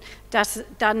rechnen, dass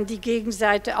dann die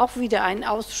Gegenseite auch wieder einen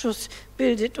Ausschuss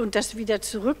bildet und das wieder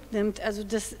zurücknimmt. Also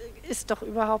das ist doch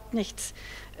überhaupt nichts,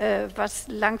 was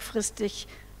langfristig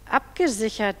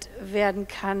abgesichert werden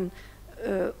kann,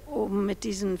 um mit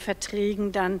diesen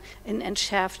Verträgen dann in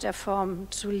entschärfter Form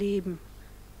zu leben.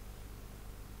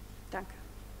 Danke.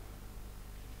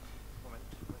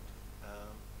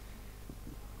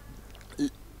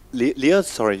 Leah,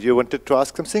 sorry, you wanted to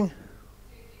ask something?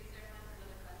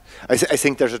 I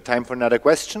think there's a time for another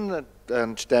question,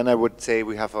 and then I would say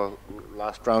we have a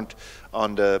last round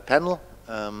on the panel.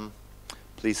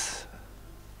 Please.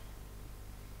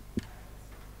 Thank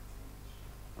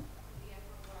you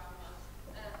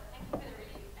for the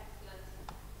really excellent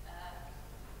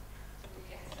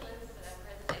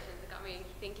presentation that got me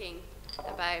thinking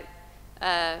about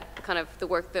kind of the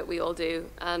work that we all do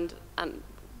and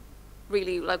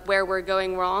really like where we're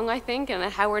going wrong, I think, and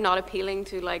how we're not appealing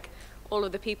to like all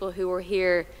of the people who were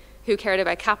here who cared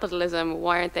about capitalism.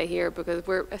 Why aren't they here? Because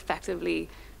we're effectively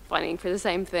fighting for the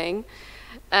same thing.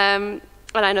 And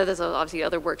I know there's obviously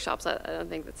other workshops. I don't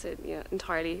think that's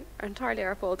entirely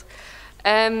our fault.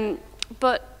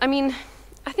 But I mean,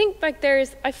 I think like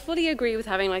I fully agree with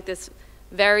having like this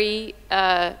very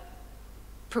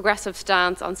progressive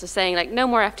stance on saying like no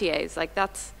more FTAs. Like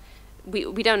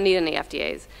we don't need any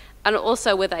FTAs. And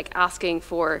also with like asking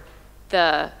for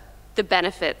the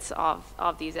benefits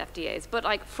of these FTAs. But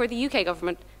like for the UK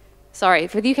government,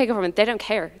 they don't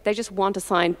care. They just want to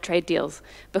sign trade deals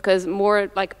because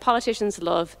more like politicians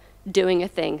love doing a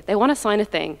thing. They want to sign a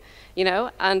thing, you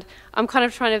know? And I'm kind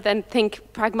of trying to then think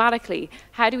pragmatically,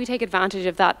 how do we take advantage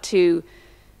of that to,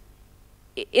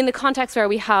 in the context where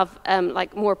we have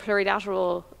like more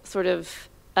plurilateral sort of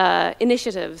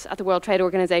initiatives at the World Trade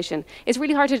Organization, it's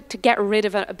really hard to get rid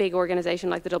of a big organization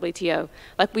like the WTO.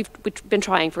 Like we've been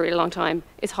trying for a really long time.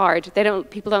 It's hard.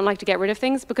 People don't like to get rid of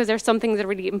things because there's some things that are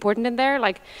really important in there,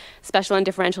 like special and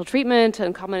differential treatment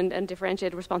and common and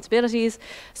differentiated responsibilities.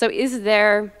 So is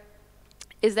there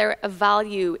a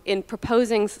value in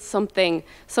proposing some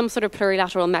sort of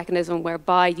plurilateral mechanism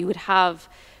whereby you would have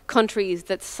countries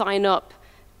that sign up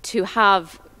to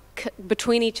have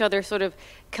between each other sort of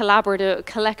collaborative,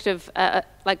 collective,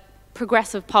 like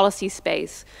progressive policy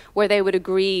space where they would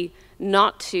agree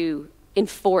not to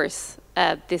enforce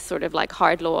this sort of like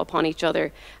hard law upon each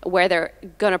other, where they're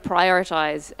going to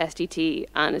prioritize STT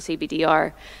and a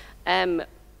CBDR,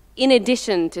 in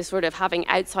addition to sort of having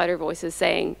outsider voices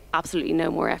saying absolutely no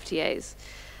more FTAs.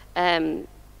 And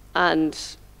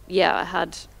yeah, I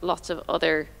had lots of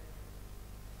other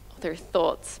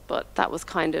thoughts, but that was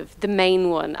kind of the main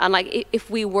one. And like, if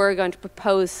we were going to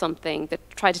propose something that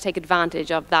tried to take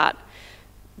advantage of that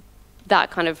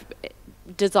kind of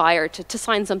desire to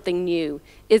sign something new,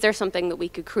 is there something that we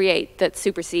could create that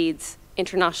supersedes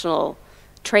international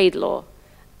trade law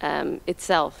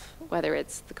itself? Whether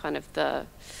it's the kind of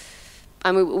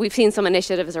I mean, we've seen some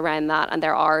initiatives around that, and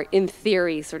there are, in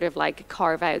theory, sort of like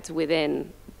carve-outs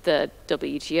within the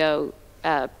WTO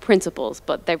principles,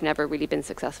 but they've never really been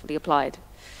successfully applied.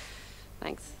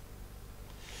 Thanks.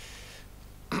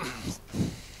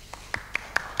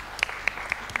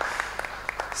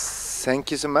 Thank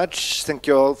you so much. Thank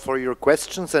you all for your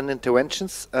questions and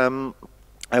interventions.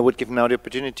 I would give now the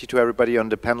opportunity to everybody on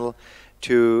the panel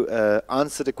to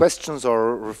answer the questions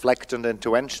or reflect on the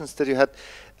interventions that you had.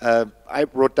 I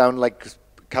wrote down like a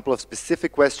couple of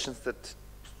specific questions that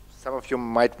some of you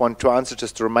might want to answer,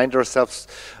 just to remind ourselves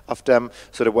of them.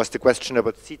 So there was the question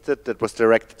about CETA that was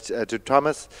directed to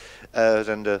Thomas.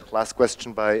 Then the last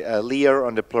question by Leah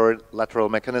on the plurilateral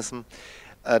mechanism.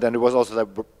 Then there was also the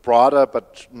broader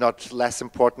but not less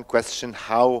important question,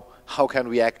 how can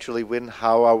we actually win?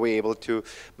 How are we able to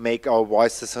make our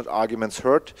voices and arguments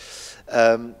heard?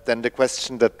 Then the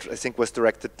question that I think was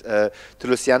directed to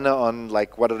Luciana on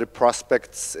like what are the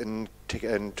prospects in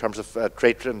terms of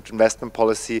trade and investment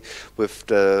policy with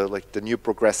the new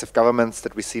progressive governments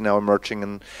that we see now emerging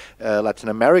in Latin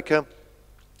America.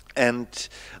 And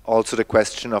also the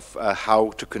question of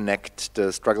how to connect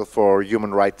the struggle for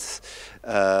human rights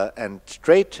and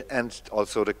trade, and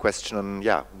also the question on,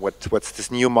 yeah, what's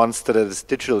this new monster that is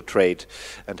digital trade,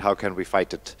 and how can we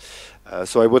fight it?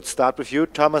 So I would start with you,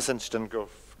 Thomas, and then go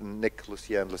Nick,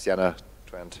 Lucia, and Luciana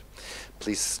to end.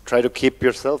 Please try to keep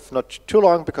yourself not too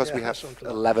long, because we have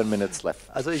 11 minutes left.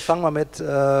 Also ich fange mal mit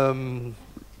deiner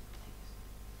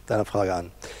Frage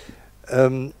an.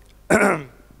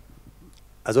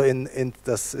 Also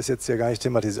das ist jetzt hier gar nicht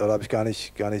thematisiert, oder habe ich gar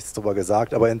nichts drüber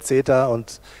gesagt, aber in CETA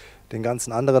und den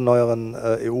ganzen anderen neueren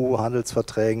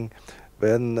EU-Handelsverträgen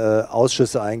werden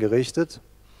Ausschüsse eingerichtet,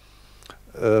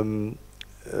 wozu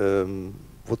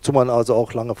man also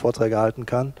auch lange Vorträge halten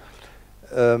kann.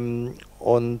 Da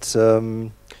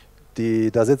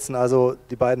sitzen also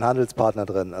die beiden Handelspartner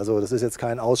drin. Also das ist jetzt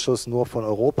kein Ausschuss nur von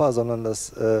Europa, sondern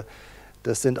das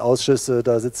sind Ausschüsse,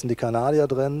 da sitzen die Kanadier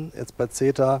drin, jetzt bei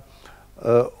CETA,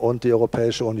 und die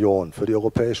Europäische Union. Für die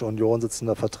Europäische Union sitzen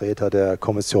da Vertreter der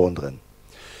Kommission drin.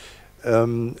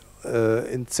 In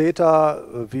CETA,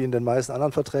 wie in den meisten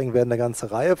anderen Verträgen, werden eine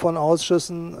ganze Reihe von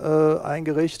Ausschüssen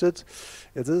eingerichtet.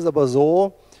 Jetzt ist es aber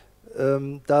so,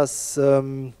 dass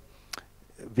wir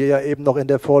ja eben noch in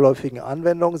der vorläufigen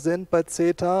Anwendung sind bei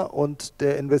CETA und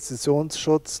der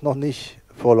Investitionsschutz noch nicht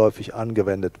vorläufig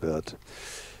angewendet wird.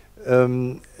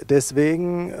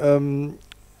 Deswegen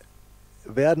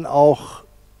werden auch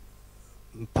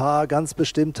ein paar ganz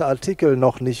bestimmte Artikel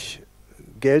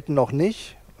gelten noch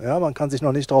nicht, ja, man kann sich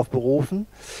noch nicht darauf berufen,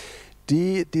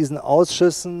 die diesen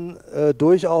Ausschüssen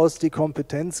durchaus die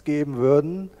Kompetenz geben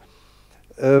würden,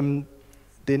 die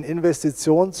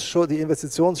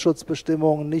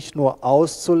Investitionsschutzbestimmungen nicht nur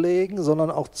auszulegen,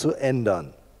 sondern auch zu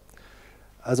ändern.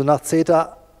 Also nach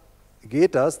CETA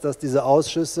geht das, dass diese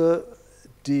Ausschüsse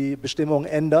die Bestimmungen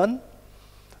ändern,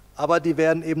 aber die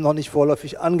werden eben noch nicht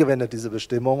vorläufig angewendet, diese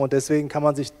Bestimmungen, und deswegen kann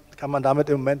man damit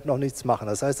im Moment noch nichts machen.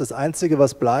 Das heißt, das Einzige,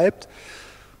 was bleibt,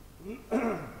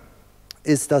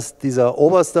 ist, dass dieser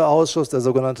oberste Ausschuss, der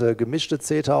sogenannte gemischte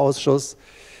CETA-Ausschuss,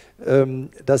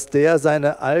 dass der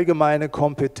seine allgemeine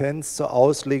Kompetenz zur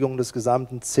Auslegung des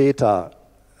gesamten CETA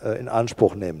in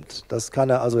Anspruch nimmt. Das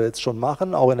kann er also jetzt schon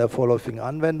machen, auch in der vorläufigen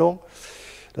Anwendung.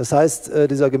 Das heißt,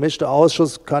 dieser gemischte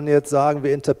Ausschuss kann jetzt sagen,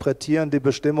 wir interpretieren die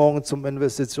Bestimmungen zum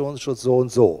Investitionsschutz so und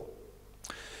so.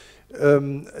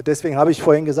 Deswegen habe ich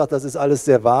vorhin gesagt, das ist alles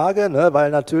sehr vage, ne?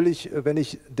 Weil natürlich, wenn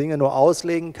ich Dinge nur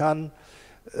auslegen kann,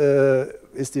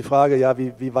 ist die Frage, ja,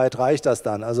 wie weit reicht das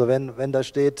dann? Also wenn da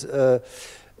steht,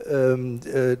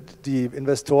 die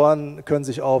Investoren können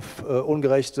sich auf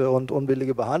ungerechte und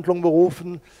unbillige Behandlung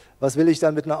berufen, was will ich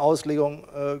dann mit einer Auslegung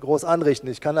groß anrichten?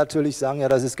 Ich kann natürlich sagen, ja,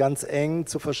 das ist ganz eng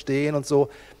zu verstehen und so,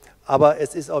 aber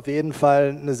es ist auf jeden Fall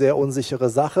eine sehr unsichere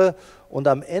Sache, und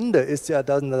am Ende ist ja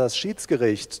dann das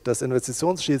Schiedsgericht, das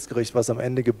Investitionsschiedsgericht, was am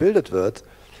Ende gebildet wird,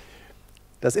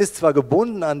 das ist zwar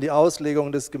gebunden an die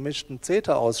Auslegung des gemischten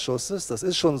CETA-Ausschusses, das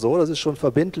ist schon so, das ist schon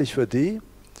verbindlich für die,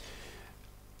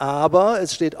 aber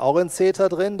es steht auch in CETA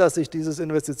drin, dass sich dieses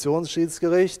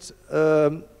Investitionsschiedsgericht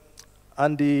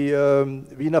an die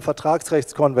Wiener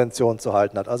Vertragsrechtskonvention zu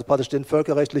halten hat, also praktisch den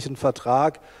völkerrechtlichen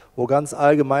Vertrag, wo ganz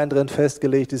allgemein drin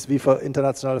festgelegt ist, wie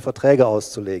internationale Verträge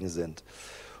auszulegen sind.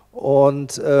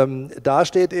 Und da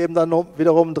steht eben dann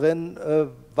wiederum drin,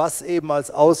 was eben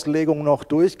als Auslegung noch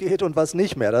durchgeht und was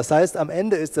nicht mehr. Das heißt, am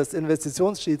Ende ist das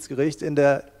Investitionsschiedsgericht in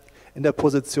der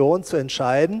Position zu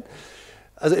entscheiden.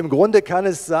 Also im Grunde kann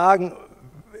es sagen,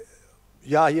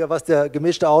 ja, hier, was der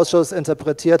gemischte Ausschuss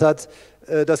interpretiert hat,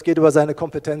 das geht über seine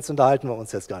Kompetenz und da halten wir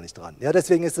uns jetzt gar nicht dran. Ja,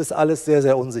 deswegen ist das alles sehr,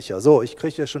 sehr unsicher. So, ich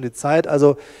kriege ja schon die Zeit,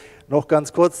 also noch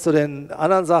ganz kurz zu den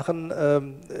anderen Sachen.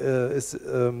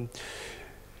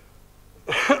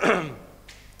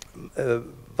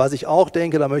 Was ich auch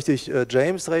denke, da möchte ich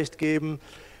James recht geben,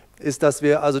 ist, dass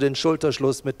wir also den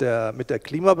Schulterschluss mit der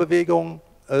Klimabewegung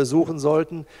suchen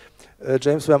sollten.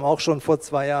 James, wir haben auch schon vor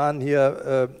 2 Jahren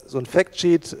hier so ein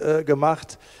Factsheet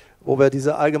gemacht, wo wir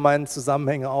diese allgemeinen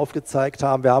Zusammenhänge aufgezeigt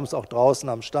haben. Wir haben es auch draußen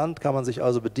am Stand, kann man sich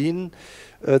also bedienen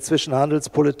zwischen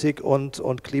Handelspolitik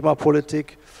und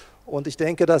Klimapolitik. Und ich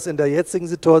denke, dass in der jetzigen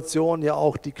Situation ja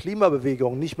auch die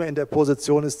Klimabewegung nicht mehr in der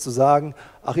Position ist zu sagen,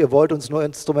 ach, ihr wollt uns nur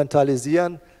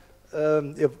instrumentalisieren,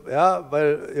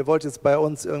 weil ihr wollt jetzt bei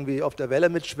uns irgendwie auf der Welle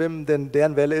mitschwimmen, denn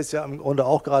deren Welle ist ja im Grunde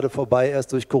auch gerade vorbei,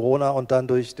 erst durch Corona und dann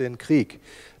durch den Krieg.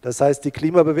 Das heißt, die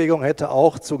Klimabewegung hätte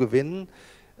auch zu gewinnen,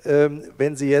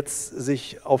 wenn sie jetzt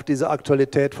sich auf diese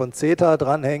Aktualität von CETA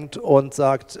dranhängt und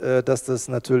sagt, dass das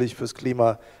natürlich fürs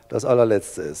Klima das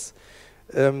allerletzte ist.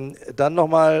 Dann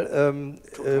nochmal...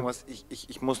 Thomas,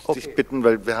 ich muss dich bitten,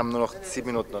 weil wir haben nur noch 7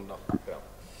 Minuten und noch... Ja.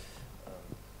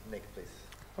 Nick, please.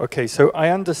 Okay, so I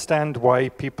understand why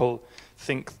people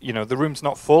think, you know, the room's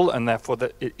not full and therefore,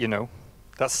 you know,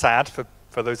 that's sad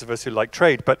for those of us who like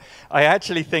trade, but I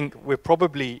actually think we're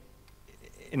probably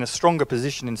in a stronger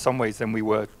position in some ways than we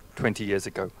were 20 years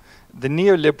ago. The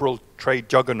neoliberal trade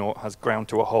juggernaut has ground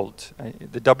to a halt.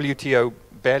 The WTO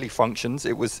barely functions.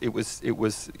 It was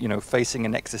you know, facing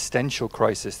an existential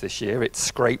crisis this year. It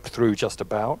scraped through just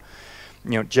about.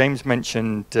 You know, James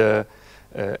mentioned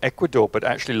Ecuador, but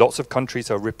actually lots of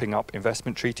countries are ripping up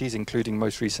investment treaties, including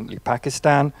most recently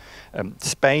Pakistan.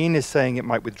 Spain is saying it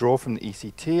might withdraw from the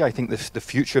ECT. I think the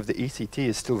future of the ECT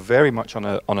is still very much on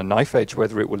a knife edge,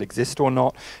 whether it will exist or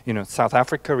not. You know, South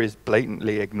Africa is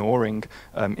blatantly ignoring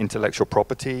intellectual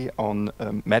property on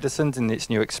medicines in its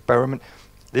new experiment.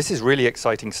 This is really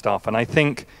exciting stuff, and I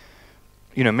think,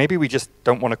 you know, maybe we just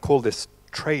don't want to call this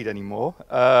trade anymore,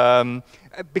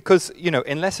 because, you know,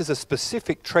 unless there's a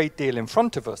specific trade deal in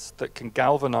front of us that can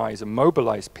galvanize and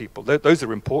mobilize people, those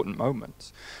are important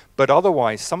moments. But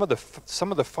otherwise, some of the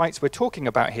fights we're talking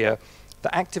about here, the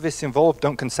activists involved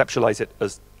don't conceptualize it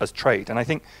as trade. And I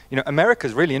think, you know, America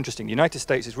is really interesting. The United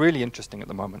States is really interesting at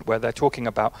the moment, where they're talking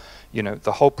about, you know,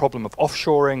 the whole problem of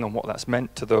offshoring and what that's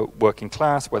meant to the working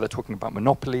class, where they're talking about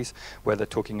monopolies, where they're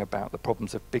talking about the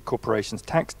problems of big corporations,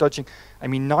 tax dodging. I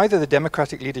mean, neither the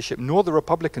Democratic leadership nor the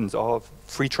Republicans are of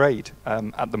free trade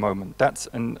at the moment. That's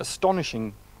an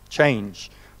astonishing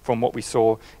change from what we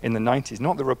saw in the 90s.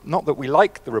 Not that we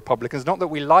like the Republicans, not that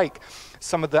we like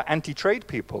some of the anti-trade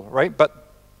people, right?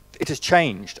 But it has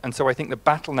changed. And so I think the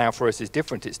battle now for us is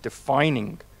different. It's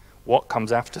defining what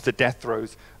comes after the death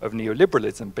throes of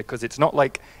neoliberalism, because it's not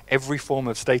like every form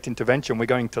of state intervention we're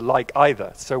going to like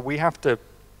either. So we have to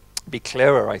be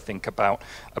clearer, I think, about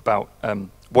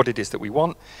what it is that we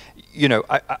want. You know,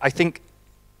 I think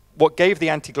what gave the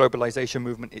anti-globalization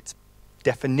movement its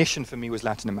definition for me was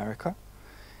Latin America.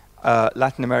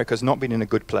 Latin America has not been in a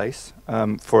good place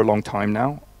for a long time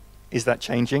now. Is that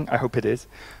changing? I hope it is.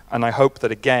 And I hope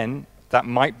that, again, that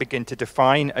might begin to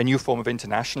define a new form of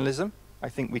internationalism. I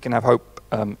think we can have hope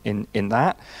in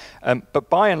that. But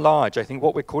by and large, I think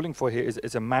what we're calling for here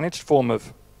is a managed form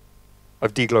of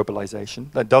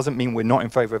deglobalization. That doesn't mean we're not in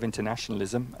favor of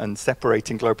internationalism, and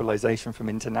separating globalization from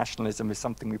internationalism is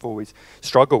something we've always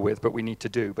struggled with, but we need to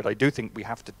do. But I do think we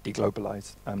have to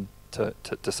deglobalize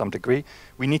to some degree.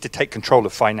 We need to take control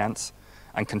of finance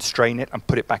and constrain it and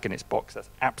put it back in its box. That's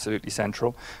absolutely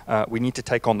central. We need to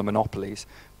take on the monopolies.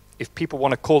 If people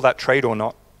want to call that trade or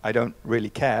not, I don't really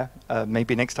care.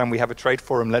 Maybe next time we have a trade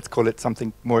forum, let's call it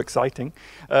something more exciting.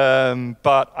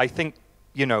 But I think,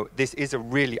 you know, this is a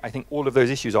really, I think all of those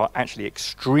issues are actually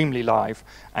extremely live,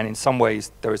 and in some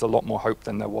ways there is a lot more hope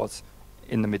than there was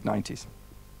in the mid-90s.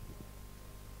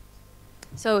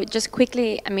 So just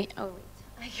quickly, I mean, oh wait,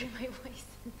 I hear my voice.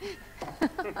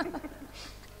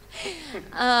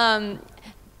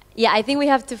 Yeah, I think we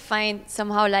have to find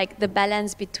somehow like the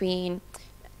balance between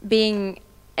being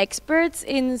experts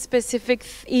in specific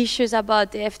issues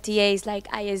about the FTAs like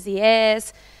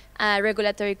ISDS,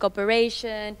 regulatory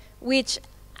cooperation, which,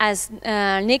 as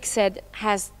Nick said,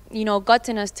 has, you know,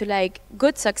 gotten us to like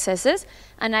good successes.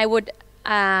 And I would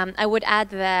add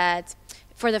that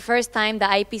for the first time, the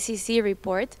IPCC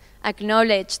report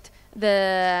acknowledged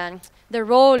the the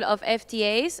role of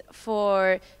FTAs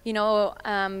for, you know,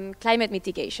 climate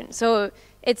mitigation. So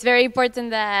it's very important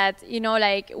that, you know,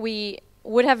 like we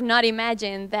would have not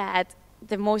imagined that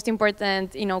the most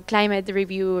important, you know, climate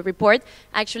review report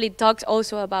actually talks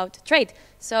also about trade.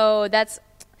 So that's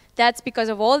because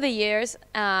of all the years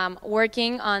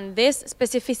working on these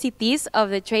specificities of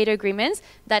the trade agreements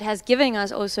that has given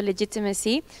us also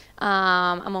legitimacy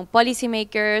among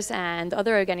policymakers and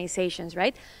other organizations,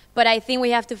 right? But I think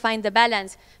we have to find the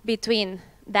balance between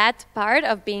that part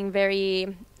of being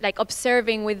very, like,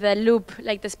 observing with the loop,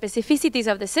 like the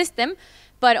specificities of the system,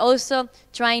 but also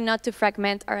trying not to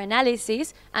fragment our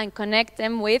analysis and connect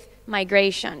them with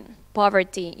migration,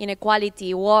 poverty,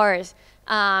 inequality, wars,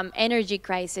 energy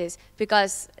crisis,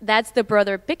 because that's the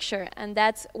broader picture, and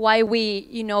that's why we,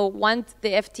 you know, want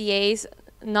the FTAs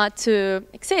not to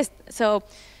exist. So,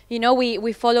 you know,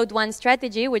 we followed one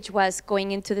strategy, which was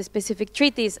going into the specific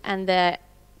treaties and the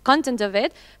content of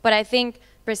it, but I think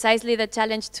precisely the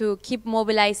challenge to keep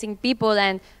mobilizing people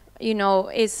and, you know,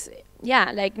 is,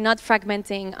 yeah, like not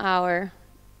fragmenting our,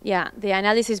 the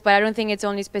analysis, but I don't think it's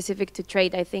only specific to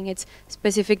trade. I think it's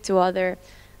specific to other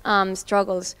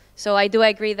struggles. So I do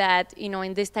agree that, you know,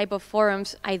 in this type of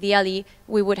forums, ideally,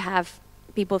 we would have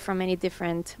people from many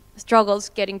different struggles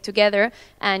getting together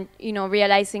and, you know,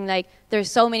 realizing like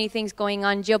there's so many things going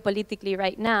on geopolitically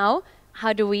right now.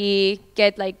 How do we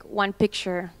get like one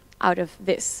picture out of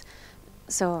this?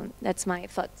 So that's my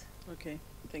thought. Okay,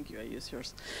 thank you. I use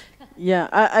yours. Yeah,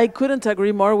 I couldn't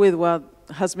agree more with what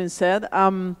has been said.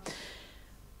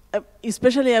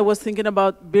 Especially, I was thinking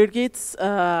about Birgit's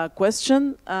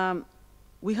question.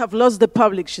 We have lost the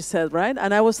public, she said, right?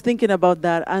 And I was thinking about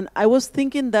that, and I was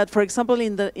thinking that, for example,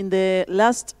 in the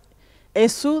last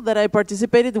ESU that I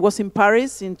participated, it was in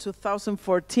Paris in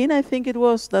 2014, I think it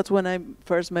was. That's when I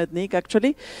first met Nick,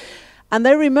 actually. And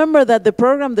I remember that the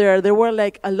program there were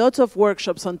like a lot of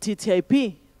workshops on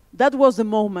TTIP. That was the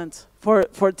moment for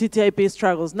TTIP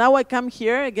struggles. Now I come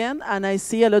here again, and I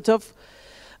see a lot of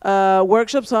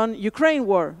workshops on Ukraine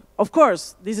war. Of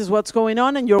course, this is what's going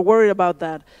on, and you're worried about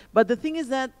that. But the thing is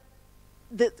that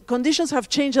the conditions have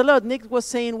changed a lot. Nick was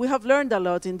saying we have learned a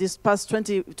lot in these past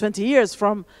 20 years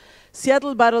from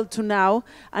Seattle battle to now.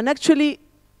 And actually,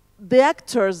 the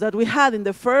actors that we had in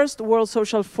the first World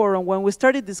Social Forum, when we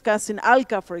started discussing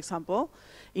ALCA, for example,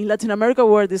 in Latin America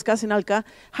we were discussing ALCA,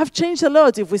 have changed a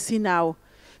lot if we see now.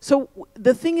 So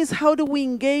the thing is, how do we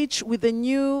engage with the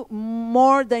new,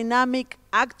 more dynamic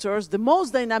actors, the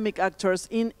most dynamic actors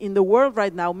in the world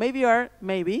right now? Maybe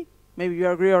you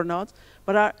agree or not,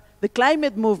 but are the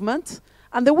climate movement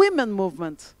and the women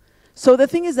movement. So the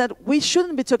thing is that we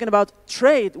shouldn't be talking about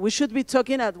trade. We should be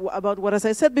talking about what, as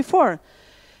I said before,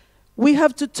 we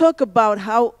have to talk about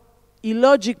how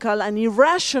illogical and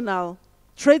irrational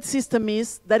trade system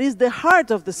is, that is the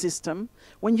heart of the system.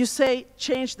 When you say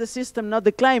change the system, not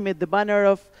the climate, the banner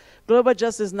of global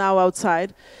justice now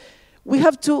outside, we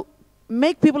have to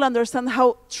make people understand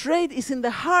how trade is in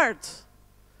the heart.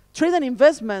 Trade and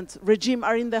investment regime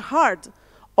are in the heart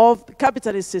of the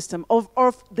capitalist system,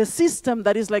 of the system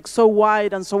that is like so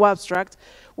wide and so abstract.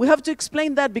 We have to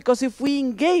explain that, because if we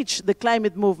engage the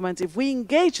climate movement, if we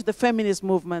engage the feminist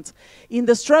movement in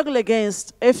the struggle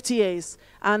against FTAs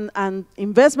and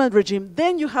investment regime,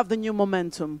 then you have the new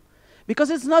momentum.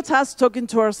 Because it's not us talking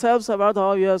to ourselves about,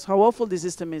 oh yes, how awful the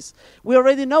system is. We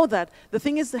already know that. The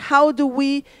thing is, how do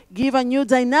we give a new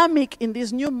dynamic in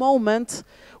this new moment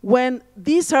when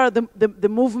these are the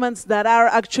movements that are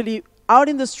actually out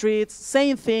in the streets,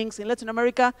 saying things. In Latin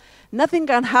America, nothing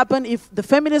can happen if the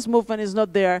feminist movement is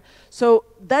not there. So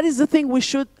that is the thing, we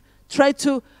should try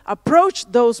to approach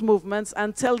those movements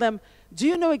and tell them, do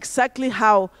you know exactly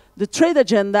how the trade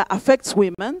agenda affects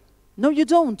women? No, you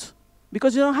don't.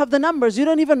 Because you don't have the numbers, you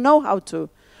don't even know how to.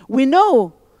 We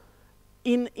know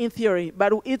in theory,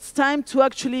 but it's time to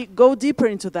actually go deeper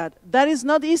into that. That is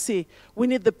not easy. We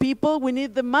need the people, we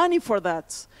need the money for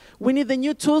that. We need the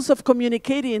new tools of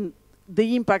communicating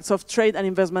the impacts of trade and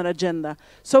investment agenda.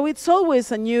 So it's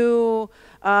always a new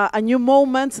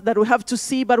moment that we have to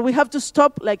see, but we have to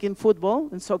stop, like in football,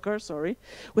 in soccer, sorry.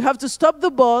 We have to stop the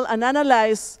ball and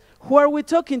analyze who are we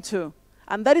talking to.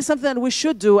 And that is something that we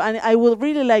should do, and I would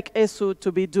really like ESU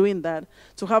to be doing that,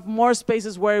 to have more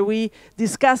spaces where we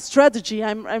discuss strategy.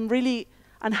 I'm really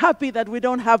unhappy that we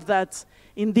don't have that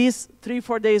in these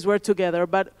 3-4 days we're together,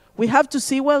 but we have to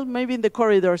see, well, maybe in the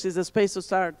corridors is a space to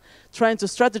start trying to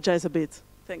strategize a bit.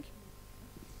 Thank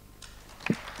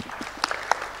you.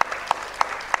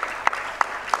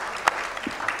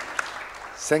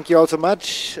 Thank you all so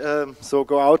much. So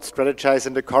go out, strategize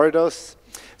in the corridors.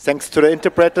 Thanks to the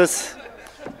interpreters.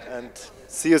 And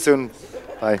see you soon.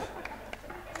 Bye.